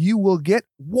subscriber, you will get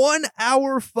 1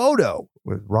 hour photo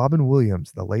with Robin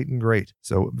Williams, the late and great.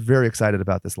 So very excited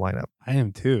about this lineup. I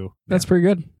am too. That's pretty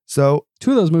good. So,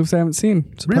 2 of those moves I haven't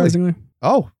seen, surprisingly.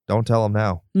 don't tell them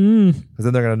now, Mm. because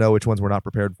then they're going to know which ones we're not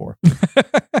prepared for. Do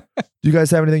you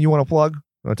guys have anything you want to plug?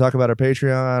 Want to talk about our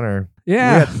Patreon or?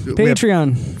 Yeah, we have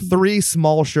Patreon. 3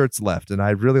 small shirts left, and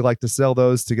I'd really like to sell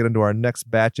those to get into our next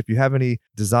batch. If you have any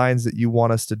designs that you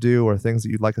want us to do or things that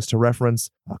you'd like us to reference,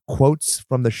 quotes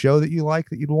from the show that you like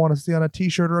that you'd want to see on a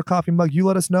t-shirt or a coffee mug, you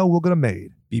let us know. We'll get them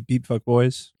made. Beep, beep, fuck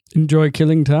boys. Enjoy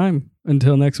killing time.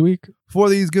 Until next week. For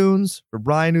these goons, for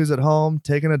Brian who's at home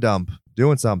taking a dump,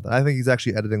 doing something. I think he's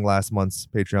actually editing last month's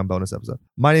Patreon bonus episode.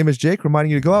 My name is Jake,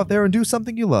 reminding you to go out there and do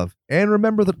something you love. And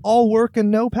remember that all work and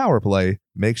no power play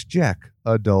makes Jack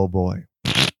a dull boy.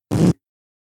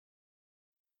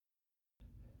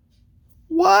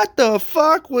 What the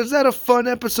fuck? Was that a fun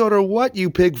episode or what, you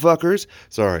pig fuckers?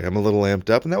 Sorry, I'm a little amped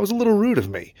up, and that was a little rude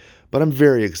of me. But I'm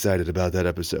very excited about that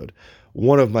episode.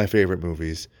 One of my favorite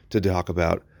movies to talk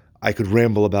about. I could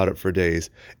ramble about it for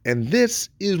days. And this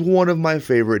is one of my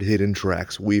favorite hidden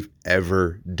tracks we've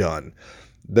ever done.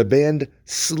 The band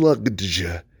Sludge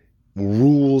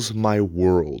rules my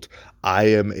world. I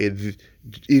am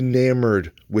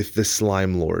enamored with the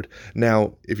Slime Lord.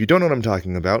 Now, if you don't know what I'm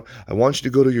talking about, I want you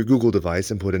to go to your Google device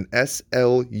and put in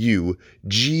SLUGDGE,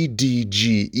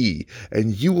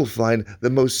 and you will find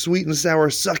the most sweet and sour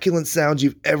succulent sounds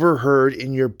you've ever heard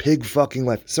in your pig fucking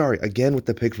life. Sorry, again with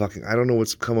the pig fucking. I don't know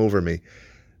what's come over me.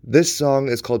 This song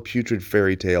is called Putrid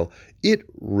Fairy Tale. It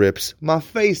rips my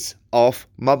face off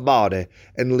my body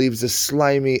and leaves a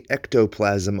slimy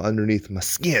ectoplasm underneath my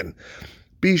skin.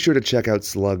 Be sure to check out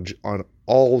Sludge on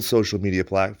all social media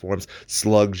platforms,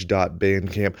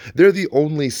 sludge.bandcamp. They're the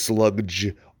only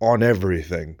Sludge on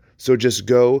everything. So just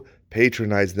go,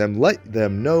 patronize them, let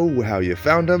them know how you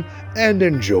found them, and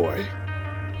enjoy.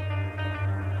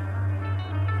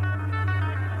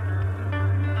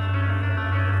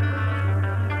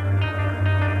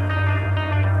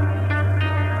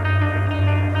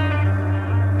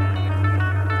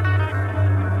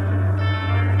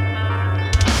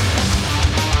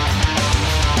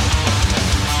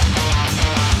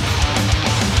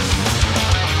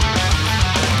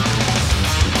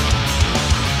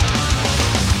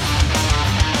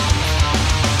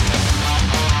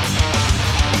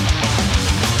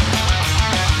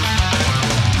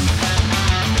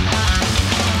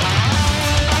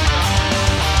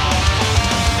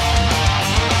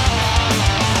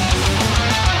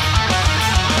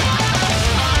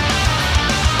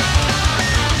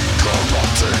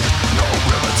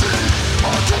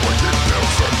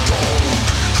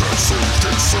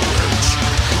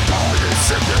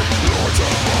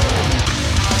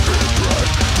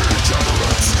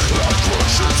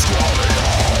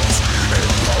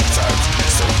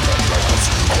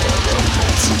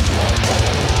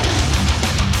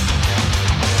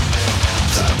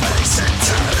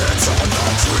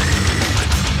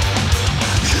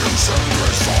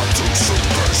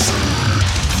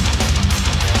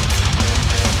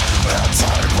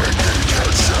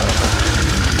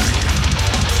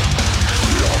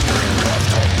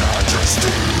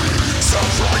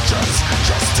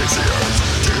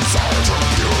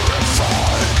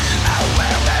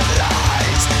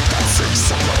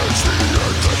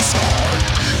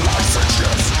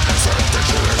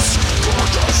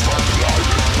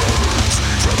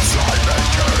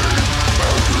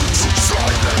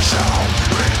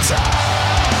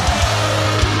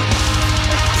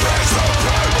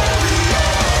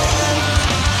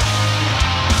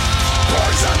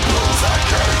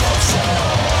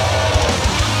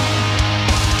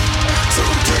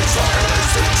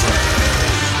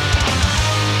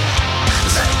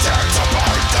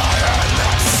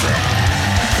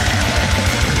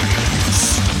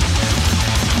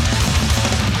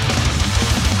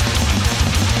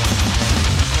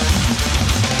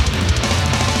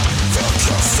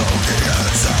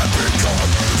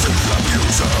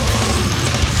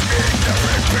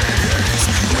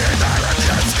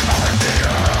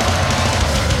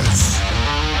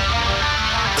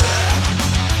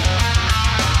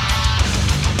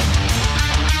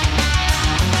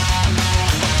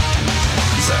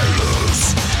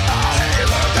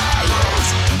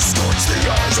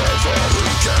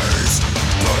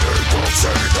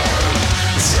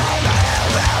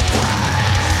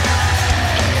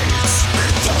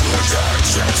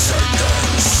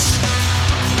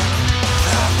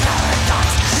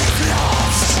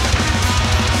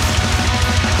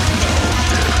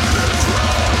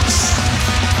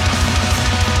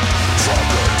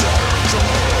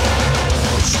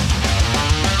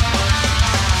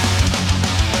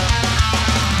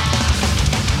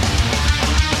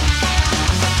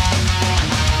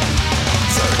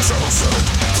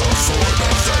 for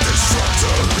the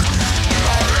satisfaction.